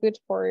also good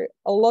for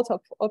a lot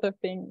of other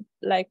things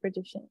like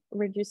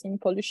reducing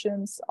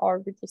pollutions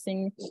or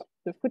reducing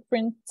the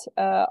footprint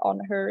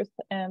on Earth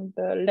and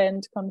the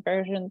land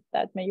conversion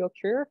that may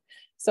occur.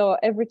 So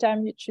every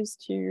time you choose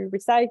to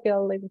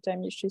recycle, every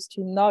time you choose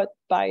to not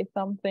buy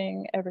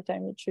something, every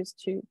time you choose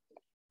to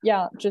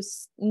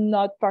just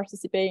not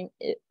participate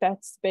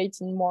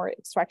in more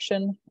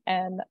extraction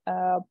and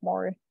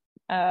more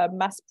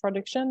mass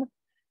production,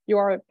 you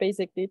are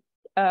basically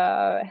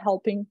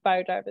helping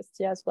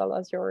biodiversity as well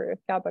as your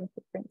carbon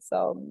footprint.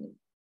 So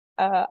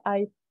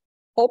I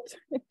hope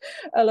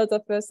a lot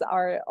of us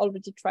are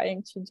already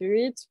trying to do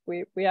it.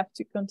 We have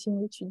to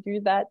continue to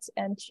do that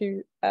and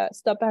to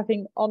stop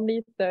having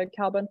only the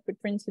carbon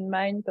footprint in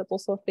mind, but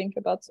also think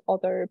about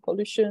other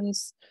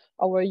pollutions,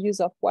 our use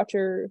of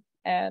water,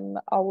 and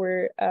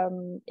our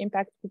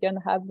impact we can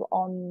have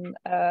on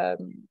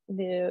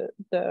the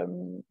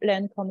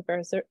land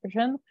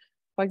conversion.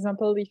 For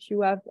example, if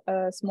you have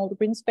a small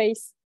green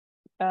space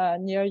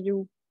near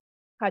you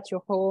at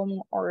your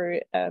home or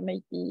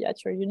maybe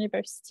at your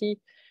university,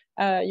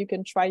 you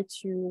can try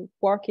to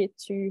work it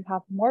to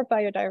have more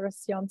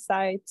biodiversity on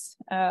site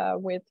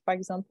with, for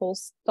example,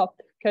 stop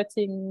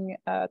cutting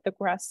the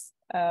grass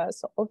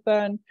so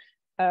often,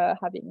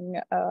 having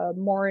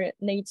more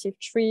native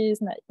trees,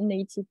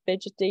 native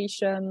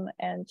vegetation,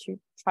 and to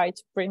try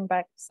to bring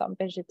back some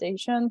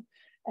vegetation.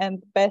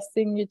 And the best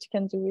thing you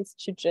can do is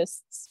to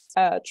just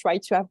try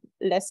to have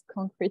less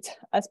concrete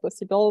as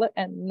possible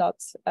and not,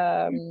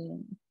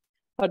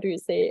 how do you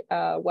say,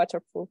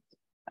 waterproof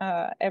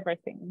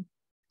everything.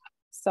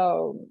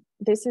 So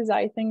this is,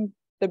 I think,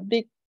 the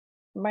big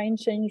main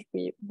change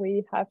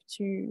we have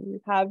to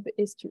have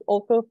is to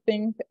also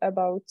think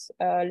about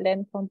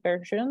land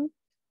conversion,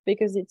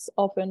 because it's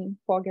often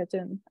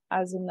forgotten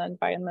as an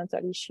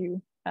environmental issue.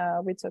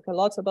 We talk a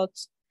lot about,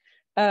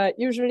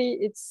 usually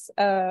it's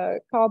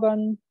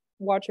carbon,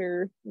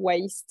 water,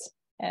 waste,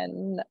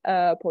 and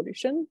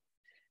pollution.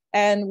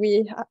 And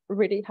we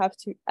really have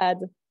to add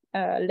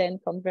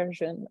land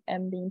conversion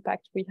and the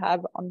impact we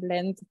have on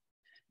land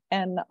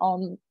and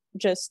on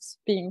just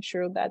being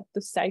sure that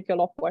the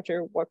cycle of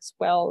water works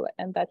well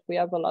and that we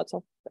have a lot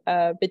of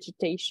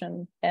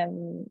vegetation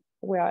and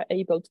we are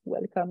able to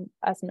welcome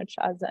as much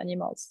as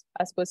animals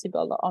as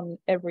possible on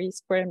every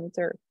square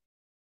meter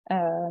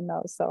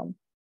now. So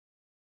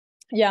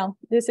yeah,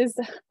 this is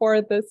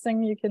for the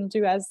thing you can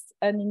do as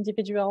an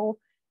individual.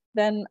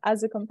 Then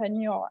as a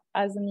company or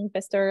as an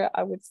investor,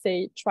 I would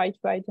say try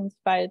to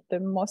identify the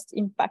most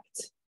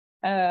impact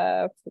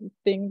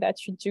thing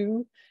that you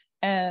do.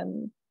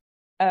 And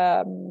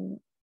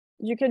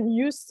you can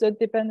use the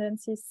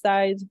dependency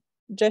side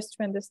just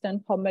to understand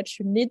how much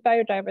you need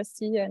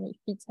biodiversity and if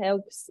it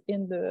helps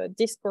in the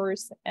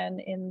discourse and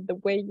in the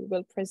way you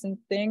will present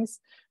things.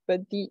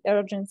 But the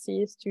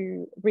urgency is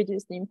to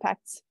reduce the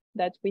impact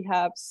that we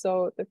have.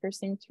 So the first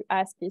thing to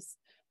ask is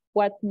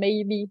what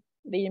may be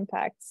the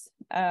impacts.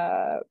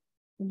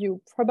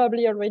 You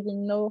probably already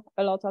know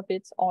a lot of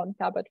it on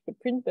carbon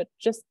footprint, but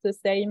just the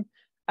same,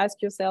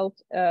 ask yourself,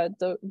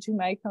 is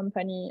my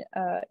company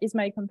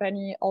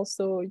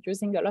also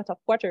using a lot of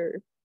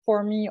water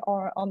for me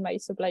or on my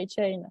supply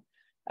chain?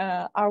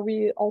 Are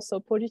we also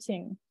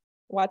polluting?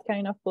 What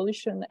kind of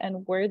pollution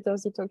and where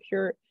does it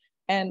occur?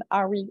 And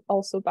are we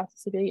also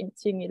participating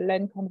in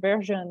land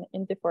conversion,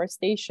 in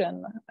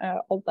deforestation,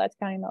 all that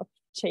kind of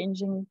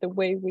changing the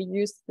way we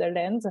use the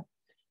land?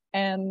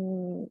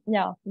 And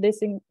yeah,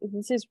 this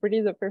is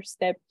really the first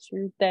step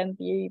to then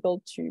be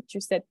able to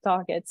set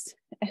targets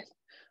and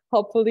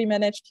hopefully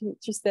manage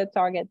to set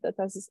targets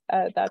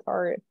that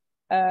are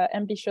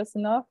ambitious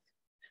enough.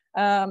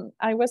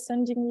 I was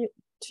sending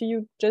to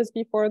you just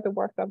before the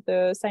work of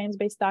the Science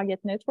Based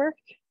Target Network.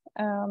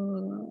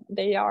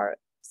 They are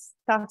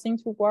starting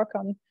to work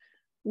on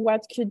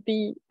what could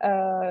be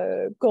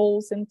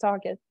goals and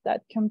targets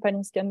that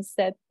companies can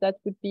set that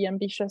would be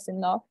ambitious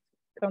enough,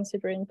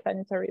 considering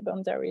planetary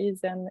boundaries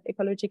and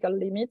ecological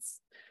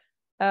limits.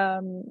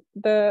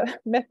 The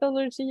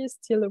methodology is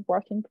still a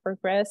work in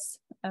progress.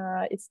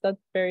 It's not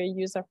very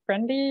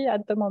user-friendly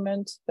at the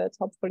moment, but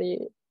hopefully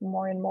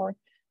more and more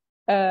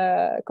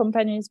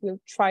companies will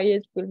try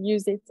it, will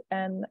use it,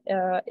 and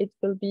it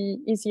will be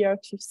easier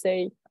to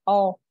say,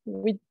 oh,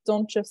 we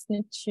don't just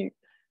need to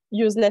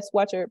use less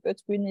water,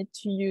 but we need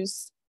to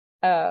use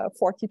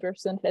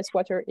 40% less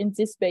water in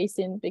this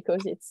basin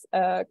because it's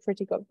a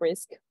critical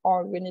risk,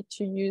 or we need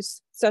to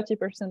use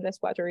 30% less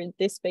water in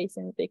this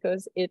basin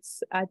because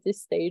it's at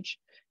this stage,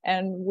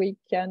 and we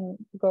can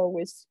go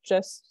with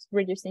just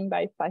reducing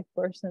by 5%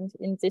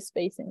 in this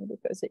basin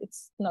because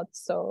it's not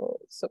so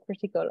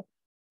critical.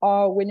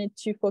 Or we need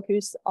to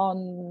focus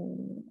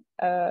on,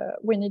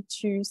 we need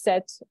to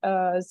set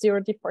a zero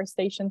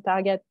deforestation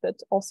target,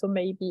 but also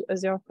maybe a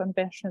zero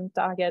conversion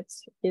target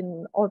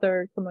in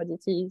other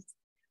commodities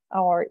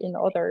or in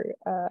other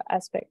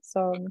aspects.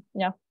 So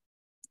yeah,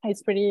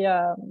 it's pretty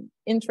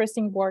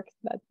interesting work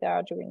that they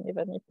are doing,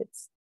 even if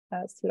it's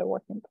still a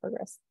work in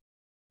progress.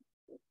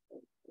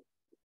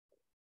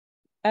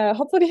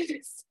 hopefully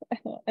this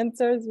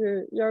answers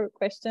your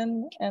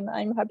question, and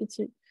I'm happy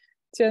to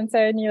answer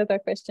any other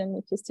question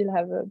if you still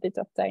have a bit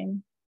of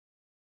time.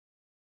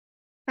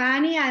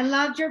 Fanny, I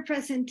loved your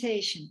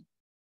presentation.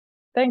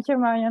 Thank you,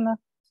 Mariana.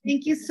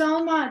 Thank you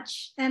so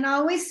much. And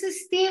always to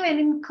Stephen,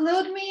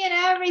 include me in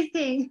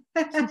everything.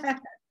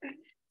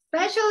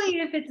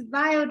 Especially if it's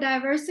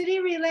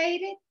biodiversity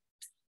related.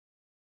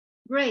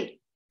 Great.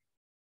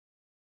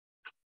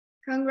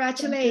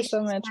 Congratulations. Thank you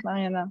so much,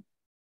 Mariana.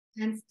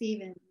 And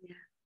Stephen, yeah.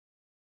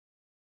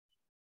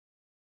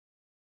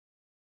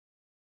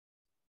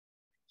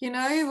 You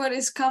know, what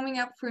is coming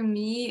up for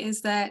me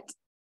is that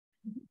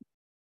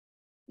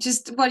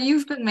just what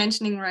you've been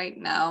mentioning right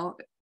now,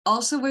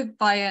 also with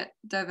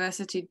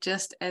biodiversity,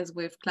 just as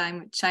with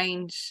climate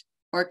change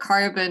or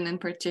carbon in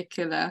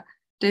particular,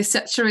 there's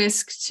such a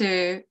risk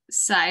to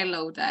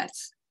silo that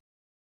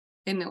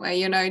in a way,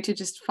 you know, to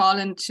just fall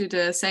into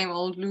the same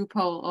old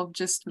loophole of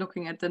just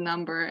looking at the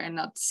number and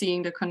not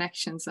seeing the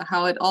connections, and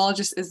how it all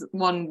just is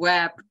one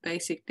web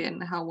basically,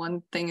 and how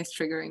one thing is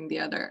triggering the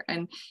other,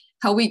 and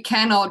how we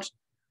cannot,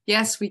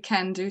 yes, we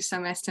can do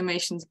some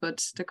estimations,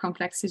 but the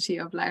complexity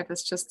of life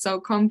is just so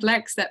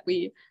complex that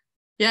we,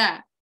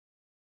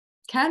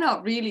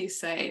 cannot really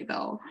say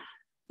though.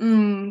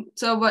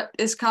 So what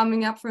is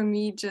coming up for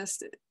me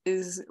just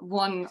is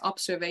one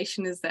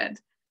observation, is that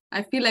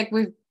I feel like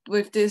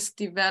with this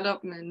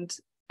development,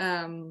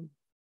 we're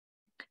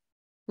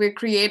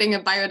creating a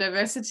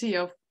biodiversity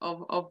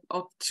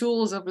of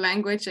tools, of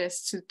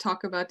languages to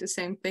talk about the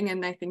same thing,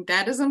 and I think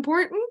that is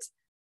important.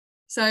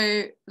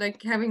 So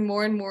like having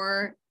more and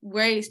more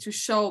ways to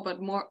show,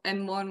 but more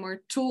and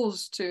more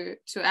tools to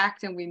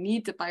act, and we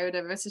need the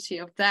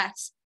biodiversity of that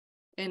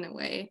in a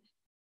way.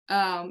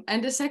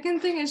 And the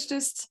second thing is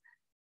just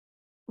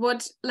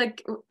what,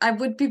 like, I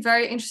would be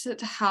very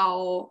interested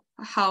how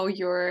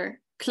your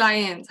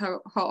clients, how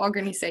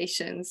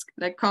organizations,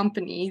 like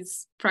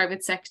companies,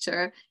 private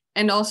sector,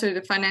 and also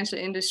the financial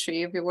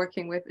industry, if you're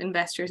working with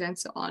investors and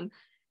so on,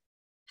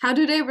 how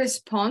do they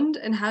respond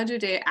and how do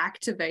they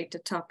activate the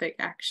topic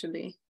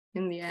actually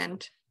in the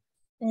end?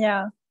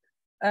 Yeah,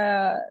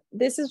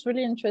 this is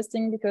really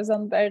interesting, because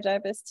on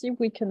biodiversity,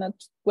 we cannot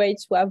wait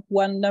to have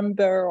one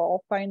number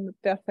or find the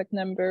perfect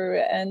number,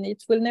 and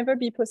it will never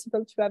be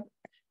possible to have.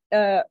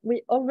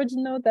 We already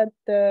know that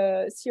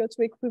the CO2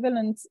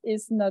 equivalent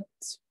is not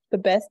the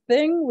best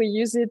thing. We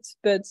use it,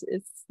 but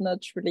it's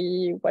not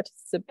really what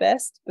is the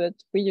best, but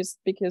we use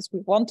it because we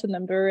want a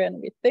number and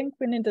we think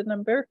we need a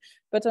number.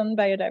 But on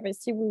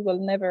biodiversity, we will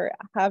never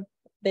have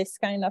this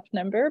kind of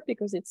number,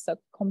 because it's so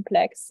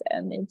complex,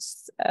 and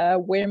it's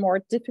way more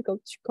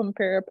difficult to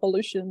compare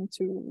pollution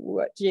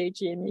to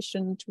GHG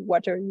emission, to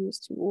water use,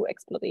 to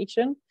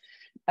exploitation.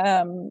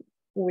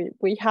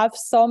 We have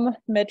some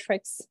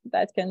metrics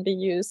that can be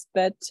used,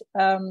 but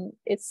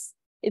it's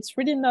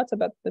really not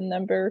about the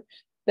number.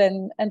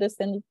 Then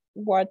understand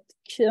what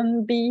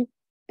can be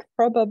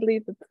probably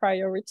the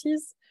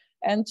priorities,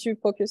 and to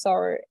focus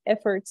our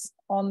efforts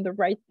on the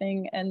right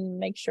thing, and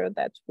make sure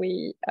that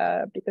we,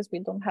 because we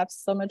don't have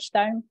so much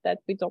time, that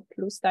we don't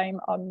lose time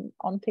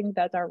on things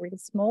that are really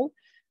small.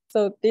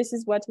 So this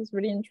is what is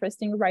really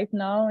interesting right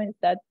now, is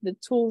that the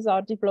tools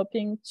are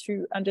developing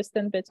to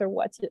understand better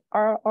what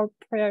are our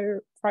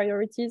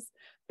priorities,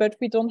 but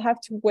we don't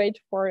have to wait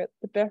for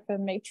the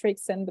perfect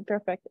matrix and the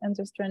perfect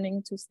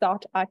understanding to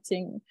start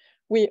acting.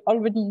 We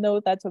already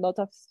know that a lot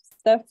of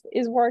stuff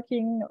is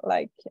working,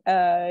 like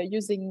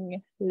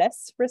using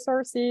less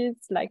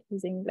resources, like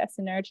using less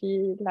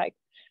energy, like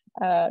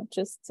I'm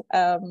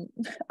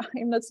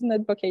not an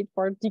advocate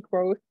for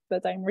degrowth,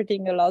 but I'm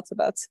reading a lot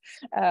about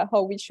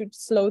how we should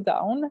slow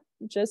down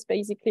just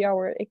basically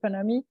our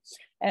economy,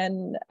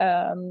 and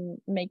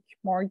make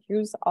more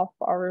use of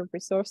our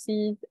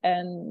resources,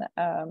 and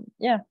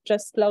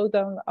just slow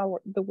down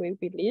the way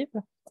we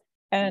live.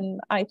 And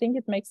I think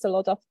it makes a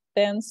lot of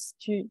sense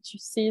to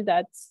see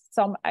that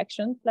some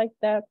actions like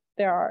that,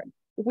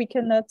 we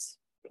cannot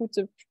put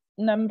a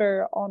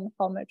number on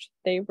how much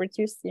they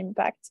reduce the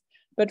impact,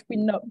 but we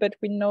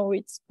know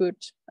it's good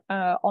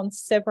on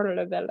several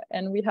levels,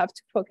 and we have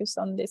to focus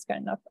on this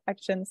kind of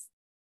actions.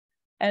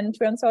 And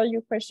to answer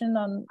your question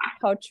on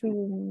how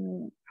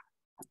to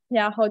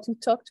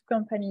talk to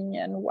company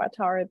and what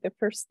are the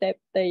first steps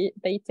they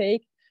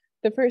take,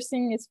 the first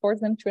thing is for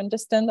them to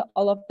understand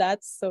all of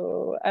that.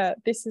 So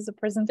this is a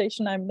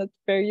presentation I'm not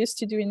very used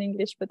to doing in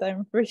English, but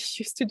I'm very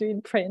used to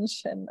doing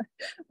French, and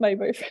my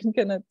boyfriend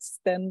cannot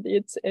stand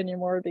it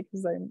anymore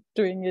because I'm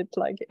doing it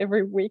like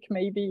every week.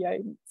 Maybe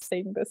I'm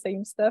saying the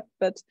same stuff,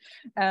 but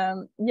a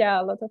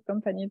lot of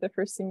companies, the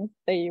first thing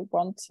they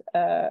want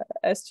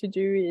us to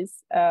do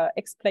is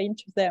explain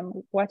to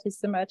them what is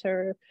the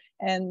matter,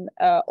 and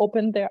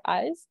open their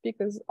eyes,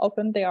 because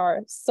often they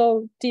are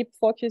so deep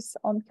focused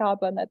on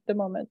carbon at the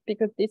moment,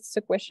 because it's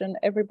a question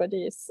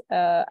everybody is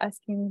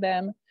asking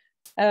them,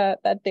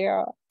 that they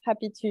are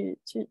happy to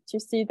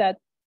see that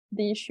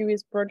the issue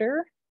is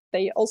broader,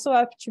 they also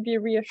have to be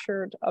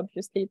reassured,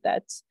 obviously,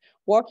 that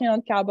working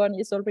on carbon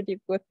is already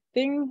a good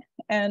thing.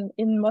 And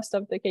in most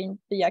of the game,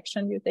 the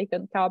action you take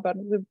on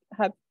carbon will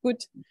have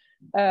good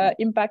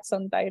impacts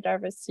on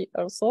biodiversity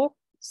also.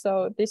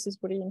 So this is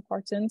really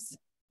important.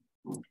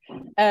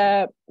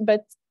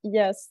 But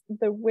yes,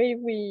 the way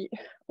we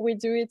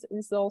do it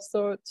is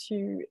also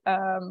to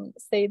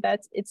say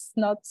that it's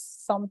not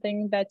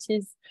something that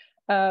is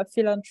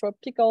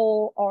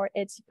philanthropical or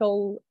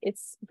ethical.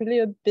 It's really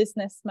a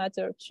business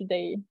matter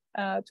today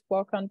to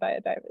work on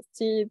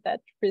biodiversity.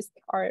 That risks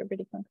are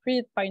really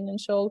concrete,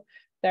 financial.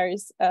 There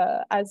is,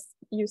 as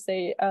you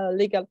say,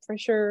 legal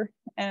pressure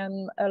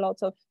and a lot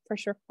of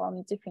pressure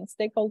from different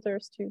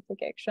stakeholders to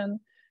take action.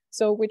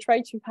 So we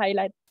try to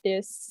highlight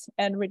this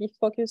and really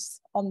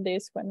focus on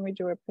this when we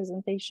do a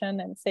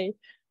presentation and say,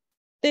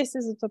 this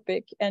is a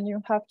topic and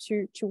you have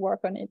to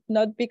work on it,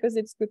 not because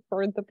it's good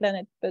for the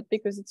planet, but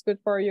because it's good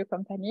for your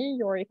company,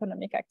 your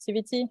economic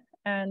activity.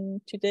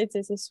 And today,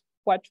 this is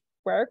what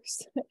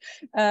works.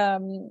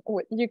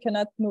 You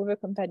cannot move a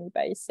company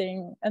by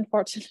saying,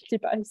 unfortunately,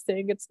 by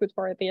saying it's good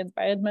for the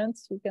environment.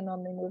 You can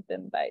only move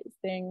them by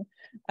saying,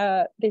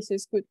 this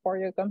is good for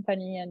your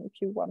company. And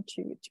if you want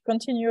to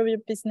continue your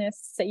business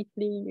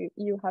safely,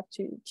 you have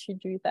to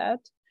do that.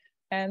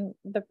 And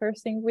the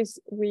first thing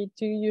we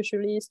do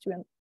usually is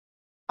to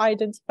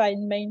identify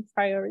main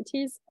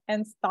priorities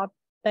and start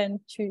then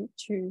to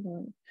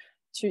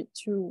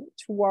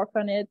work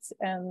on it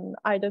and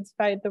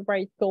identify the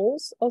right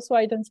goals. Also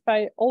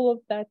identify all of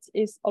that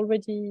is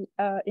already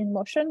in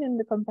motion in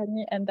the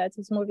company and that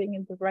is moving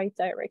in the right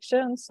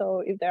direction.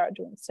 So if they are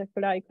doing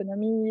circular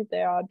economy,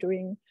 they are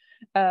doing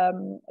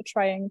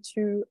trying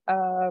to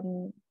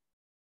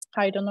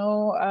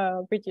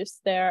reduce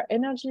their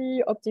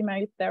energy,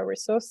 optimize their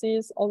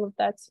resources, all of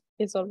that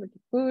is already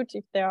good.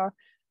 If they are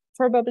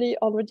probably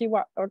already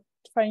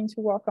trying to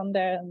work on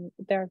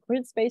their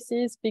green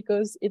spaces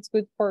because it's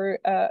good for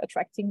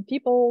attracting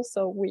people.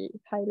 So we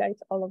highlight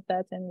all of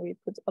that and we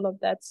put all of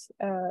that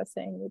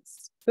saying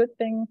it's a good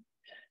thing.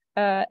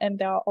 And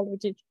they are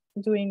already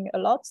doing a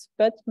lot,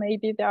 but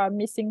maybe they are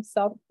missing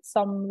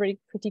some really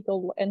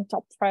critical and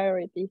top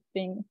priority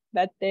thing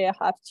that they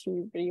have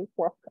to really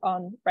work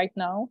on right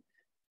now.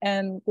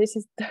 And this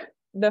is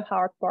the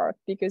hard part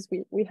because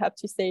we have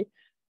to say,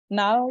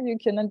 now you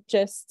cannot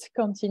just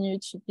continue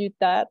to do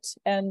that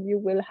and you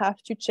will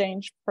have to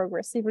change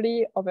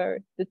progressively over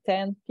the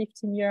 10,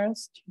 15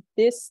 years to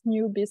this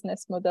new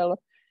business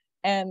model.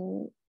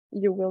 And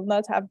you will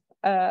not have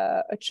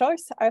a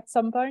choice at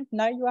some point.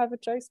 Now you have a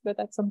choice, but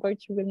at some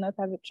point you will not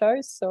have a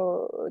choice.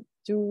 So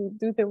do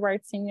the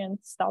right thing and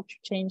start to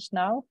change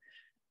now.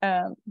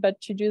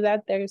 But to do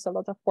that, there is a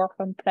lot of work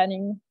on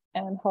planning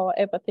and how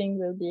everything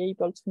will be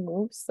able to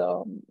move.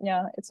 So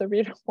yeah, it's a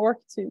real work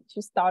to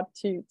start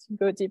to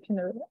go deep in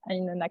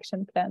an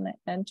action plan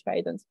and to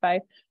identify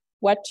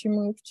what to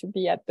move to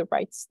be at the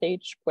right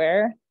stage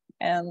where.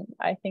 And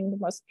I think the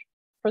most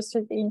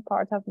frustrating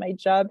part of my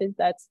job is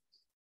that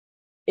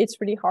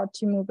it's really hard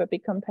to move a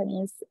big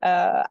companies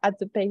at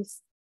the pace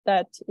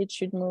that it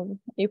should move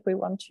if we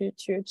want to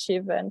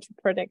achieve and to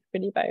protect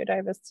really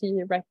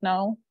biodiversity right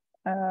now.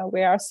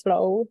 We are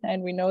slow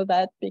and we know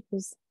that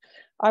because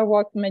I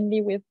work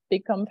mainly with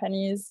big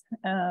companies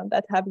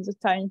that have the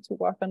time to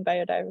work on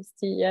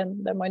biodiversity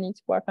and the money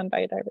to work on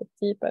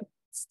biodiversity, but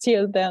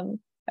still then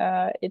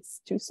it's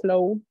too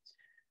slow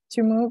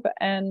to move.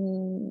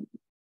 And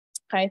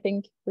I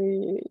think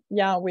we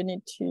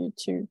need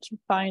to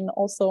find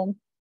also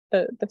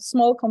the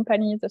small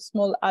company, the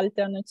small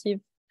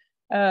alternative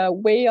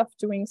way of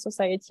doing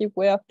society,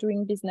 way of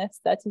doing business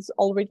that is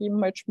already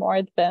much more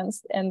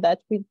advanced and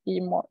that will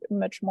be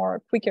much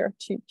more quicker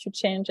to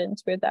change and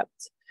to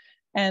adapt.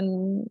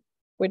 And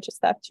we just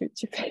have to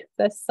face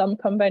that some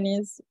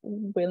companies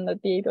will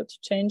not be able to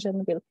change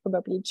and will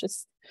probably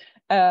just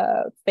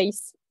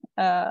face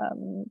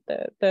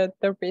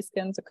the risk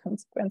and the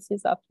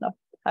consequences of not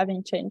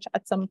having change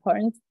at some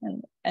point.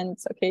 And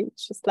it's okay,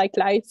 it's just like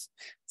life.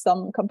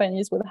 Some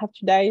companies will have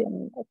to die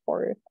and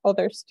for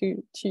others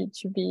to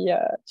be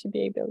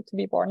able to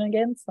be born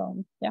again.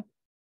 So yeah.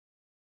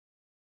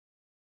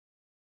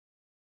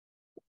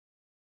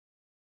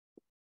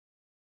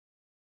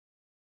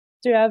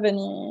 Do you have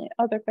any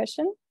other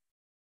question?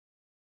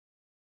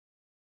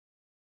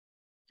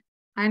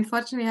 I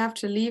unfortunately have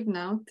to leave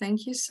now.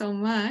 Thank you so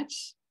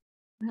much.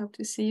 I hope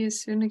to see you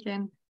soon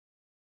again.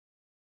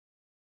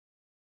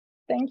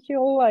 Thank you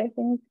all. I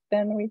think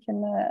then we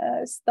can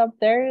stop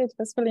there. It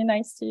was really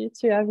nice to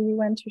have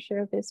you and to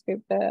share this with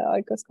the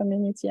oikos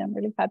community. I'm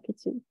really happy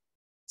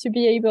to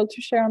be able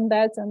to share on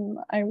that. And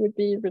I would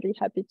be really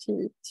happy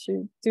to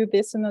do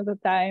this another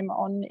time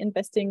on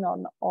investing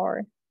on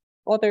our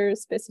other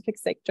specific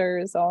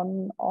sectors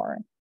on or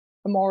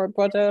a more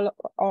broader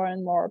or a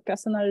more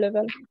personal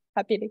level.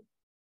 Happily.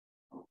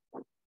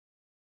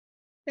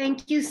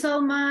 Thank you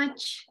so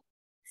much,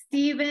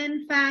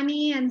 Stephen,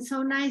 Fanny, and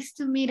so nice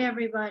to meet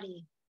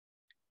everybody.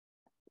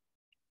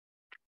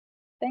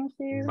 Thank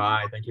you.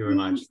 Bye. Thank you very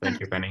much. Thank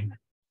you, Penny.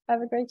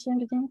 Have a great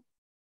evening.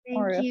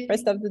 or you.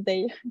 rest of the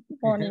day,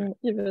 morning,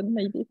 even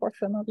maybe for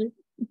some of you.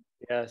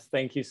 Yes,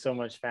 thank you so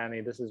much,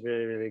 Fanny. This is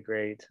really, really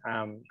great.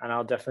 And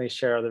I'll definitely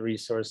share other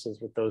resources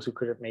with those who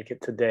couldn't make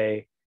it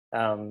today.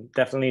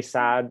 Definitely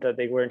sad that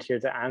they weren't here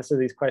to answer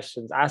these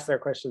questions, ask their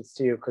questions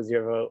to you, because you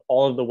have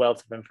all of the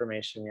wealth of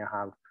information you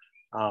have.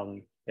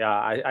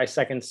 Yeah, I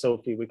second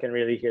Sophie. We can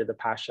really hear the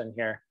passion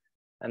here.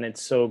 And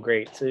it's so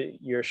great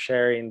you're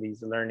sharing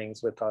these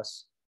learnings with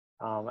us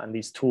and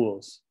these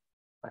tools.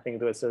 I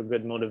think that's a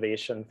good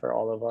motivation for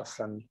all of us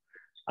and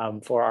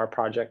for our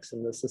projects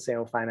in the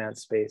sustainable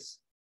finance space.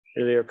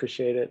 Really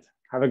appreciate it.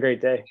 Have a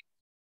great day.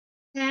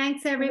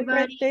 Thanks, Have a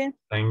everybody. great day.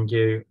 Thank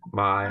you.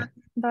 Bye.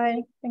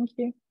 Bye. Thank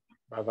you.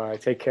 Bye-bye.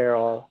 Take care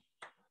all.